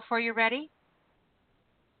minute before you're ready?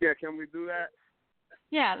 Yeah, can we do that?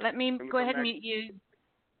 Yeah, let me go ahead and mute you,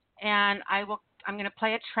 and I'm going to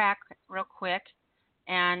play a track real quick,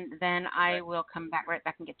 and then I will come right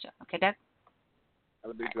back and get you. Okay, Doug?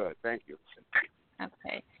 That'll be good. Thank you.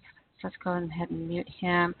 Okay. So let's go ahead and mute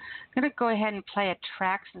him. I'm going to go ahead and play a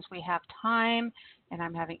track since we have time, and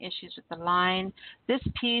I'm having issues with the line. This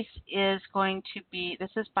piece is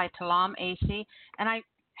this is by Talam AC, and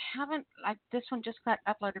this one just got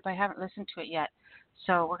uploaded, but I haven't listened to it yet.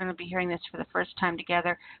 So we're going to be hearing this for the first time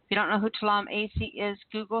together. If you don't know who Talam AC is,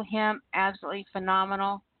 Google him. Absolutely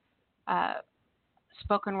phenomenal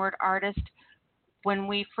spoken word artist. When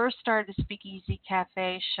we first started the SpeakEasy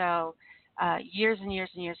Cafe show years and years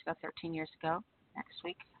and years ago, 13 years ago, next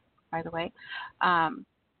week, by the way,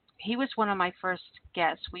 he was one of my first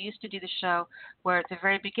guests. We used to do the show where at the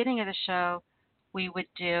very beginning of the show, we would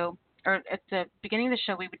do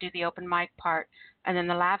the open mic part, and then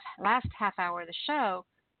the last half hour of the show,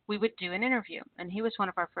 we would do an interview. And he was one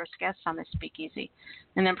of our first guests on the SpeakEasy.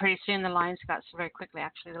 And then pretty soon the lines got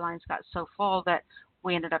so full that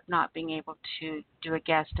we ended up not being able to do a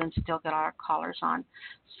guest and still get our callers on.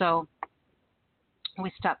 So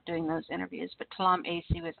we stopped doing those interviews. But Talam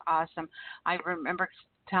AC was awesome. I remember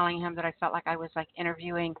telling him that I felt like I was like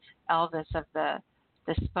interviewing Elvis of the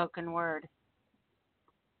spoken word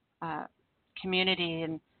community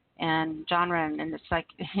and genre, and it's like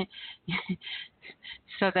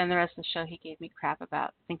so then the rest of the show he gave me crap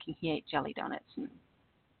about thinking he ate jelly donuts and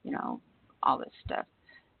all this stuff,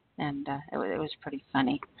 and it was pretty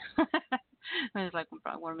funny. It was like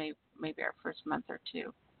maybe our first month or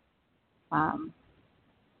two,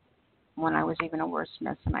 when I was even a worse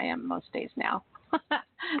mess than I am most days now.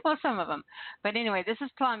 Well, some of them. But anyway, this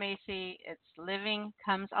is Talam AC. It's Living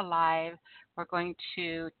Comes Alive. We're going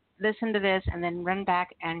to listen to this and then run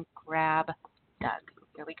back and grab Doug.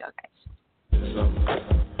 Here we go, guys.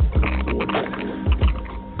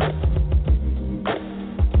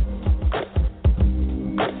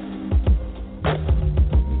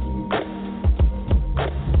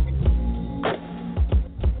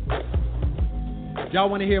 If y'all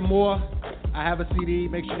want to hear more, I have a CD.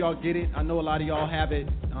 Make sure y'all get it. I know a lot of y'all have it.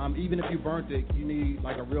 Even if you burnt it, you need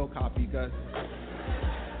like a real copy because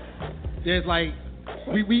there's like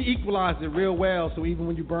we equalized it real well. So even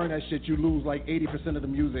when you burn that shit, you lose like 80% of the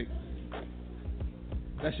music.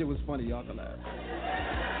 That shit was funny. Y'all can laugh.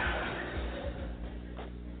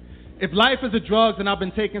 If life is a drug, then I've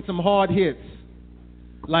been taking some hard hits.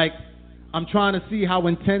 Like I'm trying to see how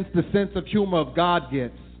intense the sense of humor of God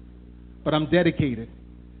gets. But I'm dedicated.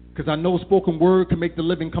 because I know spoken word can make the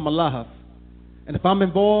living come alive. And if I'm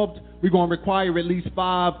involved, we're going to require at least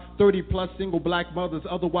 5 30-plus single black mothers.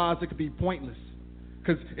 Otherwise, it could be pointless.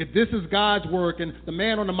 Because if this is God's work and the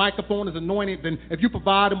man on the microphone is anointed, then if you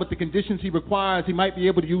provide him with the conditions he requires, he might be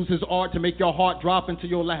able to use his art to make your heart drop into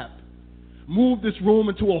your lap. Move this room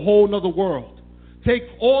into a whole nother world. Take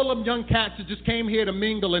all them young cats that just came here to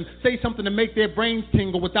mingle and say something to make their brains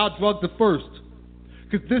tingle without drugs at first.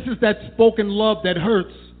 Because this is that spoken love that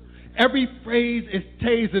hurts. Every phrase is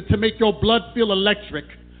tasered to make your blood feel electric.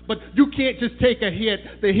 But you can't just take a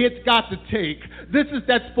hit. The hit's got to take. This is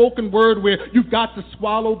that spoken word where you've got to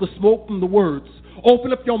swallow the smoke from the words.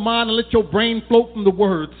 Open up your mind and let your brain float from the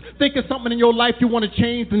words. Think of something in your life you want to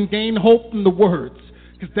change and gain hope from the words.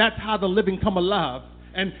 Because that's how the living come alive.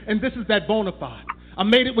 And this is that bona fide. I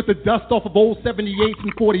made it with the dust off of old 78s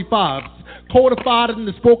and 45s. Codified it in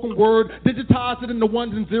the spoken word. Digitized it in the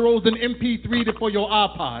ones and zeros and MP3'd it for your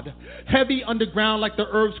iPod. Heavy underground like the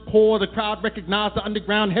Earth's core. The crowd recognized the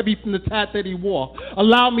underground heavy from the tat that he wore.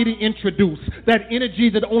 Allow me to introduce that energy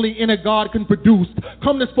that only inner God can produce.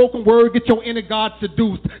 Come to spoken word, get your inner God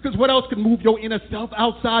seduced. Because what else can move your inner self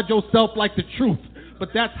outside yourself like the truth? But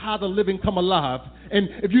that's how the living come alive. And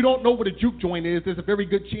if you don't know what a juke joint is, there's a very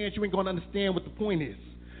good chance you ain't going to understand what the point is.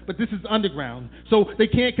 But this is underground. So they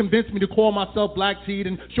can't convince me to call myself Black Tea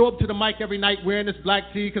and show up to the mic every night wearing this black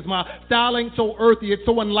tea because my style ain't so earthy, it's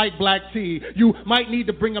so unlike black tea. You might need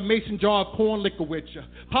to bring a mason jar of corn liquor with you.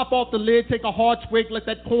 Pop off the lid, take a hard swig, let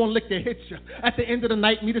that corn liquor hit you. At the end of the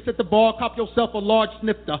night, meet us at the bar, cop yourself a large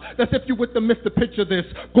snifter. That's if you with the Mr. Picture this.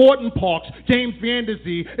 Gordon Parks, James Van Der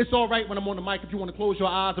Zee. It's all right when I'm on the mic if you want to close your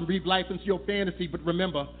eyes and breathe life into your fantasy. But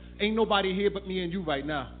remember, ain't nobody here but me and you right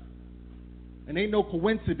now. And ain't no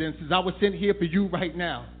coincidences. I was sent here for you right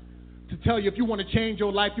now. To tell you if you want to change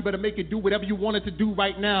your life, you better make it do whatever you want it to do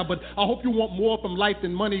right now. But I hope you want more from life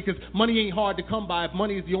than money, because money ain't hard to come by if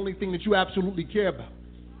money is the only thing that you absolutely care about.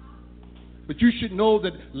 But you should know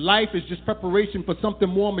that life is just preparation for something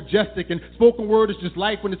more majestic, and spoken word is just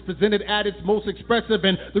life when it's presented at its most expressive.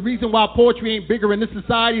 And the reason why poetry ain't bigger in this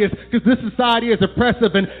society is because this society is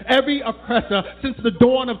oppressive, and every oppressor since the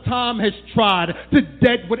dawn of time has tried to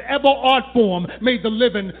dead whatever art form made the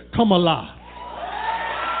living come alive.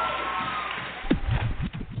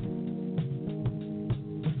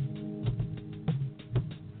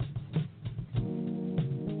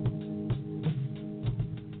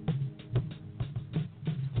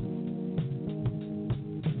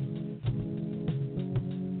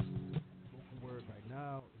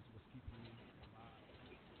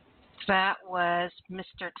 That was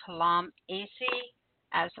Mr. Nyla Alisia,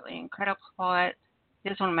 absolutely incredible poet.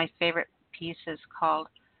 This is one of my favorite pieces called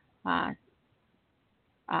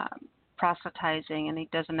Proselytizing, and he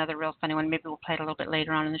does another real funny one. Maybe we'll play it a little bit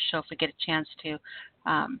later on in the show if we get a chance to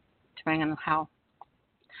bring on how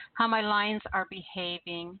my lines are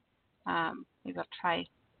behaving. Maybe we'll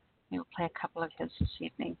play a couple of his this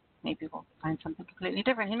evening. Maybe we'll find something completely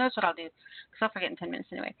different. Who knows what I'll do, because I'll forget in 10 minutes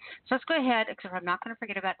anyway. So let's go ahead, except I'm not going to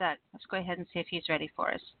forget about Doug. Let's go ahead and see if he's ready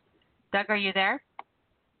for us. Doug, are you there?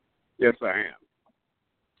 Yes, I am.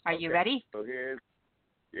 Are you ready? So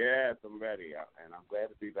yes, I'm ready. And I'm glad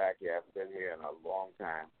to be back here. I haven't been here in a long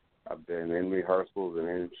time. I've been in rehearsals and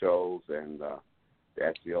in shows, and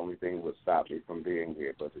that's the only thing that would stop me from being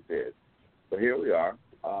here, but it did. So here we are.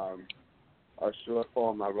 A short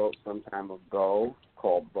poem I wrote some time ago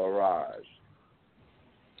called Barrage.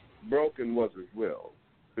 Broken was his will,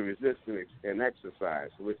 to resist an exercise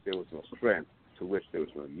to which there was no strength, to which there was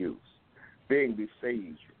no use. Being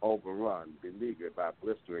besieged, overrun, beleaguered by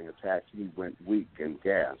blistering attacks, he went weak and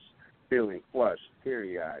gasped, feeling flushed,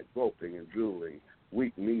 teary-eyed, groping and drooling,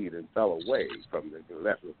 weak-kneed, and fell away from the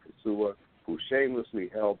relentless pursuer, who shamelessly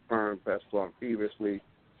held firm, pressed on feverishly,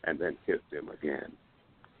 and then kissed him again.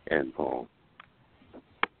 End poem.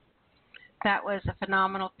 That was a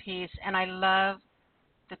phenomenal piece, and I love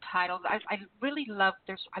the title. I really love,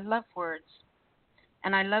 I love words,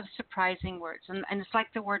 and I love surprising words, and it's like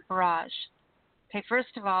the word barrage. Okay,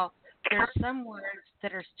 first of all, there are some words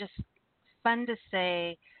that are just fun to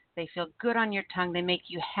say. They feel good on your tongue. They make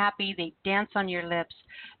you happy. They dance on your lips,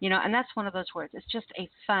 and that's one of those words. It's just a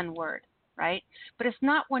fun word, right? But it's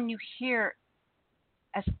not one you hear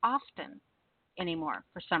as often anymore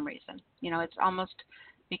for some reason. It's almost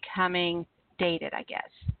becoming dated, I guess,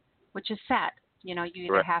 which is sad. You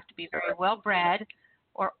either have to be very well bred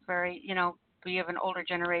or very, be of an older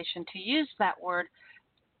generation to use that word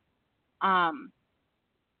and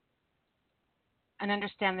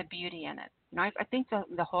understand the beauty in it. I think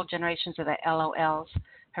the whole generations of the LOLs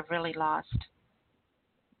have really lost.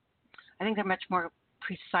 I think they're much more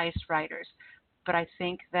precise writers. but I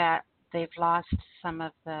think that they've lost some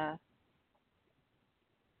of the,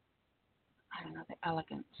 the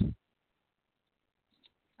elegance of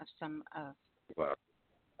some of, Wow.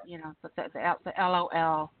 the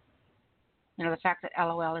LOL. The fact that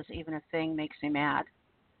LOL is even a thing makes me mad.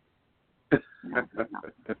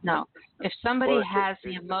 No. If somebody has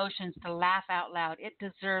the emotions to laugh out loud, it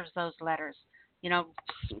deserves those letters.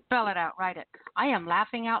 Spell it out, write it. I am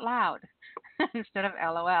laughing out loud instead of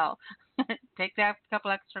LOL. Take that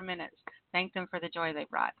couple extra minutes. Thank them for the joy they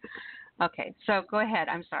brought. Okay, so go ahead.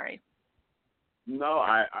 I'm sorry. No,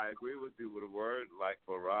 I agree with you with a word like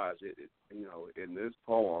barrage. It in this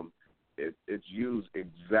poem, it's used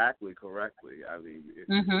exactly correctly. I mean, if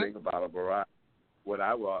you think about a barrage, what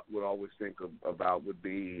I would always think about would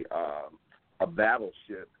be a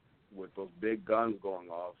battleship with those big guns going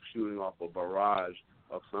off, shooting off a barrage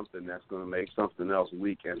of something that's going to make something else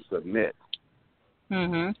weak and submit.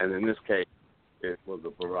 And in this case, it was a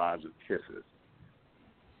barrage of kisses.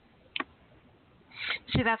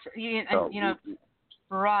 See, that's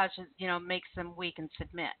barrage is, makes them weak and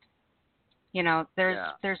submit.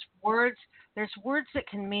 There's words that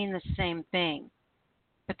can mean the same thing,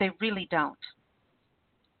 but they really don't.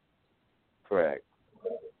 Correct.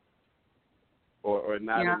 Or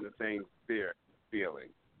not in the same feeling.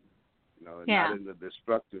 Not in the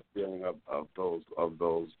destructive feeling of those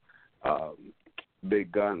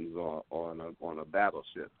big guns on a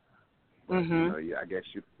battleship. But, I guess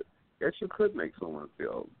you could make someone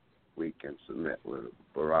feel weak and submit with a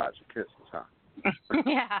barrage of kisses, huh?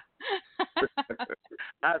 Yeah.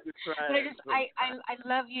 I have to try I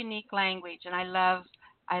love unique language, and I love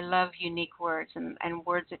unique words and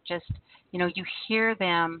words that just you hear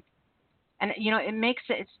them, and it makes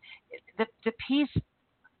it. The piece,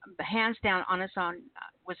 hands down on its own,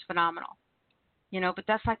 was phenomenal. But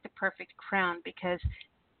that's like the perfect crown, because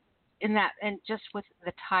in that, and just with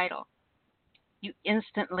the title, you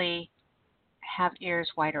instantly have ears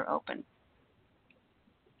wider open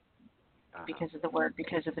because of the word,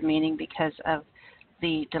 because of the meaning, because of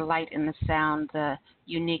the delight in the sound, the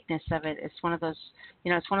uniqueness of it. It's one of those,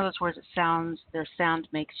 it's one of those words that their sound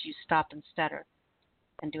makes you stop and stutter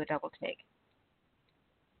and do a double take.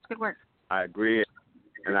 It's a good word. I agree,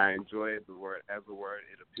 and I enjoy it. The word, as a word,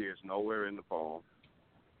 it appears nowhere in the poem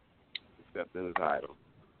except in the title.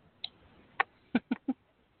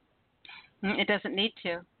 It doesn't need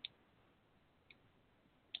to.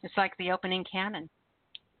 It's like the opening canon.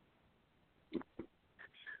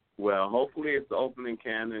 Well, hopefully it's the opening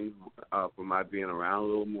canon for my being around a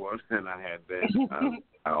little more than I had been.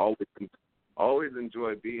 I always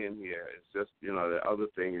enjoy being here. It's just, the other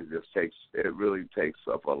thing is it really takes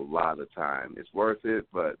up a lot of time. It's worth it,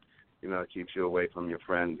 but, it keeps you away from your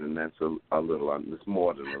friends, and that's a little, it's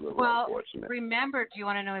more than a little unfortunate. Remember, do you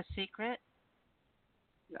want to know a secret?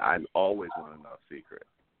 I always want to know a secret.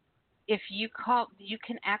 If you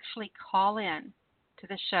can actually call in to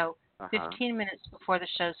the show 15 minutes before the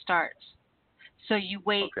show starts. So you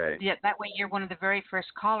wait. Okay. That way you're one of the very first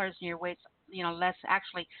callers, and your wait's less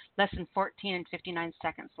than 14 and 59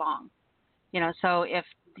 seconds long. So if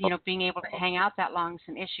being able to hang out that long is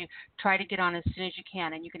an issue, try to get on as soon as you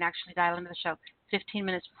can, and you can actually dial into the show 15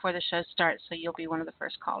 minutes before the show starts, so you'll be one of the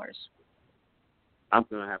first callers. I'm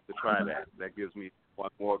going to have to try that. That gives me one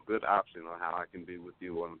more good option on how I can be with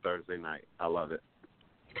you on a Thursday night. I love it.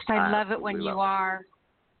 Because I love it when you are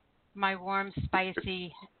my warm,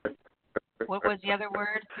 spicy. What was the other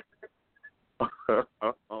word? Go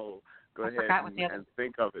ahead and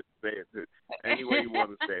think of it. Say it any way you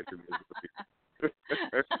want to say it to me.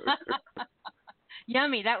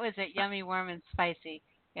 Yummy. That was it. Yummy, warm, and spicy.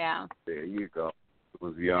 Yeah. There you go. It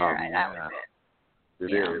was yum. All right, that was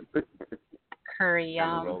it. It is. Curry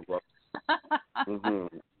yum.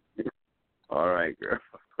 All right, girl.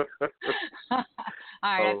 All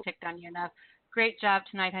right, I've picked on you enough. Great job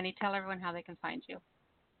tonight, honey. Tell everyone how they can find you.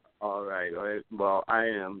 All right. Well, I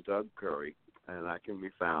am Doug Curry, and I can be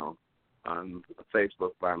found on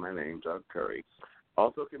Facebook by my name, Doug Curry.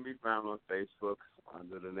 Also can be found on Facebook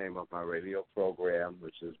under the name of my radio program,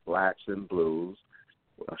 which is Blacks and Blues,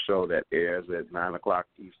 a show that airs at 9 o'clock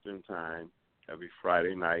Eastern Time every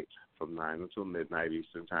Friday night from 9 until midnight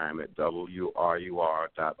Eastern Time at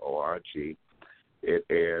WRUR.org. It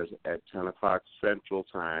airs at 10 o'clock Central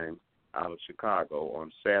Time out of Chicago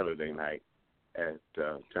on Saturday night at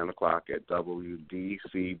 10 o'clock at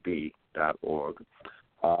WDCB.org.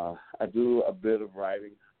 I do a bit of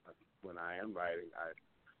writing. When I am writing, I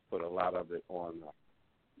put a lot of it on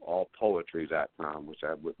allpoetry.com, which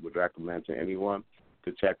I would recommend to anyone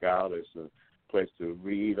to check out. It's a place to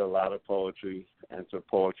read a lot of poetry, enter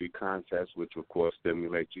poetry contests, which, of course,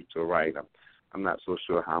 stimulate you to write. I'm not so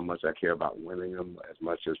sure how much I care about winning them as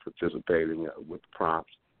much as participating with the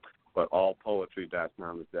prompts. But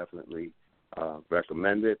allpoetry.com is definitely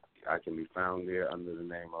recommended. I can be found there under the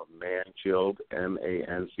name of Manchild,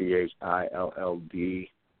 MANCHILLD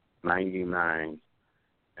 99,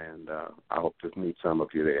 and I hope to meet some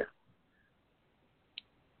of you there.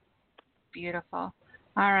 Beautiful.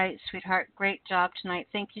 All right, sweetheart. Great job tonight.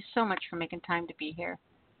 Thank you so much for making time to be here.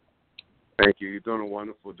 Thank you. You're doing a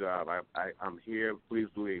wonderful job. I'm here, please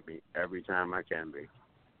believe me, every time I can be.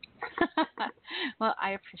 Well,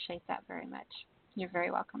 I appreciate that very much. You're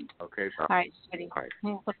very welcome. Okay. All right, sweetie. All right.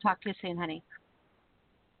 We'll talk to you soon, honey.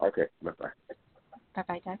 Okay. Bye-bye.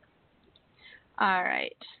 Bye-bye, Doug. All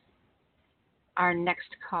right. Our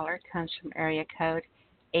next caller comes from area code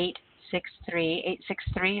 863.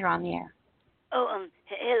 863, you're on the air. Oh,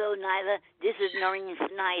 hello, Nyla. This is Noreen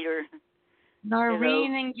Snyder.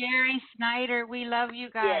 Noreen and Gary Snyder, we love you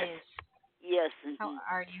guys. Yes. How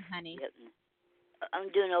are you, honey? Yep. I'm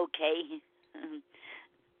doing okay.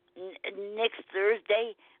 Next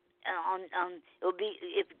Thursday, it'll be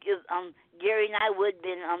if Gary and I would have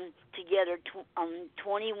been together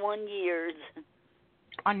 21 years.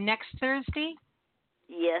 On next Thursday?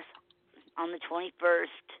 Yes, on the 21st.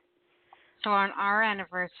 So on our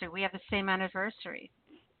anniversary, we have the same anniversary.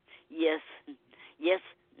 Yes.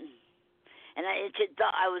 And I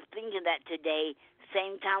was thinking that today,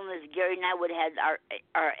 same time as Gary and I would have had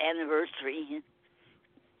our anniversary.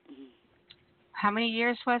 How many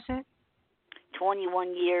years was it?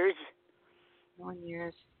 21 years. 1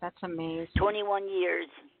 year. That's amazing. 21 years.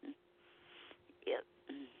 Yep.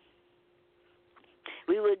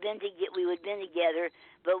 We would have been together,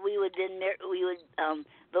 but we would be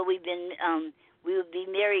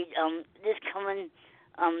married. This coming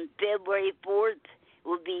February 4th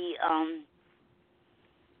will be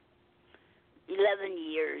 11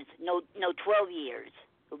 years. No, 12 years.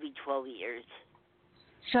 It'll be 12 years.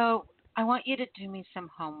 So I want you to do me some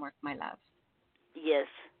homework, my love. Yes.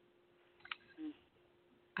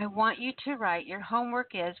 I want you to write. Your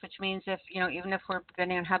homework is, which means if, even if we're,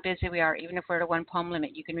 depending on how busy we are, even if we're at a 1-poem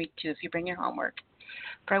limit, you can read 2 if you bring your homework.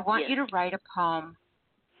 But I want you to write a poem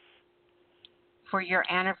for your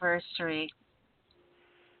anniversary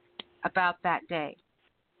about that day.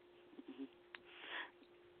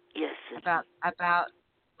 Yes. About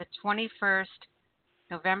the 21st,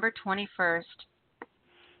 November 21st,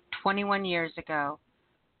 21 years ago.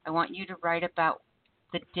 I want you to write about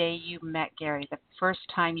the day you met Gary, the first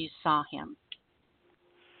time you saw him.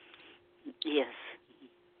 Yes.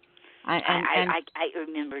 I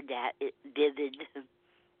remember that. It's vivid.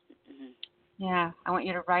 Yeah, I want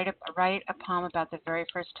you to write a poem about the very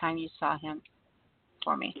first time you saw him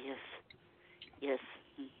for me. Yes.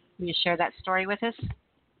 Can you share that story with us?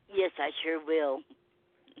 Yes, I sure will.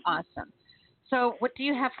 Awesome. So, what do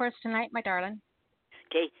you have for us tonight, my darling?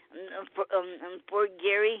 Okay, for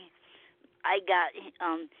Gary, I got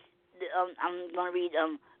I'm gonna read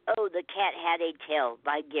Oh, the Cat Had a Tail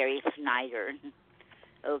by Gary Snyder.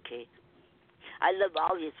 Okay, I love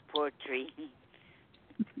all his poetry.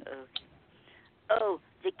 Okay. Oh,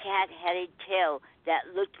 the cat had a tail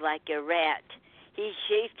that looked like a rat. He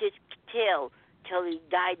shaved his tail till he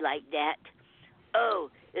died like that.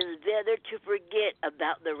 Oh, it's better to forget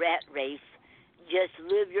about the rat race. Just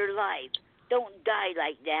live your life. Don't die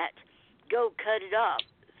like that. Go cut it off.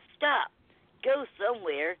 Stop. Go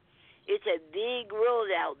somewhere. It's a big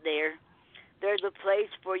world out there. There's a place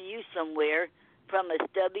for you somewhere from a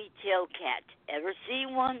stubby tail cat. Ever see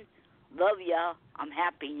one? Love y'all. I'm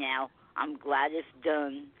happy now. I'm glad it's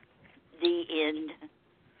done. The end.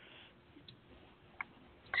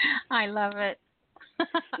 I love it.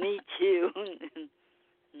 Me too.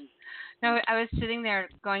 No, I was sitting there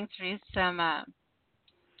going through some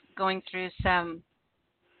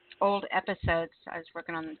old episodes. I was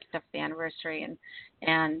working on stuff for the anniversary,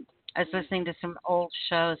 and I was listening to some old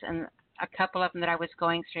shows, and a couple of them that I was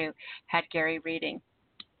going through had Gary reading.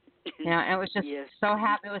 And it was just so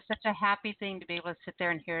happy. It was such a happy thing to be able to sit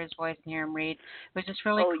there and hear his voice and hear him read. It was just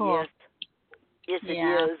really cool. Yes, it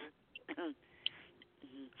is.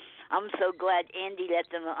 I'm so glad Andy let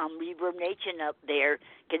the Reverb Nation up there,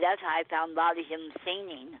 because that's how I found a lot of him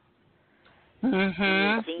singing.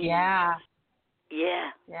 Yeah.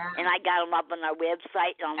 And I got them up on our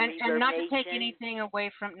website on Reverb and not Nation. to take anything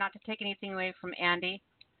away from Andy,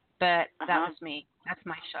 but that was me. That's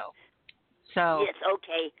my show. So yes,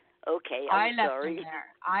 okay. I left sorry. him there.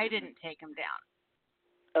 I didn't take him down.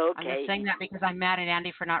 Okay. I'm just saying that because I'm mad at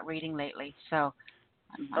Andy for not reading lately. So.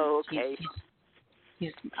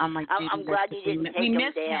 He's on my duty. I'm glad you didn't take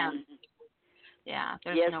him down. Yeah,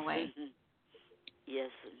 there's no way.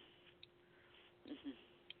 Yes.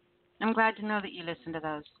 I'm glad to know that you listen to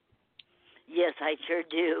those. Yes, I sure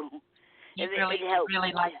do. You it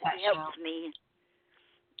really like that it show. helps me.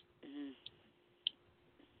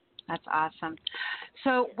 That's awesome.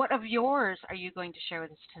 So, what of yours are you going to share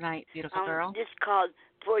with us tonight, beautiful girl? This is called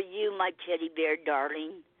For You, My Teddy Bear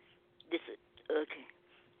Darling. This is, okay.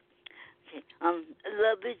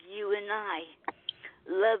 Love is you and I.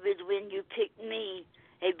 Love is when you pick me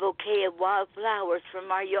a bouquet of wildflowers from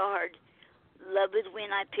our yard. Love is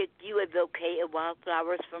when I picked you a bouquet of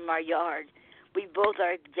wildflowers from our yard. We both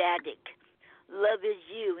are ecstatic. Love is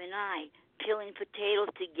you and I peeling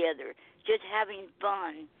potatoes together, just having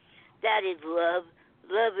fun. That is love.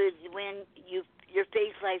 Love is when your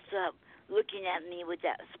face lights up, looking at me with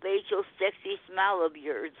that spatial, sexy smile of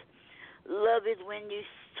yours. Love is when you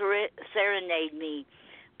serenade me,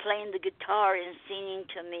 playing the guitar and singing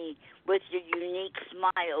to me with your unique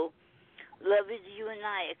smile. Love is you and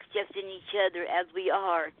I accepting each other as we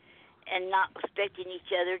are and not expecting each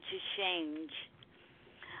other to change.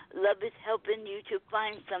 Love is helping you to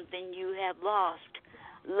find something you have lost.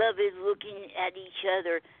 Love is looking at each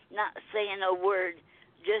other, not saying a word,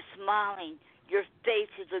 just smiling. Your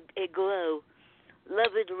face is a glow.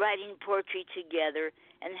 Love is writing poetry together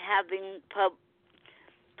and having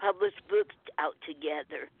published books out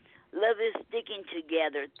together. Love is sticking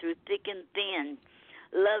together through thick and thin.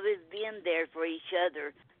 Love is being there for each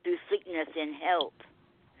other through sickness and health.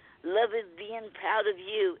 Love is being proud of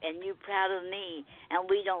you and you proud of me, and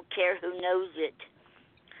we don't care who knows it.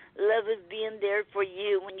 Love is being there for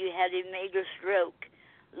you when you had a major stroke.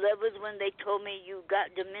 Love is when they told me you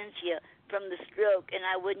got dementia from the stroke, and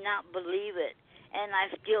I would not believe it, and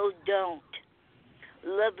I still don't.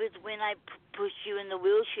 Love is when I pushed you in the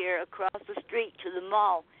wheelchair across the street to the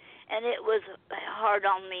mall, and it was hard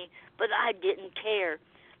on me, but I didn't care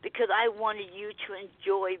because I wanted you to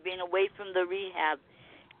enjoy being away from the rehab,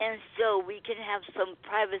 and so we can have some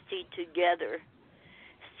privacy together.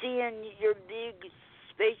 Seeing your big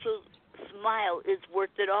spatial smile is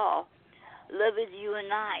worth it all. Love is you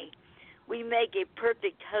and I. We make a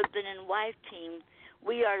perfect husband and wife team.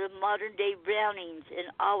 We are the modern day Brownings and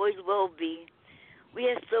always will be. We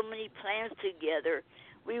have so many plans together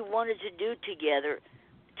we wanted to do together.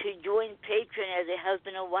 To join Patreon as a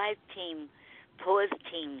husband and wife team, poets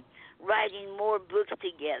team, writing more books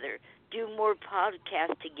together, do more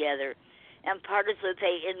podcasts together, and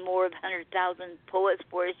participate in more of 100,000 Poets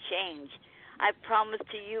for a Change. I promise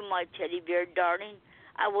to you, my teddy bear darling,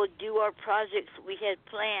 I will do our projects we had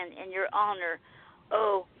planned in your honor.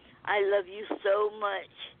 Oh, I love you so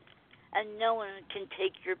much, and no one can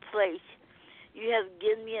take your place. You have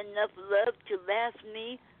given me enough love to last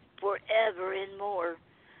me forever and more.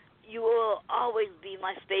 You will always be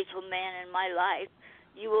my spatial man in my life.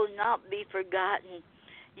 You will not be forgotten.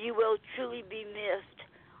 You will truly be missed.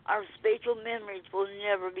 Our spatial memories will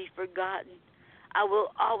never be forgotten. I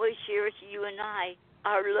will always cherish you and I,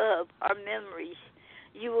 our love, our memories.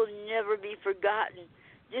 You will never be forgotten.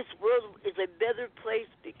 This world is a better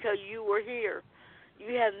place because you were here.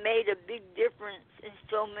 You have made a big difference in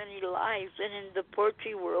so many lives and in the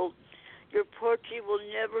poetry world. Your poetry will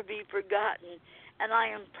never be forgotten, and I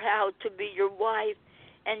am proud to be your wife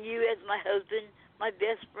and you as my husband, my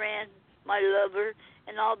best friend, my lover,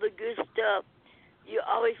 and all the good stuff. You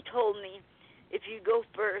always told me, if you go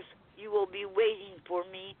first, you will be waiting for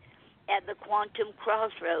me at the quantum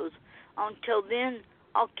crossroads. Until then,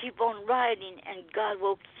 I'll keep on riding, and God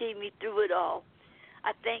will see me through it all.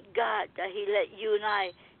 I thank God that He let you and I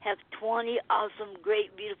have 20 awesome,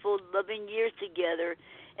 great, beautiful, loving years together,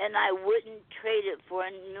 and I wouldn't trade it for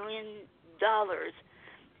 $1 million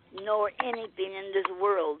nor anything in this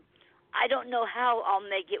world. I don't know how I'll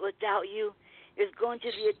make it without you. It's going to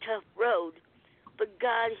be a tough road, but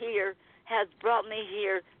God here has brought me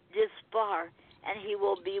here this far, and He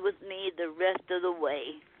will be with me the rest of the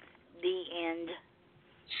way. The end.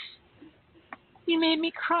 You made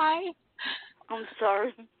me cry. I'm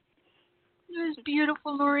sorry. It was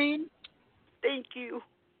beautiful, Noreen. Thank you.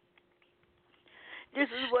 This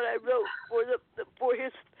is what I wrote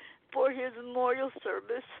for his memorial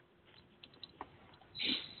service.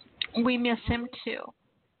 We miss him too,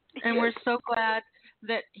 and we're so glad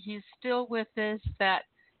that he's still with us. That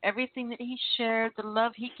everything that he shared, the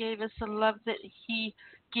love he gave us, the love that he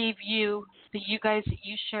gave you, that you guys that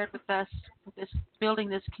you shared with us, with this building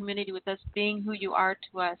this community with us, being who you are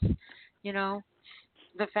to us, you know,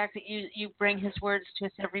 the fact that you bring his words to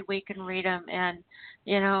us every week and read them, and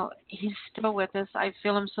you know he's still with us. I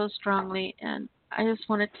feel him so strongly, and I just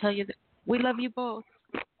want to tell you that we love you both,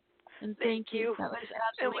 and thank you. That was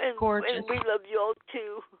absolutely gorgeous. And we love you all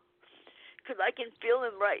too, because I can feel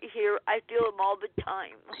him right here. I feel him all the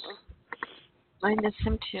time. I miss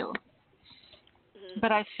him too.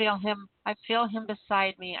 But I feel him. I feel him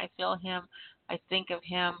beside me. I feel him. I think of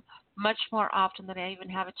him much more often than I even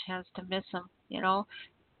have a chance to miss him. You know,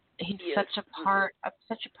 he's such a part of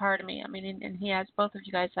me. I mean, and he has. Both of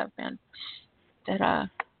you guys have been. That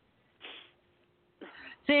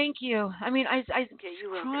Thank you. I mean, I'm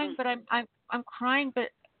crying, but I'm crying, but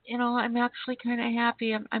you know, I'm actually kind of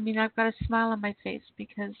happy. I mean, I've got a smile on my face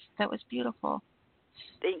because that was beautiful.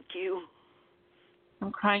 Thank you.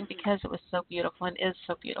 I'm crying because it was so beautiful and is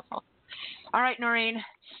so beautiful. All right, Noreen,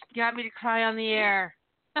 you got me to cry on the air.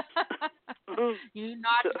 You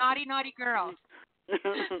naughty girl.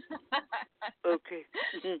 Okay.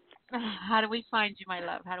 How do we find you, my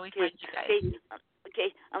love? How do we find you guys?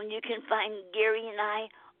 Okay. You can find Gary and I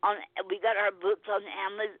on. We got our books on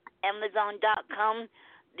Amazon.com.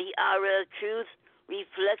 The Hour of Truth,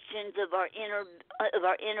 Reflections of our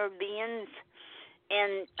inner beings,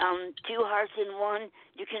 and Two Hearts in One.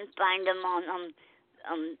 You can find them on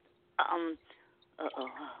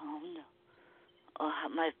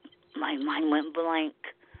my mind went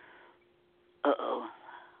blank. Oh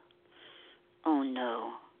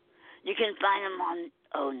no. You can find them on.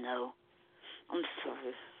 Oh no. I'm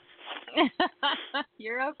sorry.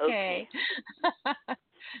 You're okay.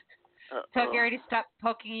 Tell Gary to stop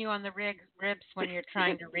poking you on the ribs when you're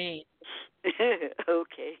trying to read.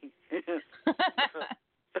 Okay.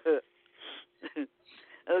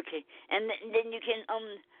 Okay, and then you can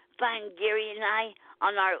find Gary and I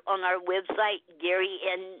on our website, Gary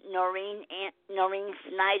and Noreen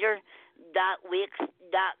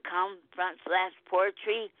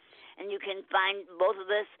Snyder.wix.com/poetry, and you can find both of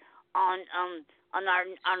us on our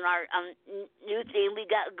new thing we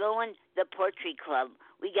got going, the Poetry Club.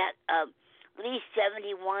 We got at least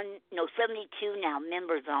 72 now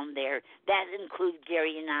members on there. That includes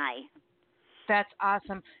Gary and I. That's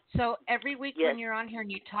awesome. So every week when you're on here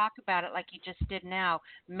and you talk about it like you just did now,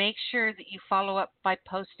 make sure that you follow up by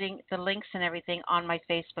posting the links and everything on my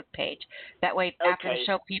Facebook page. That way after the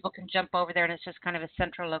show people can jump over there and it's just kind of a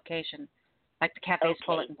central location, like the cafe's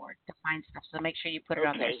bulletin board to find stuff. So make sure you put it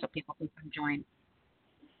on there so people can come join.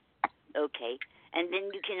 Okay. And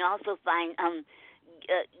then you can also find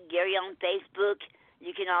Gary on Facebook.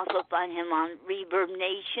 You can also find him on Reverb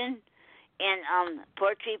Nation and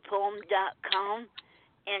poetrypoem.com,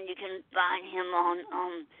 and you can find him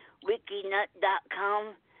on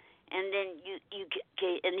wikinut.com, and then you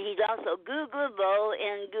can, and he's also Googleable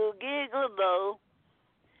and Googleable,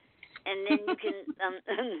 and then you can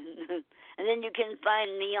and then you can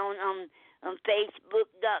find me on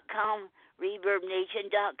Facebook.com,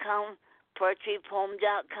 ReverbNation.com,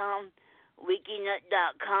 poetrypoem.com,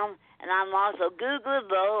 wikinut.com, and I'm also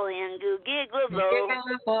Googleable and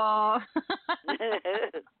Googleable.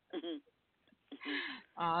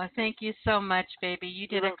 Oh, thank you so much, baby. You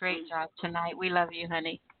did a great job tonight. We love you,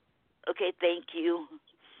 honey. Okay, thank you.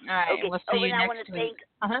 All right, we'll see you next week.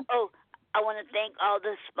 I want to thank all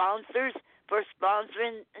the sponsors for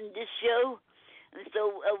sponsoring this show. And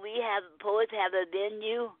so poets have a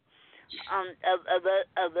venue,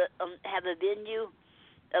 have a venue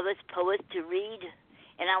of us poets to read,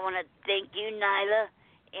 and I want to thank you, Nyla,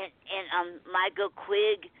 and Michael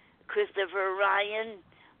Quigg, Christopher Ryan,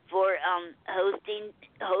 for hosting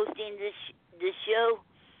this show,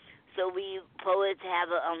 so we poets have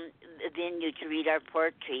a venue to read our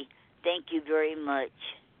poetry. Thank you very much.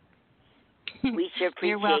 We sure appreciate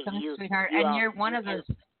You're welcome, you, sweetheart. You and all. you're one of those.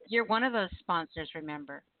 You're one of those sponsors.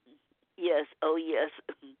 Remember. Yes. Oh, yes.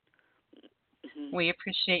 We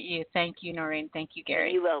appreciate you. Thank you, Noreen. Thank you,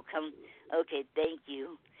 Gary. You're welcome. Okay, thank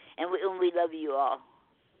you. And we love you all.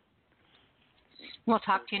 We'll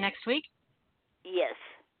talk to you next week. Yes.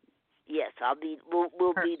 Yes,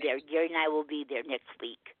 we'll be there. Gary and I will be there next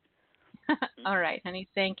week. All right, honey.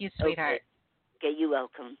 Thank you, sweetheart. Okay, you're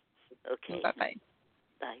welcome. Okay. Bye-bye.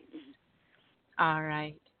 Bye. All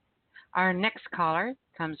right. Our next caller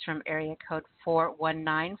comes from area code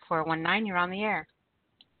 419. 419, you're on the air.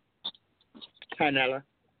 Hi, Nyla.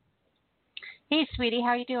 Hey, sweetie,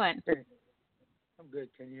 how you doing? Hey. I'm good.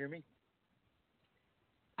 Can you hear me?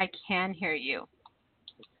 I can hear you.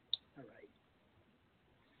 All right.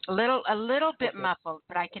 A little bit muffled,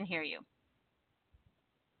 but I can hear you.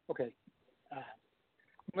 Okay. I'm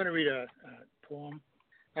going to read a poem.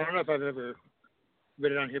 I don't know if I've ever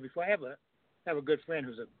read it on here before. I have a good friend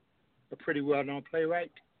who's a pretty well-known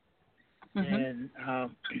playwright, and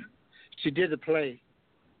she did the play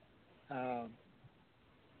for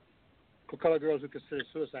Color Girls Who Consider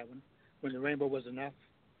Suicide when the Rainbow Was Enough,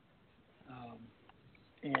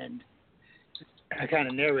 and I kind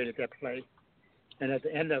of narrated that play, And at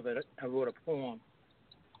the end of it, I wrote a poem.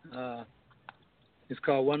 It's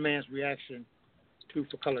called One Man's Reaction, Two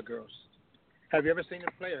for Color Girls. Have you ever seen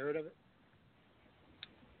the play or heard of it?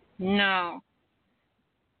 No.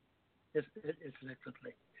 It's an excellent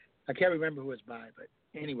play. I can't remember who it's by, but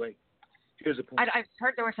anyway, here's a poem. I've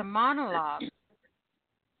heard there was a monologue,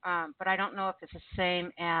 but I don't know if it's the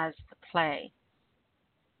same as the play.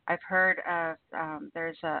 I've heard of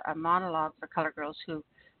there's a monologue for color girls who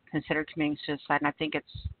consider committing suicide, and I think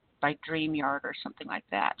it's by Dreamyard or something like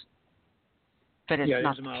that. But it's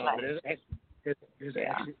not the play. There's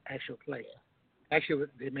an actual play. Actually,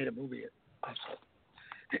 they made a movie also.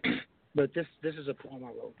 But this is a poem I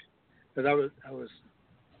wrote because I was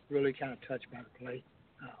really kind of touched by the play.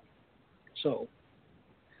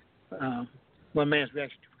 One Man's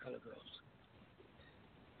Reaction to Color Girls.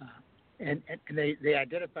 And they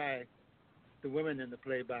identify the women in the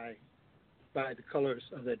play by the colors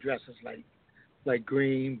of their dresses, like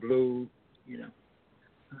green, blue,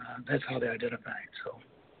 that's how they identify it. So,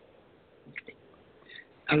 okay.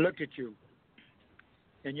 I looked at you,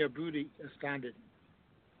 and your beauty astounded me.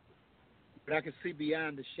 But I could see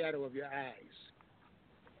beyond the shadow of your eyes.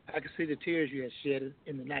 I could see the tears you had shed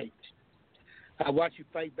in the night. I watched you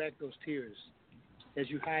fight back those tears as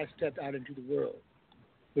you high-stepped out into the world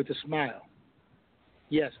with a smile.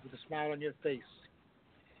 Yes, with a smile on your face.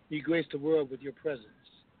 You grace the world with your presence.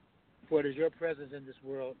 For it is your presence in this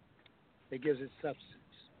world that gives it substance.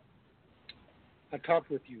 I talked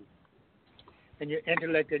with you, and your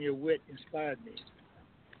intellect and your wit inspired me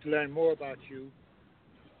to learn more about you,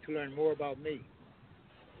 to learn more about me,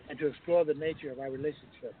 and to explore the nature of our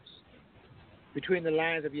relationships. Between the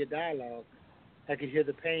lines of your dialogue, I could hear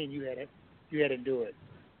the pain you had endured.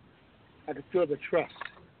 I could feel the trust.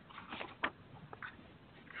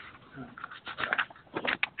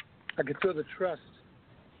 I could feel the trust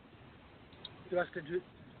thrust into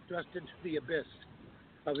the abyss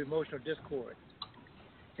of emotional discord.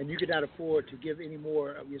 And you could not afford to give any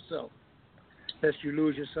more of yourself, lest you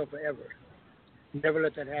lose yourself forever. Never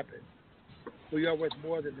let that happen. For you are worth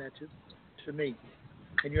more than that to me.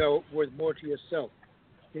 And you are worth more to yourself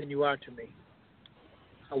than you are to me.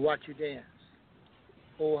 I watch you dance.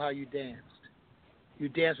 Oh, how you danced. You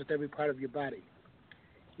danced with every part of your body.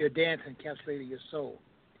 Your dance encapsulated your soul,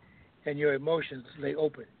 and your emotions lay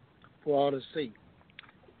open for all to see.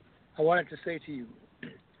 I wanted to say to you,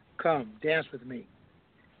 come, dance with me,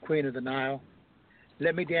 Queen of the Nile.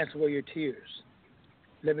 Let me dance away your tears.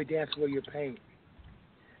 Let me dance away your pain.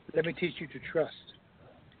 Let me teach you to trust.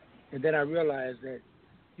 And then I realized that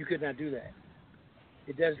you could not do that.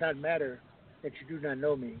 It does not matter that you do not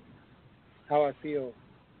know me, how I feel,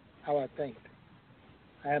 how I think.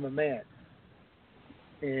 I am a man,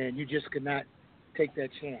 and you just could not take that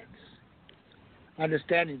chance.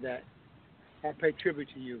 Understanding that, I pay tribute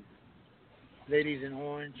to you, ladies in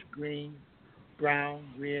orange, green, brown,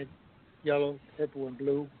 red, yellow, purple, and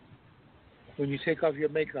blue. When you take off your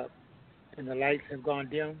makeup and the lights have gone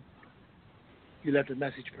dim, you left a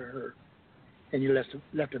message for her, and you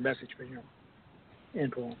left a message for him.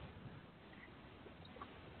 End poem.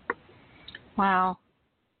 Wow.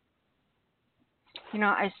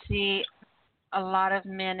 I see a lot of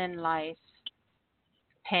men in life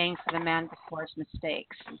paying for the man before his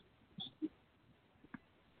mistakes.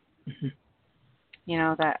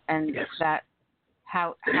 Mm-hmm. That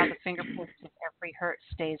how the fingerprints of every hurt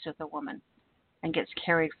stays with a woman and gets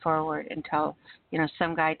carried forward until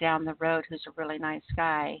some guy down the road who's a really nice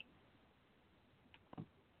guy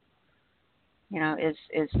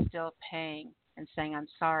is still paying and saying I'm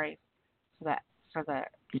sorry for the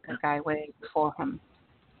guy way before him.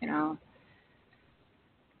 Yeah.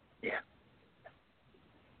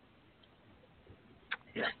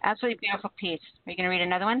 Absolutely beautiful piece. Are you going to read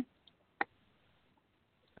another one?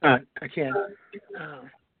 I can.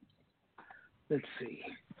 Let's see.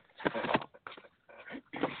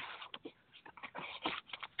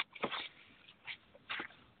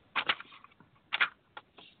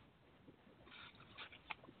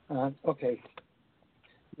 Okay.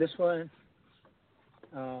 This one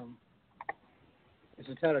is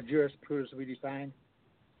entitled Jurisprudence Redefined.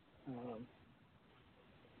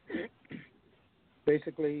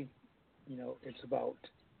 Basically, it's about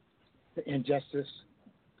the injustice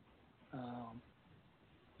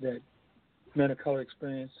that men of color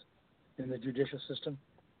experience in the judicial system.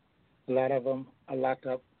 A lot of them are locked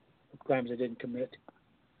up for crimes they didn't commit.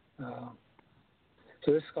 So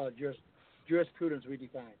this is called Jurisprudence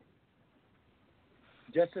Redefined.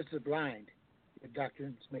 Justice is blind, the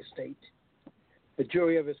doctrines may state. The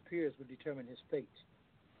jury of his peers will determine his fate.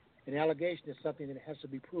 An allegation is something that has to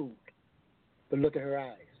be proved. But look at her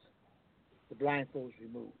eyes. the blindfolds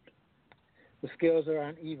removed. The scales are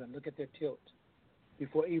uneven. Look at their tilt.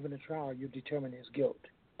 Before even a trial, you determine his guilt.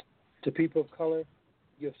 To people of color,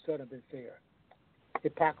 you have seldom been fair.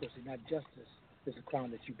 Hypocrisy, not justice, is the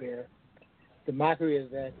crown that you bear. The mockery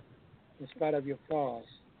is that, in spite of your flaws,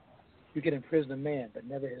 you can imprison a man, but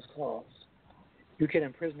never his cause. You can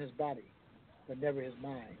imprison his body, but never his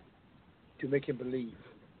mind, to make him believe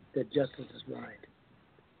that justice is blind.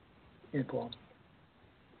 End poem.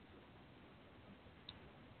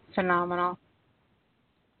 Phenomenal.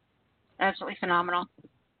 Absolutely phenomenal.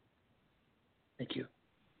 Thank you.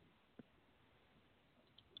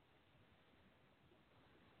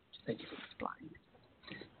 Thank you. Blind.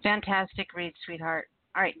 Fantastic read, sweetheart.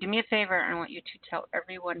 All right, do me a favor. I want you to tell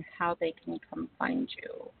everyone how they can come find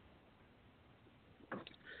you.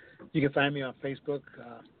 You can find me on Facebook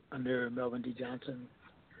under Melvin D. Johnson.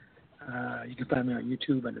 You can find me on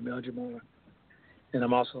YouTube under Mel Jamar. And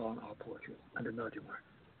I'm also on All Poetry under Mel Jamar.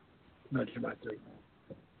 Mel Jamar 3.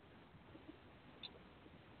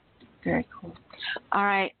 Very cool. All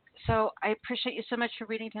right. So I appreciate you so much for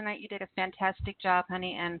reading tonight. You did a fantastic job,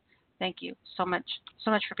 honey, and thank you so much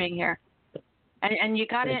for being here. And you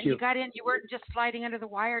got in. You got in. You weren't just sliding under the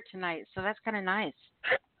wire tonight, so that's kind of nice.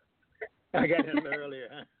 I got in earlier,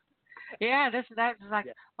 huh? Yeah, that's like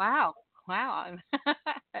wow.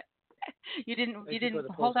 You didn't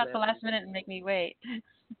hold out the last minute and make me wait.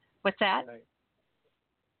 What's that? Right.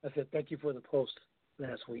 I said thank you for the post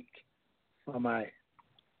last week on my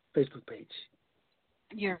Facebook page.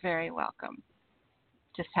 You're very welcome.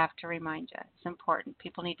 Just have to remind you. It's important.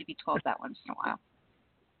 People need to be told that once in a while.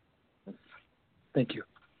 Thank you.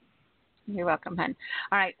 You're welcome, hon.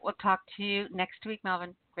 All right, we'll talk to you next week,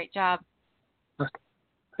 Melvin. Great job.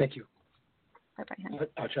 Thank you. Bye-bye, hon.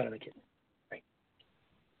 I'll try to make it. Right.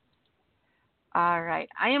 All right.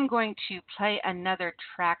 I am going to play another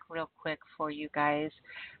track real quick for you guys.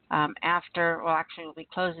 Actually, we'll be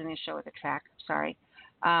closing the show with a track. Sorry.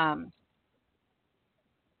 I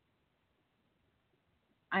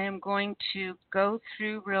am going to go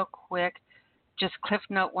through real quick just Cliff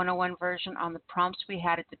Note 101 version on the prompts we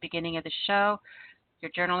had at the beginning of the show. Your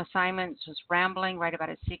journal assignments was rambling, write about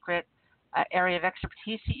a secret area of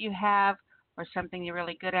expertise that you have or something you're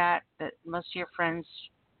really good at that most of your friends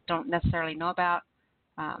don't necessarily know about.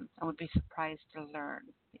 I would be surprised to learn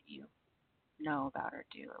that you know about or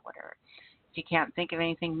do or whatever. If you can't think of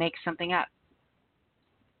anything, make something up.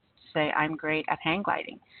 Say, I'm great at hang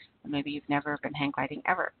gliding. And maybe you've never been hang gliding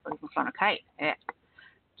ever or even flown a kite.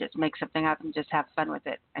 Just make something up and just have fun with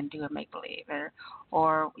it and do a make-believe.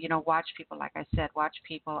 Or, watch people, like I said, watch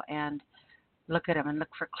people and look at them and look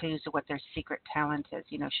for clues of what their secret talent is.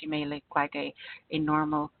 She may look like a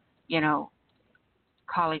normal,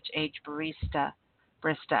 college-age barista,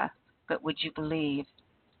 but would you believe,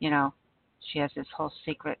 she has this whole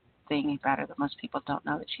secret thing about her that most people don't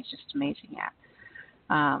know that she's just amazing at.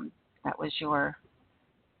 That was your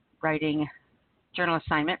writing journal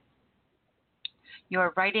assignment.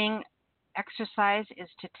 Your writing exercise is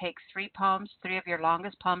to take 3 poems, 3 of your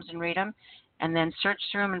longest poems, and read them, and then search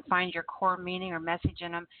through them and find your core meaning or message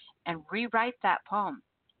in them, and rewrite that poem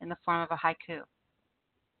in the form of a haiku.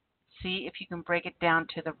 See if you can break it down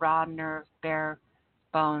to the raw nerve, bare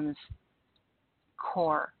bones,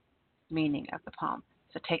 core meaning of the poem.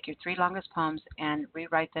 So take your 3 longest poems and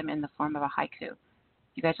rewrite them in the form of a haiku.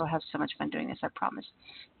 You guys will have so much fun doing this, I promise.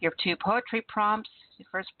 Your 2 poetry prompts. Your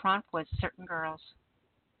first prompt was certain girls.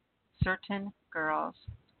 Certain girls.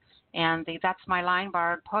 And the That's My Line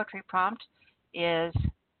Borrowed poetry prompt is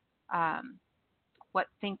what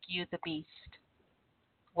think you the beast?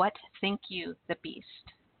 What think you the beast?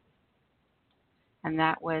 And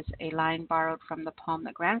that was a line borrowed from the poem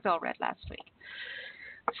that Granville read last week.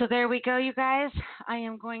 So there we go, you guys. I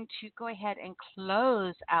am going to go ahead and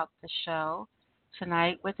close out the show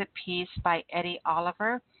tonight with a piece by Eddie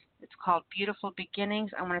Oliver. It's called Beautiful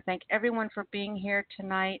Beginnings. I want to thank everyone for being here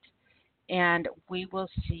tonight, and we will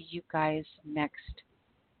see you guys next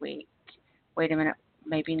week. Wait a minute,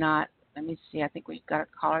 maybe not. Let me see. I think we've got a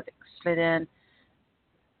caller that slid in.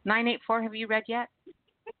 984, have you read yet?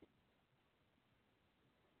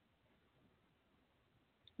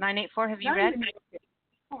 984, have you read?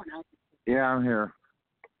 Yeah, I'm here.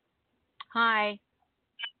 Hi.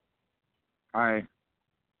 Hi.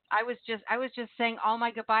 I was just saying all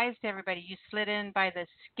my goodbyes to everybody. You slid in by the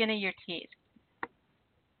skin of your teeth.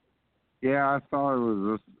 Yeah, I thought I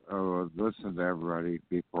was listening to everybody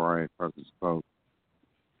before I fucking spoke.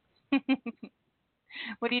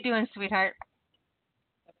 What are you doing, sweetheart?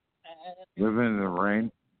 Living in the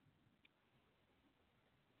rain.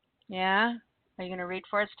 Yeah? Are you going to read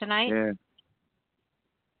for us tonight?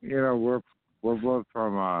 Yeah. we're both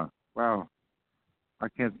from well, I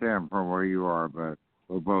can't say I'm from where you are, but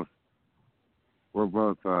we're both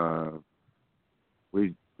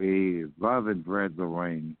we love and dread the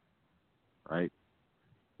rain, right?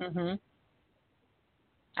 Mhm.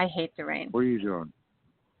 I hate the rain. What are you doing?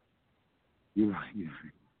 You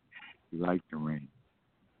like the rain.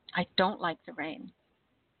 I don't like the rain.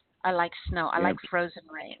 I like snow. I like frozen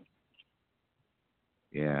rain.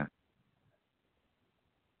 Yeah.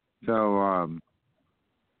 So,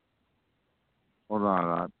 hold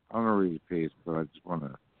on. I'm gonna read a piece, but I just want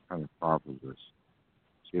to kind of follow this,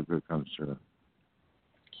 see if it comes through.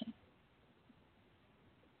 Okay.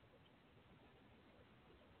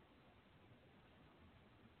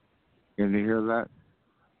 Can you hear that?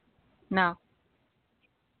 No.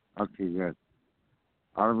 Okay, good.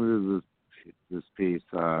 I'm gonna do this piece.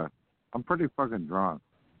 I'm pretty fucking drunk.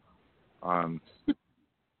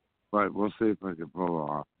 But we'll see if I can pull it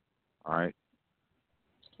off. All right.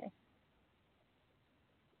 Okay.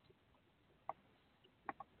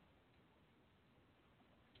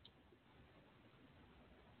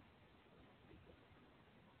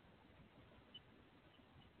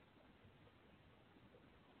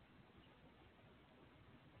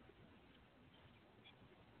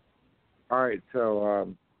 All right.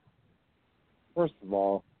 So, first of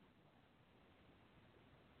all,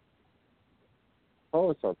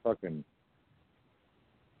 poets are fucking.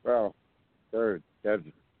 Well, they're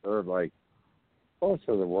dead. They're like poets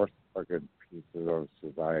are the worst fucking pieces of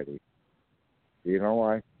society. Do you know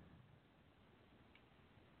why?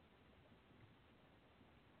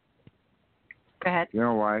 Go ahead. You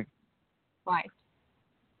know why? Why?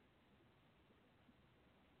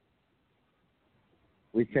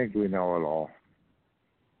 We think we know it all.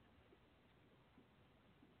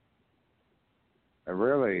 And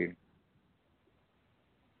really,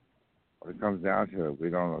 when it comes down to it, we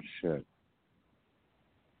don't know shit.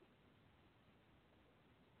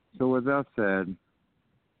 So with that said,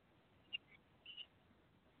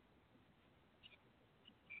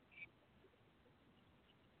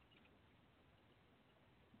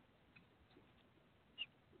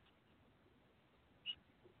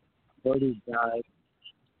 Cody died.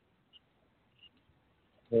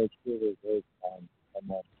 His shooter was on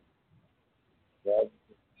someone.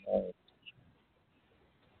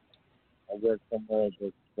 I guess somewhere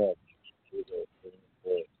this stuff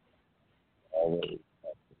always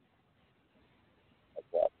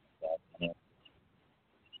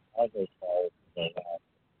I just saw it so loud.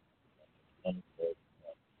 And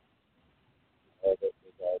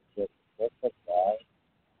what's the guy?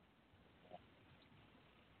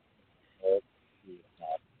 He's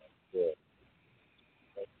not good.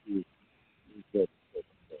 He's good.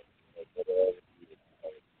 Whatever he is.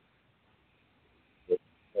 It's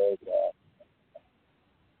so bad.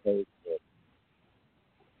 So good.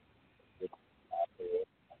 It's not good.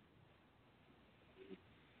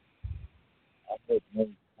 I heard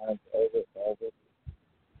many times over and over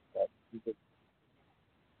that he was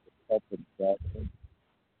up and back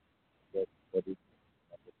that he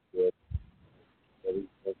good. That he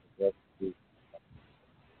was just to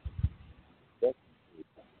just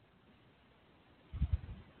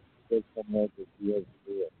take somewhere to be able to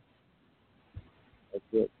do it. That's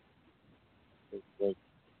it. It's just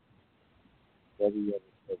steady and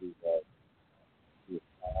steady that he is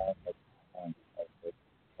time and time of it.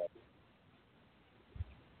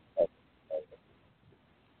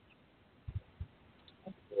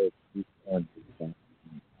 He's turned his back.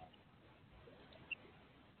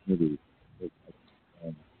 Maybe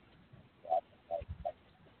and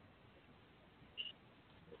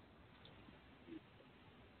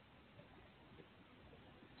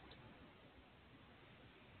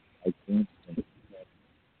I think that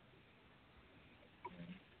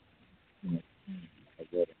you know, I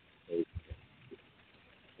read a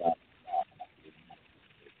that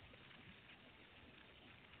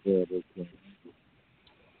there is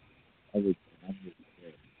everything I'm just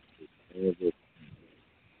there is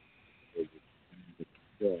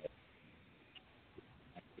still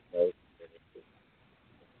about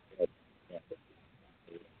that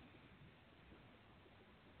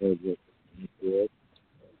there is good,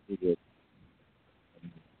 good,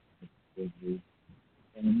 good,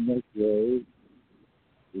 and the good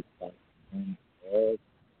is like and good,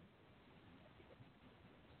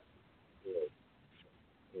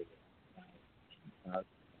 good, not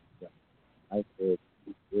I said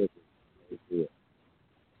good, good, good,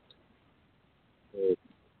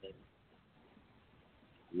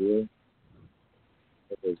 good,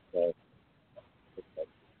 but it's that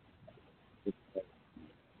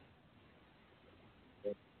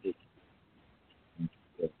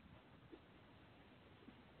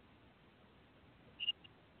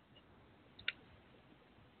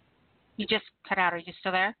out. Are you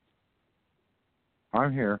still there?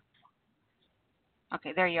 I'm here.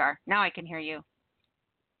 Okay, there you are. Now I can hear you.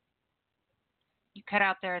 You cut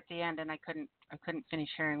out there at the end, and I couldn't finish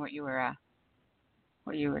hearing what you were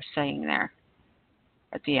saying there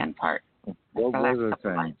at the end part. What was I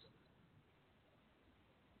saying? Lines.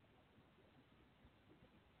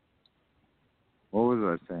 What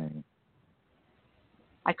was I saying?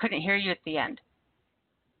 I couldn't hear you at the end.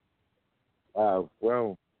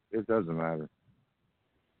 Well, it doesn't matter.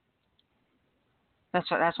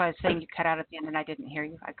 That's why I was saying you cut out at the end, and I didn't hear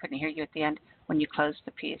you. I couldn't hear you at the end when you closed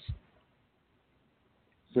the piece.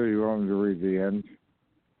 So you want me to read the end?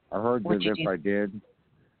 I heard that if I did,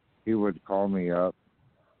 he would call me up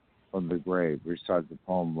from the grave, recite the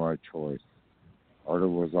poem of my choice. I heard it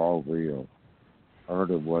was all real. I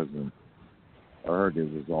heard it wasn't. I heard it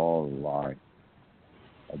was all a lie.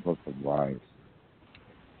 A book of lies.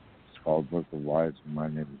 It's called Book of Lies. My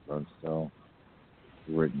name is Unstill.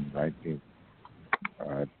 Written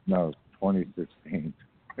 2016.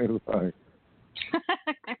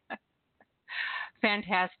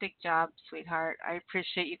 Fantastic job, sweetheart. I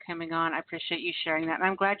appreciate you coming on. I appreciate you sharing that. And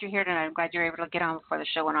I'm glad you're here tonight. I'm glad you're able to get on before the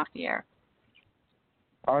show went off the air.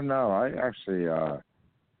 Oh, no. I actually, I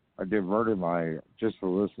diverted just to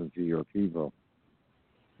listen to your people,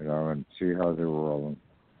 and see how they were rolling.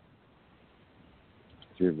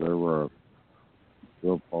 See if they were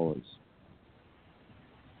real poets.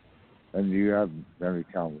 And you have many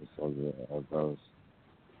countless of those.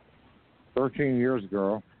 13 years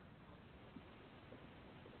ago.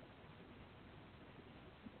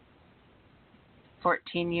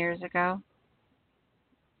 14 years ago.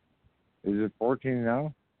 Is it 14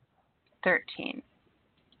 now? 13.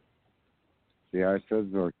 See, I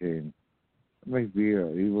said 13. It may be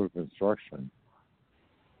evil construction.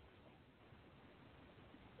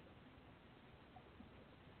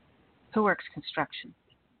 Who works construction?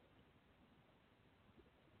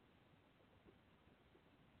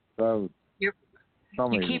 So, you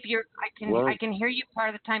keep your. I can hear you part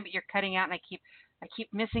of the time, but you're cutting out, and I keep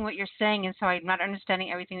missing what you're saying, and so I'm not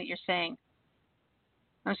understanding everything that you're saying.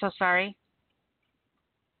 I'm so sorry.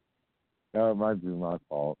 No, it might be my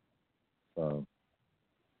fault. So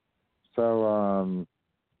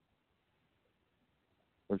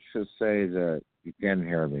let's just say that you can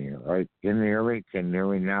hear me, right? Can you hear me? Can you hear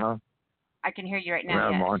me now? I can hear you right now.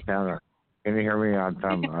 Yes. Montana. Can you hear me on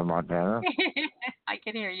Montana? I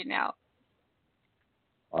can hear you now.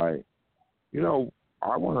 All right.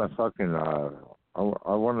 I want to fucking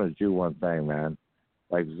I want to do one thing, man.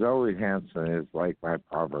 Like Zoe Hanson is like my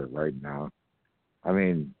prophet right now. I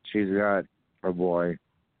mean, she's got a boy.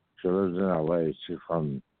 She lives in LA. She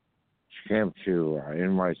came to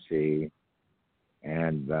NYC,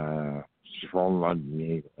 and she's from London,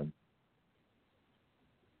 England.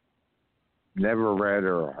 Never read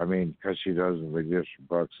her. I mean, because she doesn't register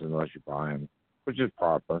books unless you buy them, which is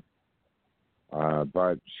proper.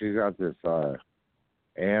 But she's got this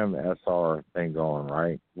AMSR thing going,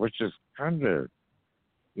 right? Which is kind of,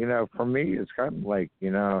 for me, it's kind of like,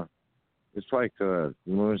 it's like a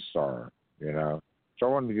moon star, So I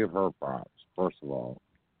wanted to give her props, first of all.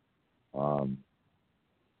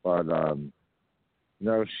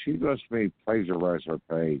 She lets me plagiarize her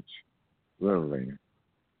page, literally.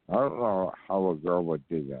 I don't know how a girl would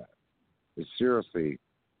do that. It seriously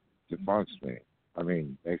defunks me. I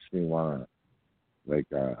mean, makes me want to,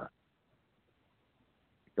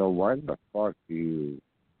 go, why the fuck do you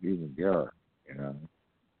even get her,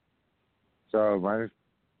 So my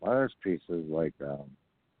next piece is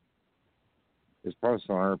is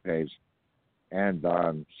posted on her page, and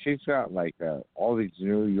she's got all these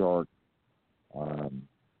New York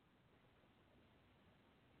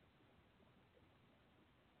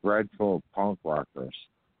dreadful punk rockers,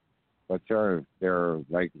 but they're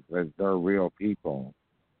real people.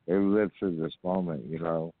 They lived through this moment,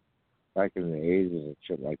 back in the 80s and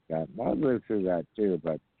shit like that. And I lived through that too,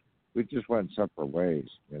 but we just went separate ways,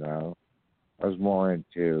 I was more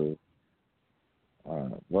into,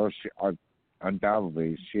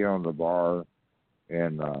 undoubtedly, she owned a bar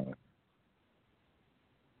in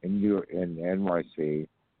NYC,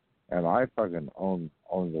 and I fucking owned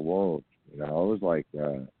the world, It was like,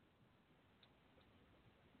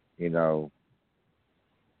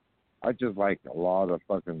 I just like a lot of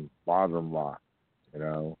fucking bottom rock,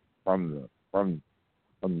 from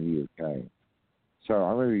the UK. So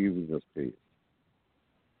I'm going to give you this piece.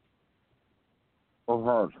 Her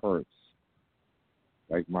heart hurts,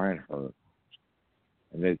 like mine hurt,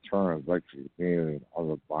 and they turn electric beam on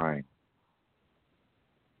the vine.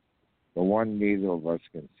 The one neither of us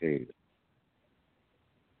can see.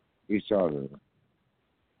 Each other,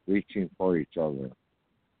 reaching for each other.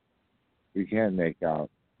 We can't make out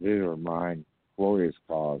his or mine, Gloria's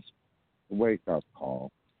cause, a wake-up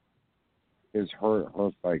call. His hurt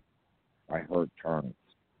hurts like my hurt turns.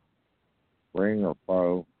 Ring or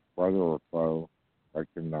foe, brother or foe,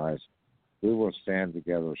 recognize we will stand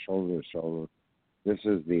together shoulder to shoulder. This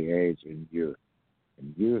is the age in youth,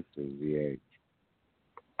 and youth is the age.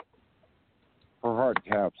 Her heart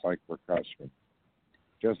taps like percussion,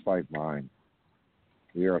 just like mine.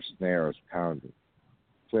 We are snares pounded,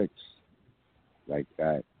 clicks like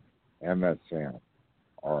that MSM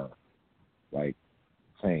are like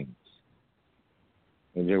clings.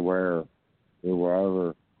 Into where we will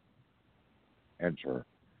ever enter,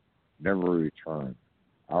 never return.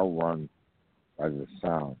 I'll run by the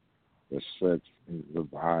sound that slips into the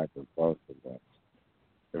vibe of both of us.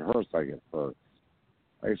 It hurts like it hurts.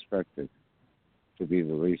 I expect it to be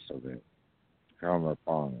the least of it, to come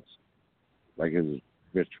upon us, like it is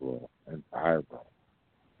ritual and viral.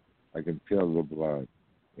 I can feel the blood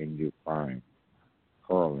in you crying,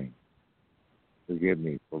 curling. Forgive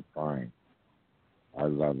me for crying. I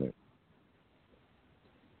love it.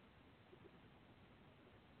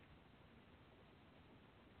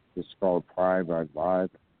 It's called Pride by Vibe.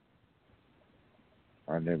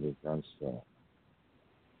 My name is Gunstill.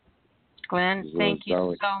 Glenn, thank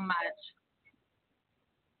you so much.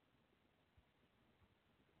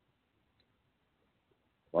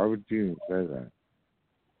 Why would you say that?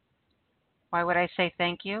 Why would I say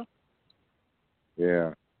thank you?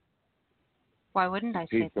 Yeah. Why wouldn't I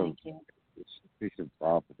say thank you? It's a piece of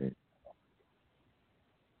property.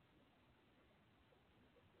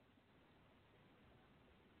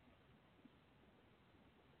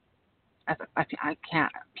 I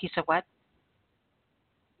can't. A piece of what?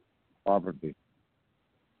 Property.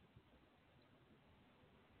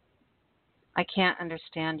 I can't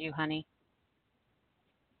understand you, honey.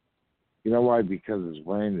 You know why? Because this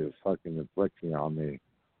rain is fucking inflicting on me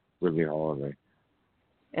really hardly.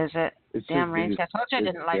 Is it? It's damn rain. I told you I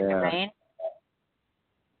didn't like the rain.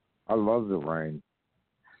 I love the rain.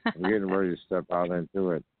 I'm getting ready to step out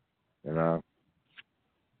into it, you know.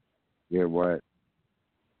 Get wet.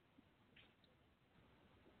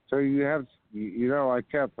 So you have, you know, I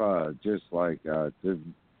kept I just kept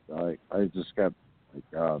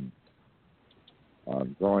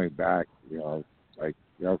going back, you know, like,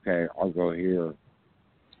 okay, I'll go here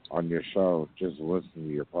on your show just to listen to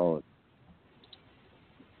your poet.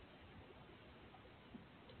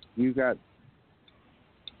 You got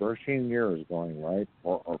 13 years going, right?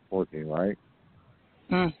 Or 14, right?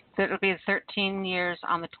 It'll be 13 years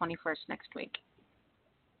on the 21st next week.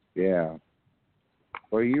 Yeah.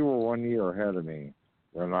 Well, you were 1 year ahead of me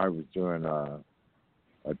when I was doing a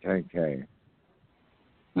 10K.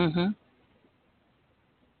 Mhm.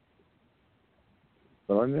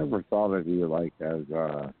 But I never thought of you like as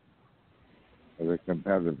a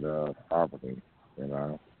competitive property, you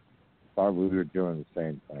know. Thought we were doing the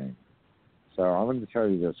same thing. So I'm going to tell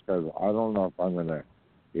you this because I don't know if I'm going to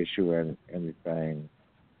issue anything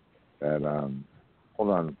that, hold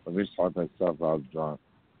on, let me start myself out drunk.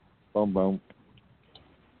 Boom, boom.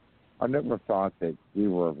 I never thought that we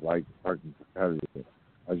were like fucking competitive.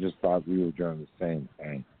 I just thought we were doing the same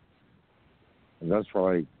thing. And that's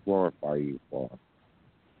what I glorify you for.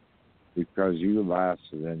 Because you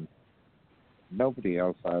lasted and nobody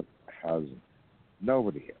else has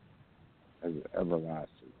ever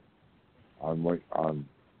lasted on what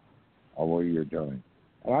you're doing.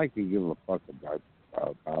 And I could give a fuck about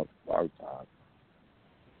time.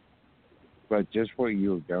 But just what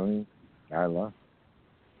you're doing, Nyla,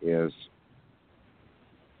 is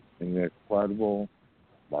an incredible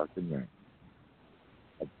marketing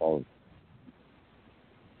of both.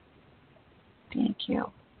 Thank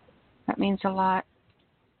you. That means a lot.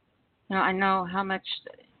 You know, I know how much,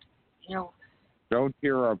 you know. Don't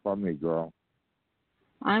tear up on me, girl.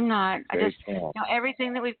 I'm not. Stay I just, calm. you know,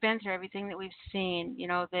 everything that we've been through, everything that we've seen, you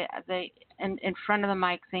know, the in front of the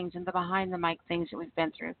mic things and the behind the mic things that we've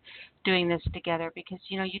been through, doing this together, because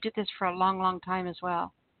you know you did this for a long, long time as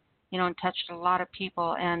well, you know, and touched a lot of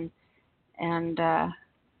people, and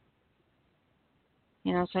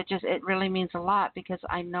you know, so it really means a lot because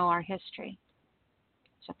I know our history.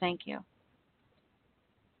 So thank you.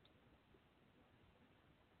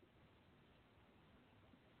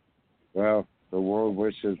 Well, the world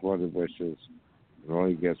wishes what it wishes, and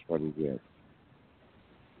only gets what it gets.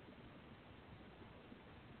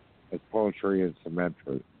 It's poetry and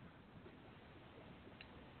symmetry.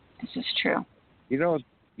 This is true. You know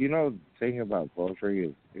the thing about poetry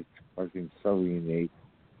is it's fucking so unique.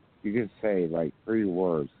 You can say like 3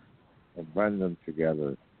 words and blend them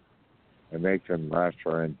together and make them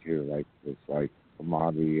latcher into like this like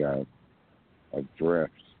commodity of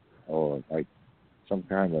drift or like some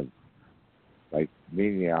kind of like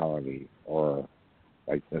mediality or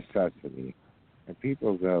like necessity. And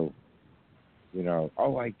people go,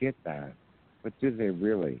 oh, I get that. But do they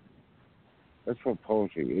really? That's what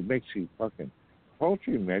poetry, it makes you fucking,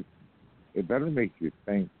 poetry, it better make you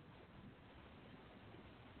think.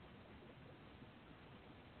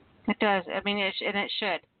 It does. I mean, and it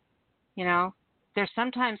should. There's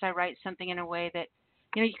sometimes I write something in a way that,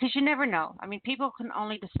 because you never know. I mean, people can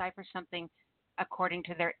only decipher something according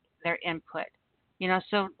to their input.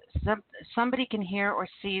 So somebody can hear or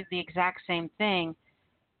see the exact same thing,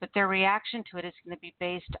 but their reaction to it is going to be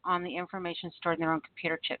based on the information stored in their own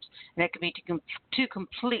computer chips, and it could be two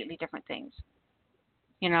completely different things.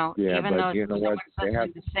 Yeah, even but though you know no what? one's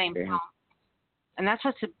listening to the same tone. And that's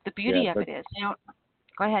what's the beauty of it is.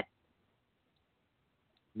 Go ahead.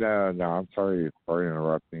 No, I'm sorry for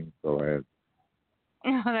interrupting. Go ahead.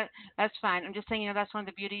 No, that's fine. I'm just saying, that's one of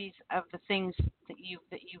the beauties of the things that you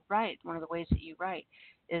write. One of the ways that you write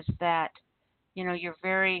is that, you're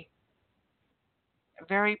very,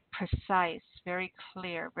 very precise, very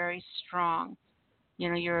clear, very strong.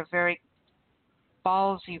 You're a very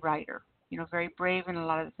ballsy writer. Very brave in a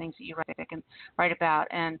lot of the things that you write and write about,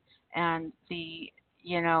 and the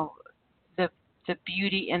the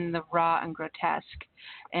beauty in the raw and grotesque,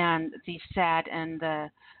 and the sad and the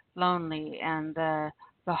lonely, and the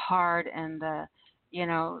hard and the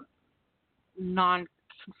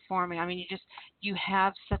non-conforming. I mean, you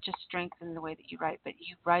have such a strength in the way that you write, but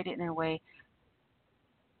you write it in a way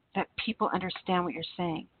that people understand what you're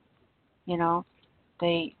saying.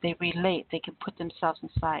 They relate. They can put themselves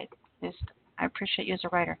inside. I appreciate you as a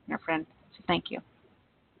writer, my friend. So thank you.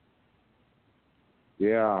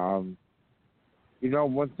 Yeah.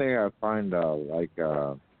 One thing I find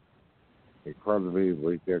incredibly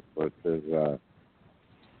ridiculous is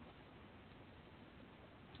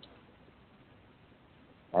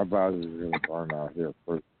our body is going to burn out here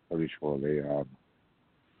pretty shortly.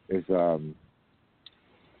 Is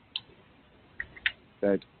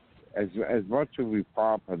that as much as we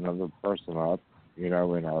prop another person up, in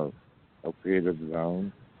our creative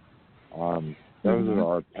zone, those that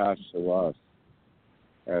are attached to us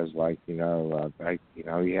as I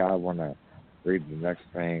want to read the next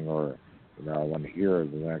thing, or I want to hear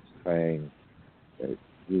the next thing that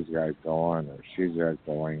he's got going or she's got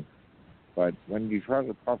going. But when you try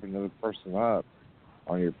to prop another person up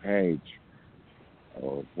on your page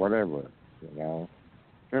or whatever,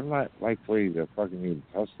 they're not likely to fucking even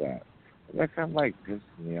touch that. And that kind of pisses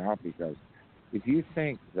me off, because if you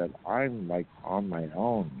think that I'm on my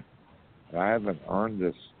own and I haven't earned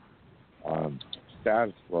this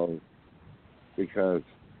status quo because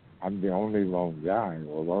I'm the only lone guy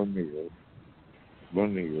or lonely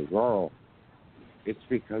girl, it's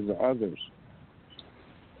because of others.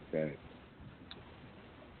 Okay.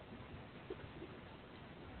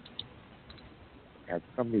 Have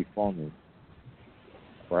come before me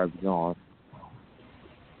where I've gone,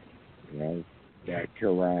 that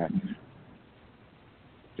Kerouac,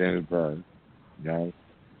 Denver,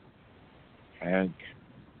 and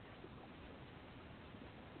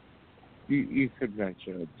you could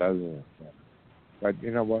mention a dozen of them, but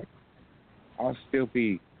you know what? I'll still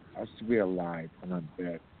be alive when I'm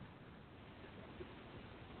dead.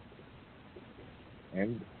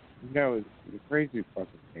 And the crazy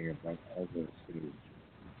fucking thing about all this is,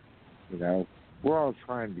 we're all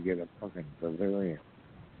trying to get a fucking delirium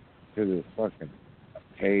to the fucking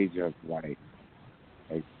page of life.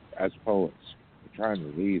 As poets, we're trying to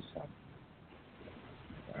leave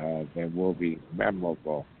something that will be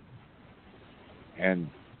memorable, and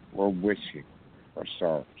we're wishing for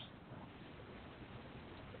stars.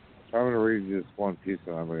 So I'm going to read this one piece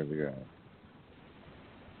and I'm going to go.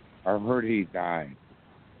 I heard he died.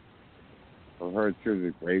 I heard through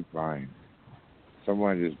the grapevine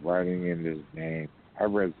someone is writing in his name. I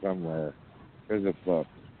read somewhere there's a book,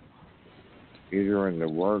 either in the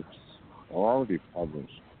works or already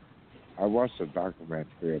published. I watched a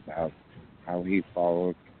documentary about how he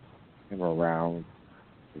followed him around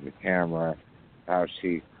with the camera, how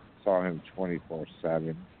she saw him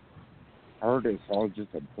 24/7. I heard it's all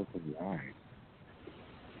just a book of lies.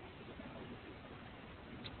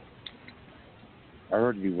 I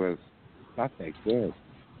heard he was not that good,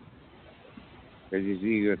 that he's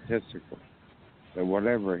egotistical, that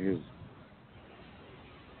whatever his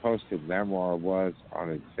posted memoir was on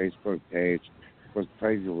his Facebook page was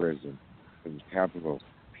plagiarism with a capital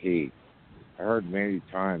P. I heard many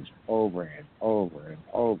times over and over and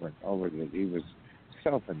over and over that he was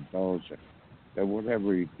self-indulgent, that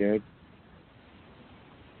whatever he did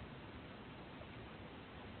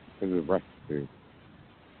is a recipe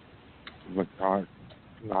of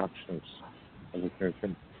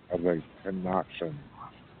a concoction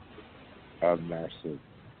of nurses.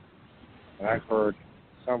 And I heard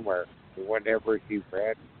somewhere that whenever he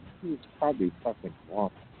read, he was probably fucking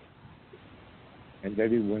drunk, and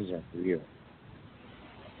that he wasn't real.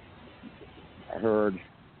 I heard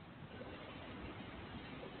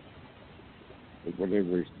that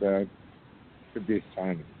whatever he said could be a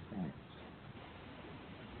sign of signs.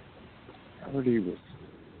 I heard he was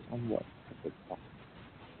somewhat of a fuck.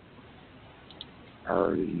 I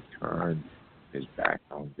heard he turned his back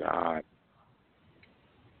on God.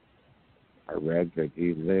 I read that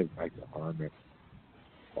he lived like a hermit,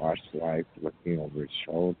 watched life looking over his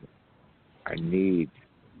shoulder. I need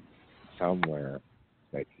somewhere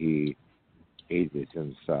that he hated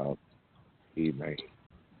himself, he made.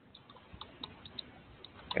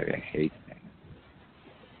 And I hate that.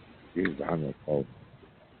 He was homophobic.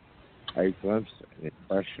 I glimpsed an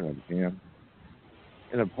impression of him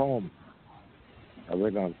in a poem I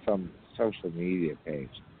read on some social media page,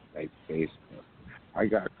 like Facebook. I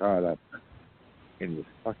got caught up in the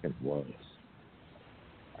fucking words.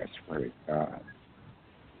 I swear to God.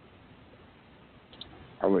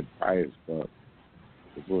 I would buy his book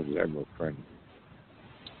if it was ever printed.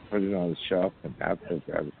 Put it on the shelf and not put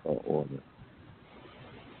that for order.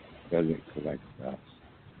 Doesn't collect dust.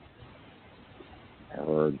 I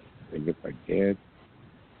heard that if I did,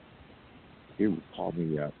 he would call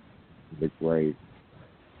me up in the grave,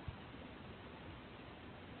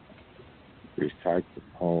 recite the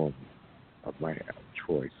poem of my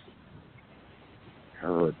choice. I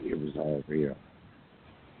heard it was all real.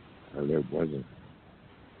 I heard it wasn't.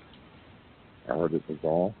 I heard it was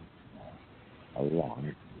all a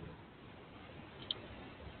lie.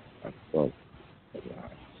 A book of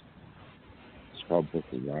lies. It's called Book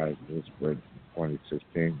of Lies, and it's written in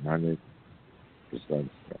 2016. My name is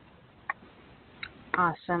Lundstedt.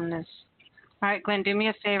 Awesomeness. All right, Glenn, do me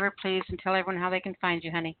a favor, please, and tell everyone how they can find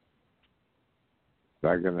you, honey. Is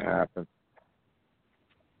that going to happen?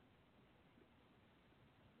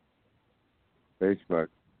 Facebook,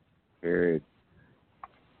 period.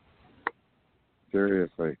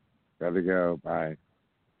 Seriously. Gotta go. Bye.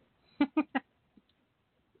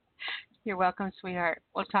 You're welcome, sweetheart.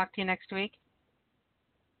 We'll talk to you next week.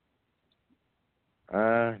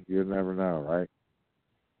 You never know, right?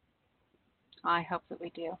 I hope that we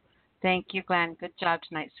do. Thank you, Glenn. Good job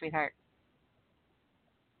tonight, sweetheart.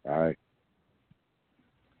 Bye.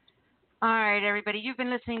 All right, everybody. You've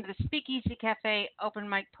been listening to the Speakeasy Cafe Open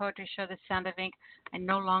Mic Poetry Show, The Sound of Ink. I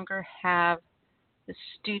no longer have the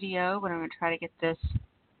studio, but I'm going to try to get this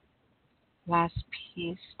last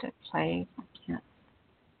piece to play. I can't.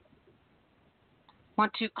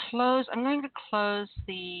 Want to close? I'm going to close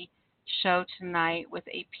the show tonight with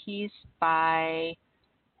a piece by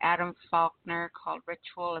Adam Faulkner called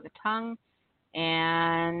Ritual of the Tongue.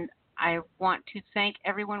 And I want to thank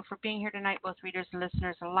everyone for being here tonight, both readers and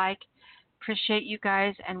listeners alike. Appreciate you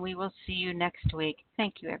guys, and we will see you next week.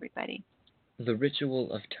 Thank you, everybody. The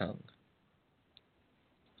Ritual of Tongue.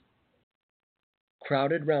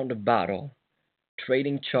 Crowded round a bottle,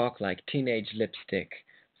 trading chalk like teenage lipstick,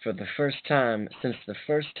 for the first time since the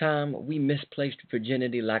first time we misplaced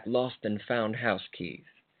virginity like lost and found house keys.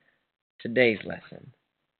 Today's lesson.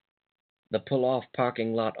 The pull-off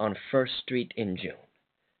parking lot on First Street in June.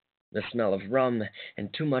 The smell of rum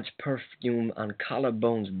and too much perfume on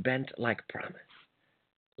collarbones bent like promise.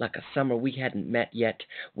 Like a summer we hadn't met yet,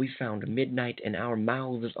 we found midnight in our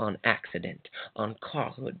mouths on accident, on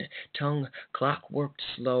carhood, tongue clockworked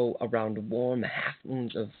slow around warm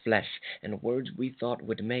half-moons of flesh and words we thought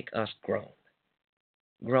would make us groan.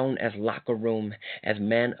 Grown as locker room, as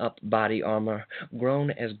man-up body armor, grown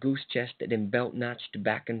as goose-chested and belt-notched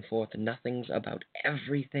back and forth nothings about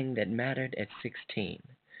everything that mattered at 16.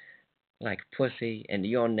 Like pussy and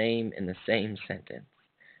your name in the same sentence.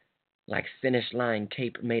 Like finish line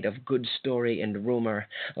tape made of good story and rumor,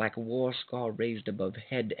 like war scar raised above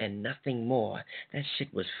head and nothing more. That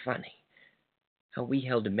shit was funny. How we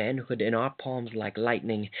held manhood in our palms like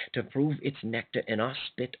lightning to prove its nectar in our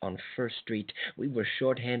spit on First Street. We were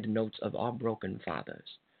shorthand notes of our broken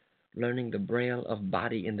fathers, learning the braille of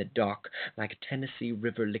body in the dark like Tennessee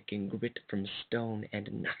River licking grit from stone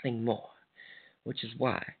and nothing more. Which is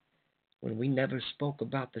why, when we never spoke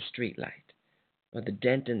about the streetlight, or the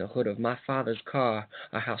dent in the hood of my father's car,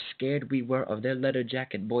 or how scared we were of their leather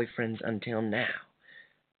jacket boyfriends until now,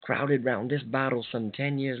 crowded round this bottle some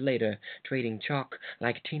 10 years later, trading chalk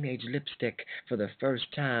like teenage lipstick for the first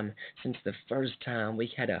time since the first time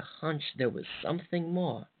we had a hunch there was something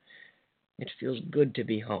more. It feels good to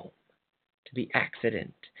be home, to be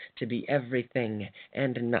accident, to be everything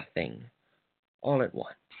and nothing, all at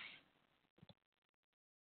once.